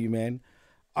love about you, man.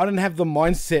 I don't have the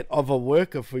mindset of a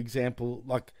worker, for example.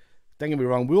 Like, don't get me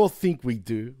wrong, we all think we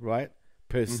do, right?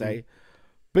 Per se.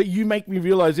 But you make me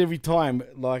realize every time,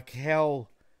 like, how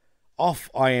off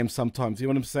I am sometimes. You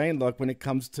know what I'm saying? Like, when it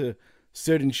comes to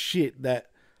certain shit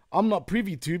that I'm not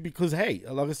privy to because, hey,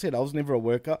 like I said, I was never a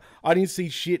worker. I didn't see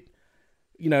shit,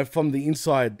 from the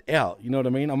inside out. You know what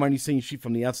I mean? I'm only seeing shit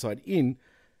from the outside in.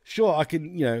 Sure, I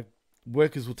can,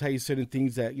 workers will tell you certain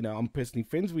things that, I'm personally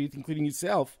friends with, including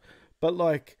yourself. But,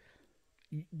 like,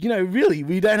 really,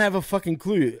 we don't have a fucking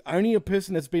clue. Only a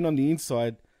person that's been on the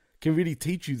inside can really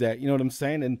teach you that. You know what I'm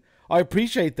saying? And I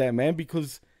appreciate that, man,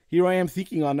 because here I am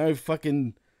thinking I know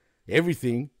fucking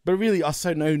everything, but really I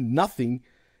also know nothing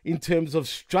in terms of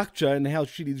structure and how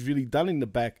shit is really done in the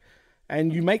back.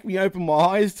 And you make me open my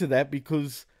eyes to that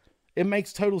because it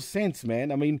makes total sense,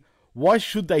 man. I mean, why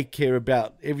should they care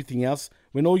about everything else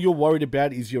when all you're worried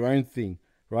about is your own thing,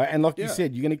 right? And like you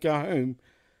said, you're going to go home.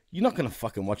 You're not going to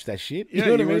fucking watch that shit. You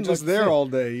know what I mean? Just there all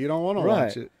day. You don't want to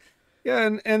watch it.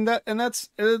 Yeah,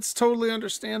 it's totally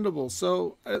understandable.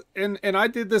 So, and I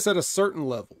did this at a certain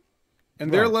level,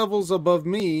 and their level's above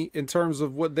me in terms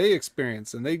of what they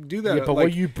experience, and they do that. Yeah, but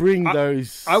when you bring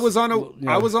those, I was on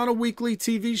a weekly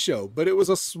TV show, but it was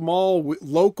a small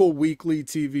local weekly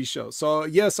TV show. So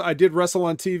yes, I did wrestle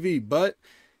on TV, but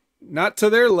not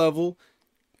to their level.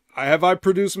 Have I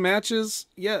produced matches?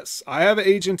 Yes. I have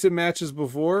agented matches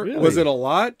before. Really? Was it a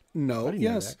lot? No.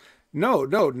 Yes. No,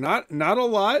 not a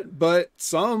lot, but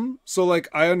some. So like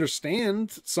I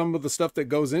understand some of the stuff that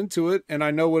goes into it, and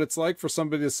I know what it's like for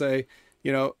somebody to say,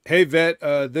 hey vet,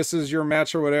 this is your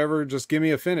match or whatever, just give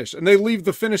me a finish. And they leave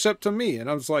the finish up to me. And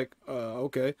I was like,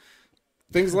 okay.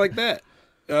 Things like that.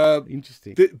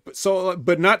 Interesting.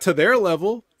 But not to their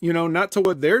level, not to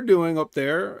what they're doing up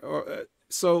there.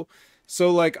 So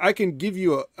like I could give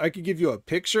you a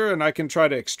picture, and I can try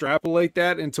to extrapolate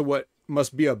that into what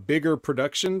must be a bigger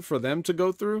production for them to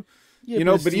go through. Yeah,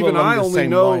 but even I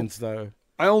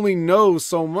only know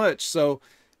so much. So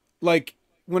like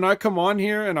when I come on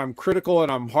here and I'm critical and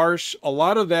I'm harsh, a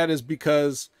lot of that is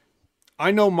because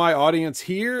I know my audience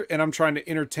here, and I'm trying to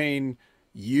entertain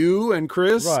you and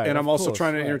Chris, and I'm also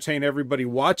trying to entertain everybody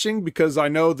watching, because I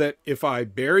know that if I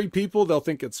bury people, they'll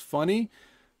think it's funny.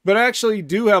 But I actually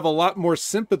do have a lot more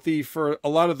sympathy for a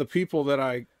lot of the people that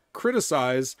I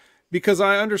criticize, because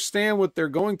I understand what they're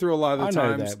going through a lot of the times.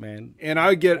 I know that, man. And I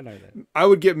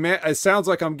would get mad. It sounds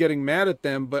like I'm getting mad at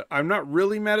them, but I'm not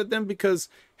really mad at them, because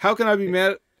how can I be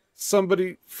mad at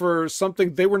somebody for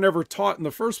something they were never taught in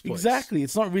the first place? Exactly.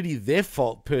 It's not really their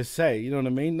fault per se. You know what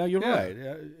I mean? No, you're right.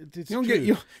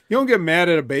 You don't get mad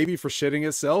at a baby for shitting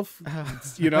itself.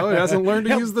 It hasn't learned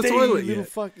to use the toilet yet.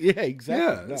 Fuck. Yeah, exactly.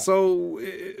 Yeah.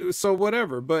 No. So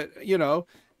whatever. But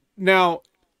now,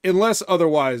 unless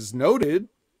otherwise noted,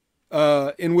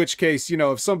 in which case,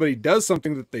 if somebody does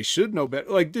something that they should know better,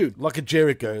 like, dude, like a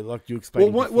Jericho, like you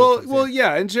explained. Well,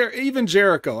 yeah, and even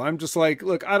Jericho, I'm just like,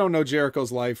 look, I don't know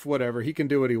Jericho's life, whatever, he can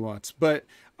do what he wants, but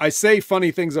I say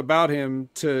funny things about him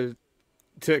to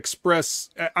express.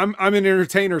 I'm an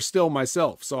entertainer still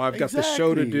myself, so I've got the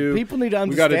show to do. People need to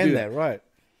understand that, right?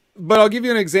 But I'll give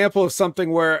you an example of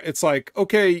something where it's like,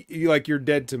 okay, you're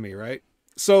dead to me, right?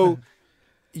 So.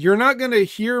 You're not going to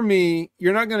hear me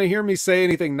say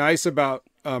anything nice about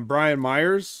Brian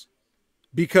Myers,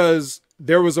 because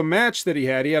there was a match that he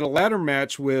had. He had a ladder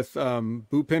match with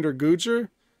Bhupinder Gujjar,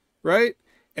 right?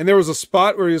 And there was a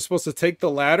spot where he was supposed to take the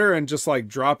ladder and just like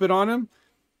drop it on him.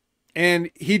 And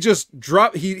he just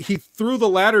dropped, he threw the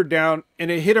ladder down, and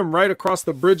it hit him right across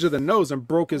the bridge of the nose and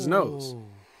broke his nose.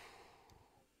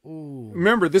 Ooh,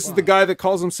 remember, this is the guy that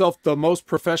calls himself the most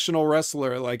professional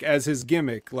wrestler, like as his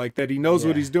gimmick, like that he knows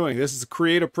what he's doing. This is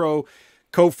Creative Pro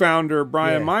co-founder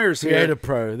Brian Myers here. Creative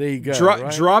Pro, there you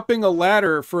go. Dropping a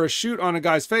ladder for a shoot on a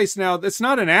guy's face. Now, that's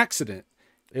not an accident.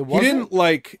 It wasn't? He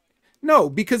didn't no,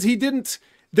 because he didn't.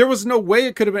 there was no way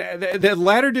it could have been. That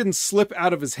ladder didn't slip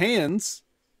out of his hands.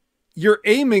 You're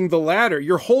aiming the ladder.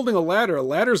 You're holding a ladder. A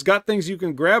ladder's got things you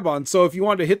can grab on. So if you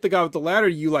want to hit the guy with the ladder,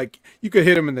 you could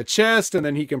hit him in the chest, and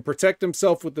then he can protect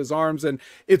himself with his arms. And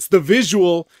it's the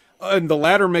visual, and the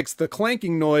ladder makes the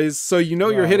clanking noise. So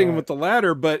you're hitting him with the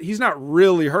ladder, but he's not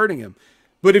really hurting him.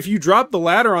 But if you drop the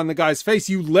ladder on the guy's face,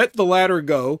 you let the ladder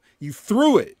go, you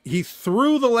threw it. He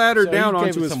threw the ladder down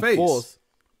onto his face. Force.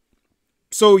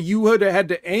 So you would have had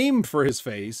to aim for his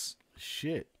face.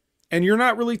 Shit. And you're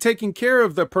not really taking care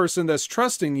of the person that's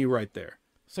trusting you right there.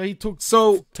 So he took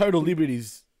total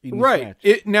liberties. In right.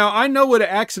 Now, I know what an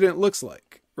accident looks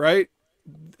like, right?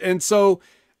 And so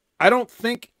I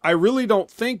really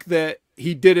don't think that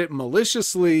he did it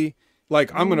maliciously, like,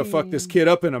 I'm going to fuck this kid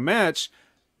up in a match.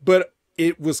 But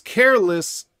it was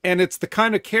careless, and it's the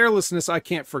kind of carelessness I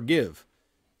can't forgive.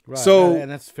 Right. So, and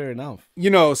that's fair enough.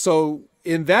 So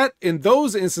in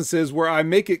those instances where I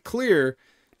make it clear,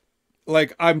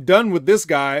 like, I'm done with this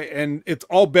guy and it's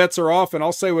all bets are off, and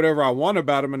I'll say whatever I want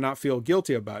about him and not feel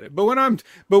guilty about it. But when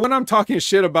I'm talking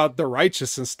shit about the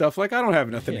righteous and stuff, like, I don't have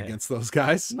nothing against those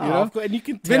guys. No, you know? And you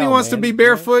can tell, if he wants to be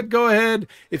barefoot, go ahead.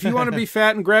 If you want to be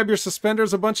fat and grab your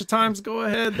suspenders a bunch of times, go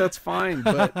ahead. That's fine.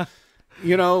 But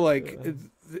like,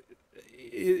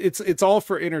 it's all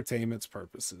for entertainment's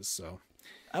purposes. So.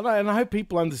 And I hope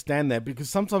people understand that, because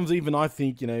sometimes even I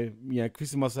think,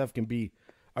 Chris and myself can be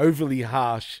overly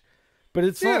harsh. But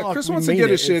it's not like Chris wants to get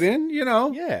his shit in,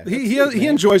 Yeah, he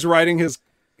enjoys writing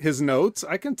his notes.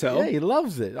 I can tell. Yeah, he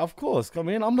loves it. Of course. I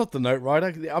mean, I'm not the note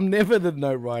writer. I'm never the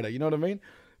note writer. You know what I mean?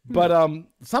 But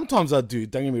sometimes I do.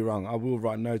 Don't get me wrong. I will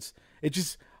write notes. It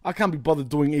just, I can't be bothered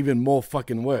doing even more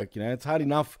fucking work. It's hard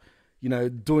enough,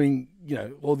 doing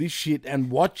all this shit and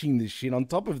watching this shit. On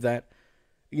top of that,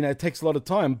 it takes a lot of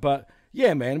time. But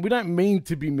yeah, man, we don't mean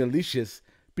to be malicious,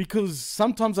 because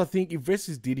sometimes I think if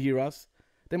wrestlers did hear us,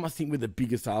 they must think we're the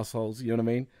biggest assholes, you know what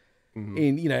I mean?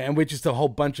 Mm-hmm. And we're just a whole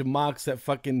bunch of marks that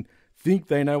fucking think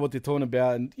they know what they're talking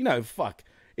about. And, fuck.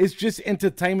 It's just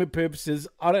entertainment purposes.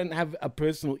 I don't have a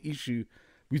personal issue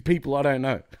with people I don't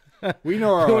know. We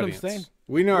know our audience.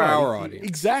 We know our audience.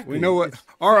 Exactly. We know what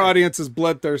our audience is,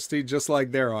 bloodthirsty, just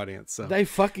like their audience. So. They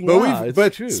fucking are.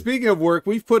 But true. Speaking of work,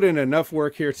 we've put in enough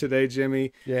work here today,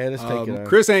 Jimmy. Yeah, let's take it.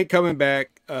 Chris ain't coming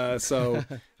back, so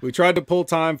we tried to pull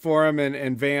time for him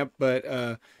and vamp, but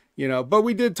but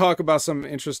we did talk about some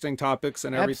interesting topics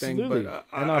and everything. Absolutely. But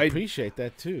I appreciate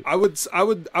that too. I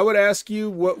would ask you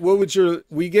what would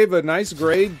we gave a nice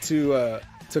grade to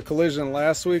Collision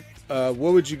last week. What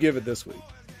would you give it this week?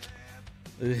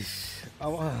 I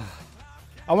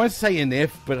won't say an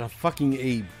F, but a fucking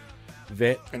E,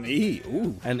 vet. An E,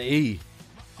 ooh. An E.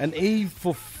 An E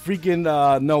for friggin'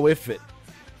 no effort.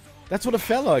 That's what it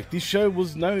felt like. This show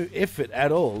was no effort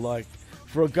at all. Like,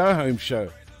 for a go-home show.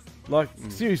 Like,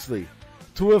 seriously.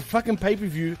 To a fucking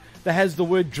pay-per-view that has the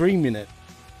word dream in it.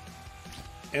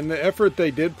 And the effort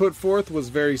they did put forth was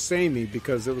very samey,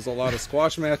 because it was a lot of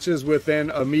squash matches with then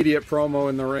immediate promo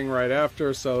in the ring right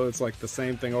after. So it's like the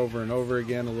same thing over and over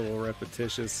again, a little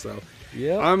repetitious. So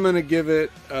yeah, I'm gonna give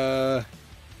it.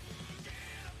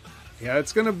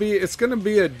 It's gonna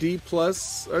be a D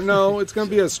plus, or no, it's gonna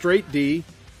be a straight D.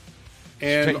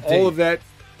 And Straight all D. of that,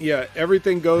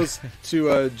 everything goes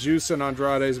to Juice and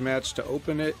Andrade's match to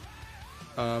open it.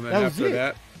 And after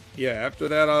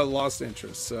that, I lost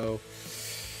interest. So.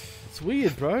 It's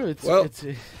weird, bro. It's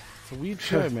a weird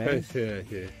show, man.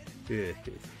 Yeah.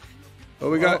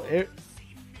 What we got?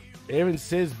 Aaron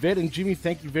says, Vet and Jimmy,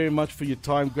 thank you very much for your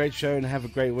time. Great show, and have a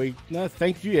great week. No,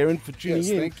 thank you, Aaron, for tuning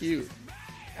in. Thank you.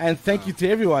 And thank you to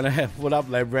everyone. What up,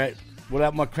 Lab Rat? What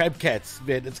up, my Crab Cats?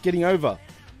 Vet, it's getting over.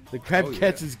 The Crab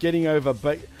Cats is getting over.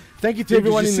 But thank you to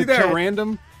everyone in the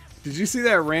chat. Did you see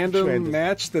that random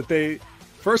match that they...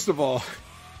 First of all...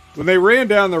 When they ran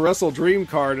down the Wrestle Dream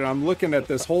card, and I'm looking at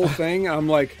this whole thing, I'm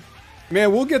like,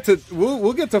 man, we'll get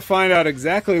to find out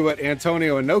exactly what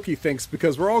Antonio Inoki thinks,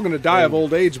 because we're all going to die of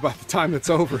old age by the time it's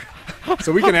over.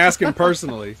 So we can ask him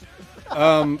personally.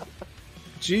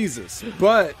 Jesus,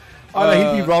 but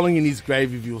he'd be rolling in his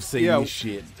grave if you'll see this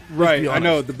shit. Right, I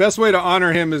know. The best way to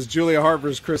honor him is Julia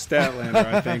Harper's Chris Statlander.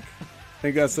 I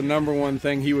think that's the number one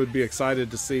thing he would be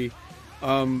excited to see.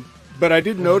 But I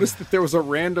did notice that there was a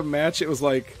random match. It was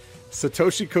like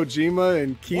Satoshi Kojima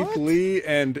and Keith Lee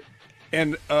and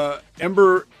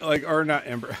Ember, not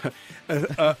Ember,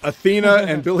 Athena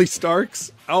and Billy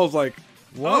Starks. I was like,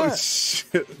 what? Oh,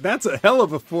 shit. That's a hell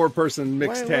of a 4-person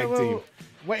mixed tag team.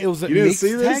 Wait, it was a mixed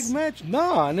tag match?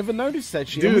 No, I never noticed that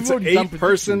shit. Dude, it's an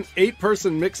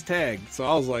 8-person mixed tag. So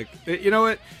I was like, you know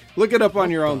what? Look it up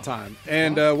on your own time.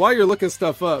 And while you're looking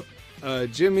stuff up,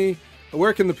 Jimmy,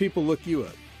 where can the people look you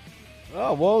up?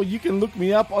 Oh, well, you can look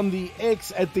me up on the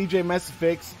X at DJ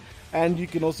MassFX, and you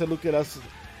can also look at us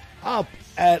up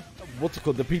at what's it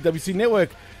called, the PWC Network.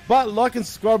 But like and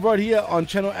subscribe right here on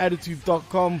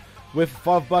channelattitude.com. With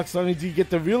 $5, not only do you get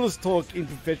the realest talk in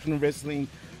professional wrestling,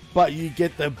 but you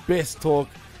get the best talk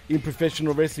in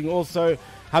professional wrestling. Also,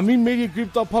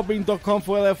 HaminMediaGroup.podbean.com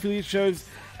for all our affiliate shows,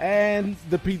 and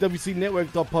the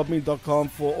PWCNetwork.podbean.com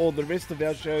for all the rest of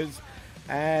our shows.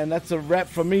 And that's a wrap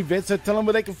from me, Vet. So tell them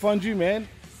where they can find you, man.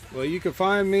 Well, you can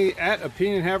find me at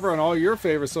Opinion Haver on all your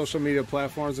favorite social media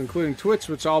platforms, including Twitch,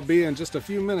 which I'll be in just a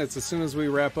few minutes as soon as we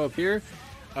wrap up here.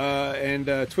 And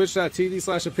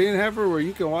twitch.tv/OpinionHaver, where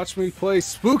you can watch me play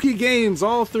spooky games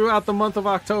all throughout the month of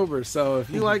October. So if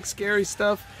you like scary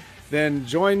stuff, then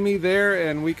join me there,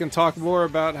 and we can talk more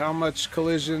about how much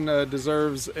Collision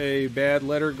deserves a bad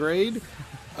letter grade.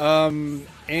 And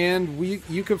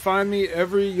you can find me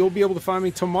you'll be able to find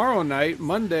me tomorrow night,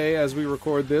 Monday, as we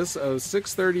record this,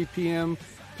 6:30 p.m.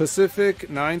 Pacific,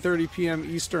 9:30 p.m.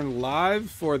 Eastern,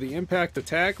 live for the Impact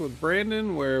Attack with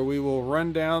Brandon, where we will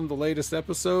run down the latest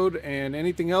episode and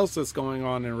anything else that's going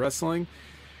on in wrestling.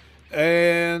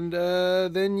 And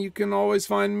then you can always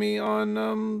find me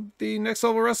on the Next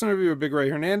Level Wrestling Review with Big Ray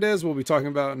Hernandez. We'll be talking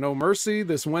about No Mercy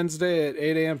this Wednesday at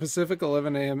 8 a.m. Pacific,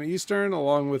 11 a.m. Eastern,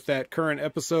 along with that current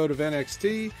episode of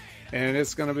NXT. And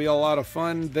it's going to be a lot of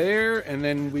fun there. And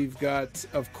then we've got,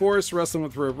 of course, Wrestling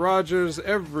with Rip Rogers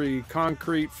every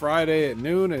Concrete Friday at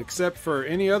noon, except for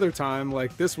any other time,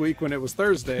 like this week when it was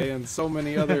Thursday, and so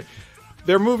many other...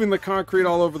 They're moving the concrete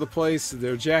all over the place.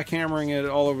 They're jackhammering it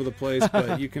all over the place.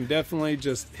 But you can definitely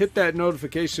just hit that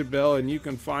notification bell, and you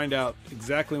can find out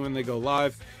exactly when they go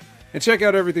live. And check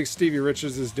out everything Stevie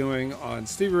Richards is doing on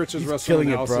Stevie Richards Wrestling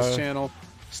Analysis channel.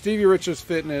 Stevie Richards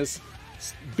Fitness.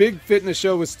 Big fitness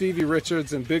show with Stevie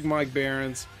Richards and Big Mike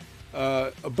Barons.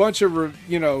 A bunch of,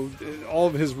 all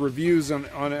of his reviews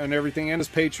on everything, and his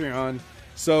Patreon.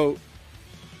 So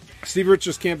Stevie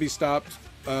Richards can't be stopped.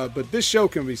 But this show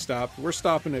can be stopped. We're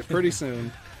stopping it pretty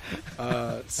soon.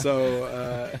 Join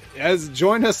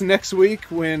us next week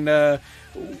when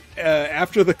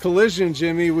after the Collision,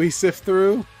 Jimmy, we sift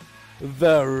through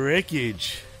the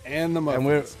Wreckage and the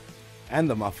muffins. And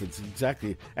the muffins,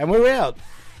 exactly. And we're out.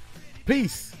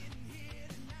 Peace.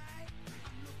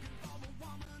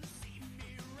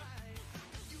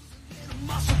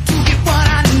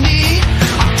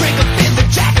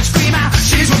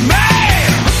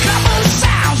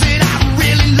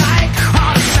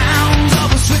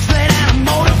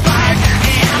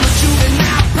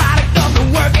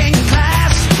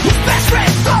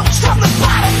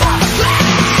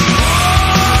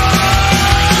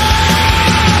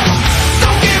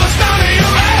 Don't give us none of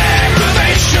your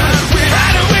aggravation. We're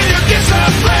hiding with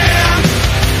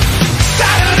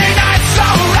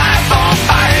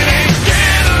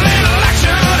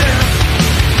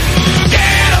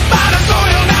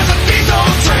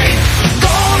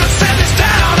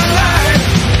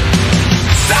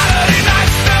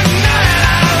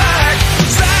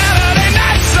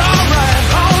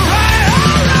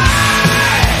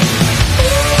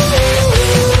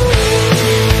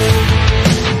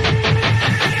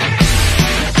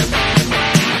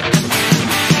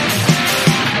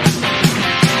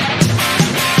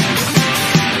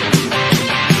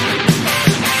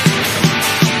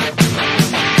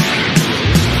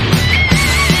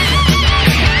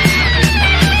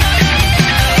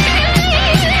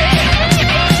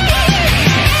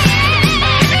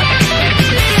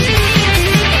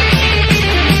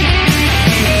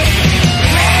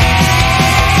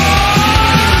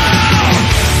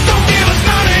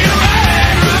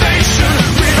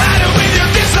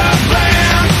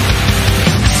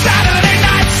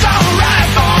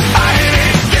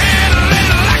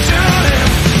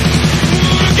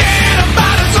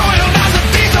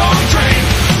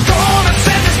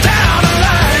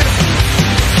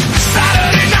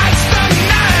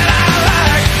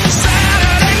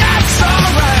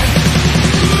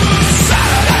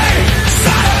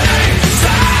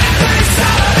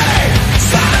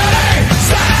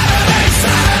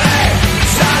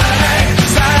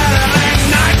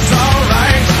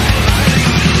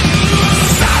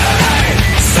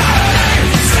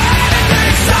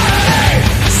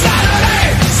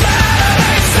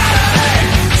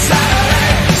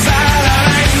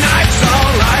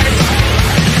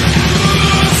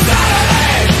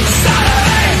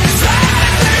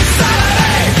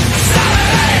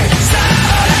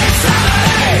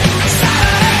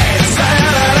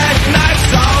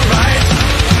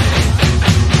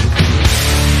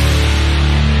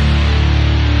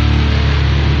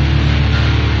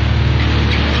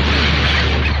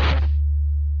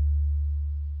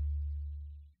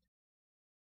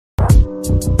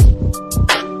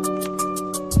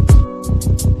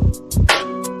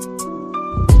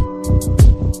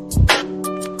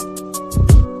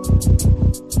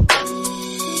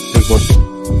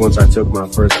once I took my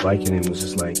first Vicodin, it was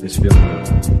just like this feeling of,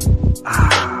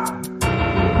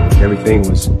 everything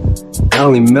was not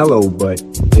only mellow, but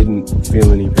didn't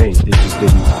feel any pain. It just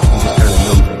didn't, it just kind of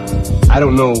numbed things. I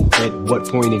don't know at what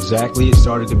point exactly it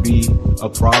started to be a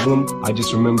problem. I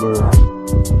just remember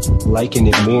liking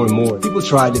it more and more. People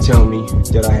tried to tell me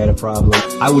that I had a problem.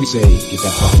 I would say, get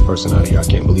that fucking person out of here. I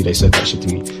can't believe they said that shit to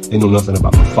me. They know nothing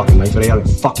about my fucking life. Are they out of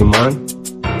their fucking mind?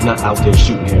 I'm not out there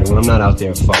shooting heroin. I'm not out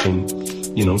there fucking,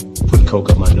 putting coke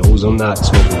up my nose. I'm not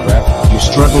smoking crack. You're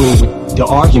struggling with the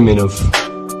argument of,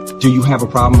 do you have a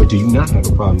problem or do you not have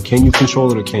a problem? Can you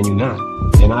control it or can you not?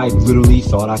 And I literally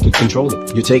thought I could control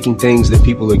it. You're taking things that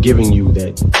people are giving you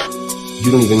that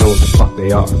you don't even know what the fuck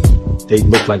they are. They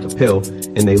look like a pill,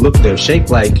 and they're shaped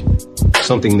like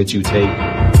something that you take,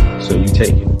 so you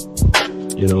take it.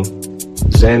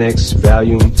 Xanax,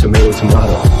 Valium, tomato. You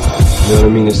know what I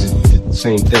mean? It's the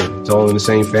same thing. It's all in the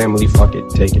same family. Fuck it,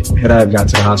 take it. Had I have got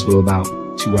to the hospital about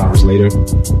 2 hours later,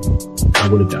 I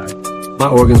would have died. My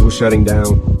organs were shutting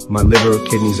down. My liver,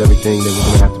 kidneys, everything. They were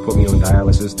going to have to put me on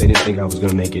dialysis. They didn't think I was going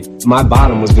to make it. My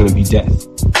bottom was going to be death.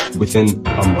 Within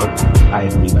a month, I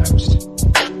had relapsed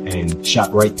and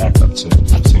shot right back up to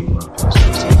the same amount of pills I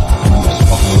was taking. And I was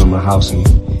walking around my house and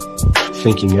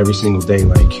thinking every single day,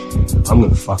 like, I'm going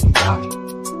to fucking die.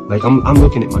 Like, I'm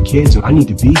looking at my kids and I need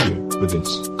to be here with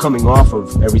this. Coming off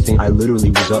of everything, I literally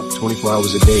was up 24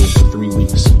 hours a day for 3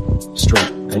 weeks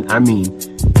straight. And I mean,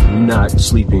 not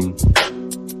sleeping,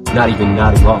 not even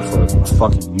nodding off for a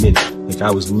fucking minute. Like,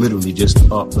 I was literally just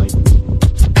up, like, looking at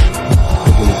the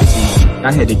TV.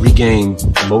 I had to regain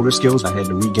motor skills. I had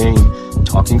to regain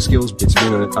talking skills. It's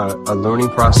been a learning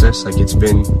process. Like,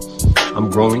 I'm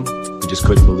growing. I just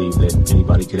couldn't believe that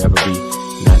anybody could ever be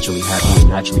naturally happy and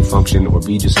naturally function or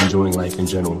be just enjoying life in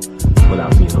general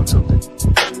without being on something.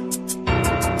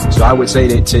 So I would say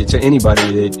that to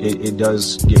anybody that it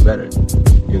does get better,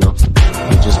 it does.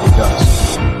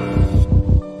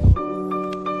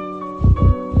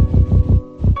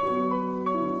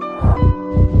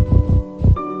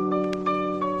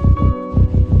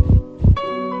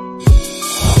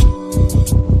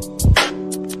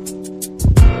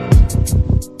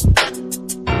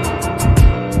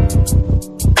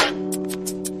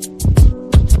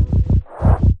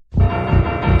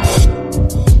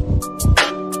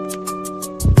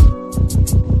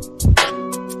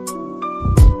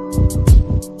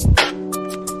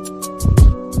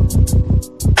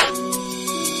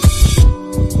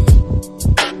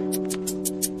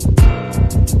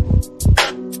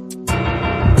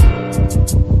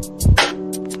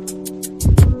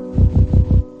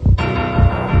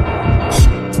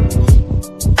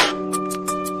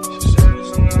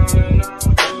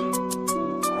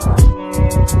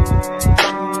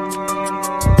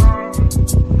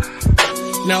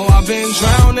 Now I've been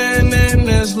drowning in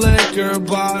this liquor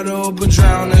bottle, but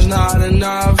drowning's not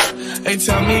enough. They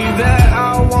tell me that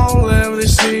I won't live to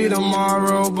see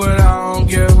tomorrow, but I don't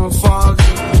give a fuck.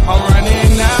 I'm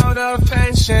running out of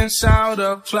patience, out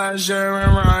of pleasure,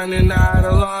 and running out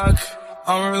of luck.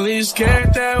 I'm really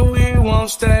scared that we won't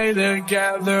stay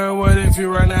together. What if you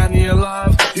run out of your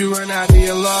love? You run out of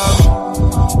your love.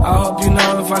 I hope you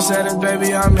know if I said it,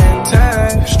 baby, I'm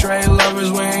intent. Straight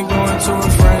lovers, we ain't going to a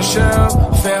friendship.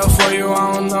 Fell for you,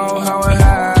 I don't know how it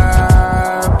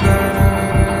happened.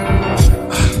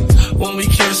 When we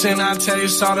kissing, I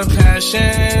taste all the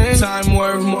passion. Time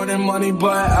worth more than money,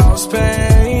 but I'll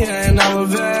spend and I'll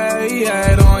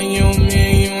evade on you,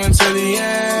 me and you until the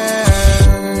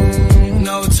end.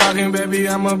 No talking, baby,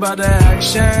 I'm about the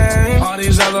action. All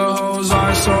these other hoes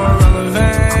are so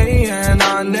irrelevant and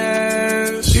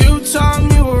honest. You taught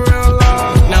me what real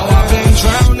love. Now I've been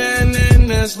drowning in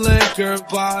this liquor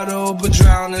bottle, but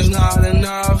drowning's not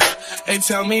enough. They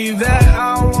tell me that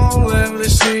I won't live to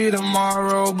see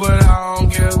tomorrow, but I don't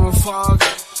give a fuck.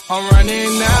 I'm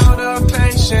running out of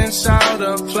patience, out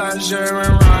of pleasure,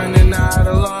 and running out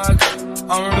of luck.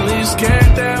 I'm really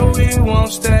scared that we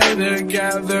won't stay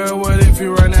together. What if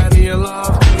you run out of your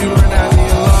love? You run out of your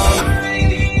love. I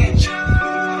need you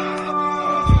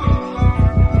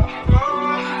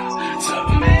to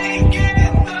make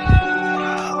it through.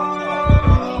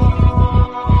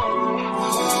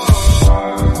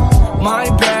 My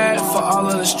bad for all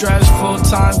of the stressful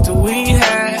times that we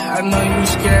had. I know you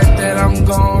scared that I'm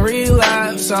gon'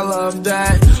 relapse. I love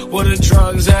that. Where the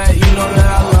drugs at? You know that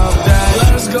I love that.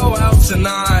 Let's go out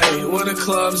tonight. Where the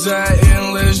clubs at?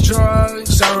 Endless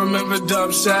drugs. I remember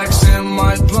dub sacks in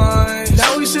my blunt.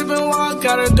 Now we sippin' wine,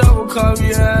 got a double cup.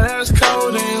 Yeah, that's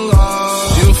codeine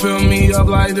love. You fill me up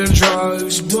like the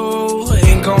drugs do.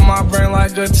 Ink on my brain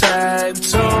like a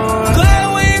tattoo.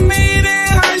 Glad we meet in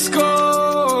high school.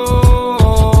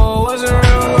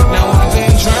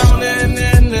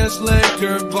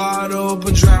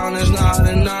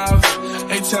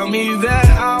 tell me that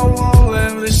I won't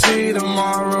live to see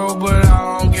tomorrow, but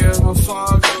I don't give a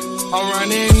fuck. I'm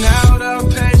running out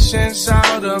of patience,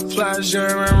 out of pleasure,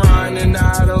 and running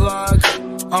out of luck.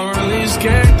 I'm really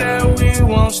scared that we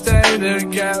won't stay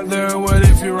together. What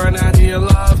if you run out of your luck?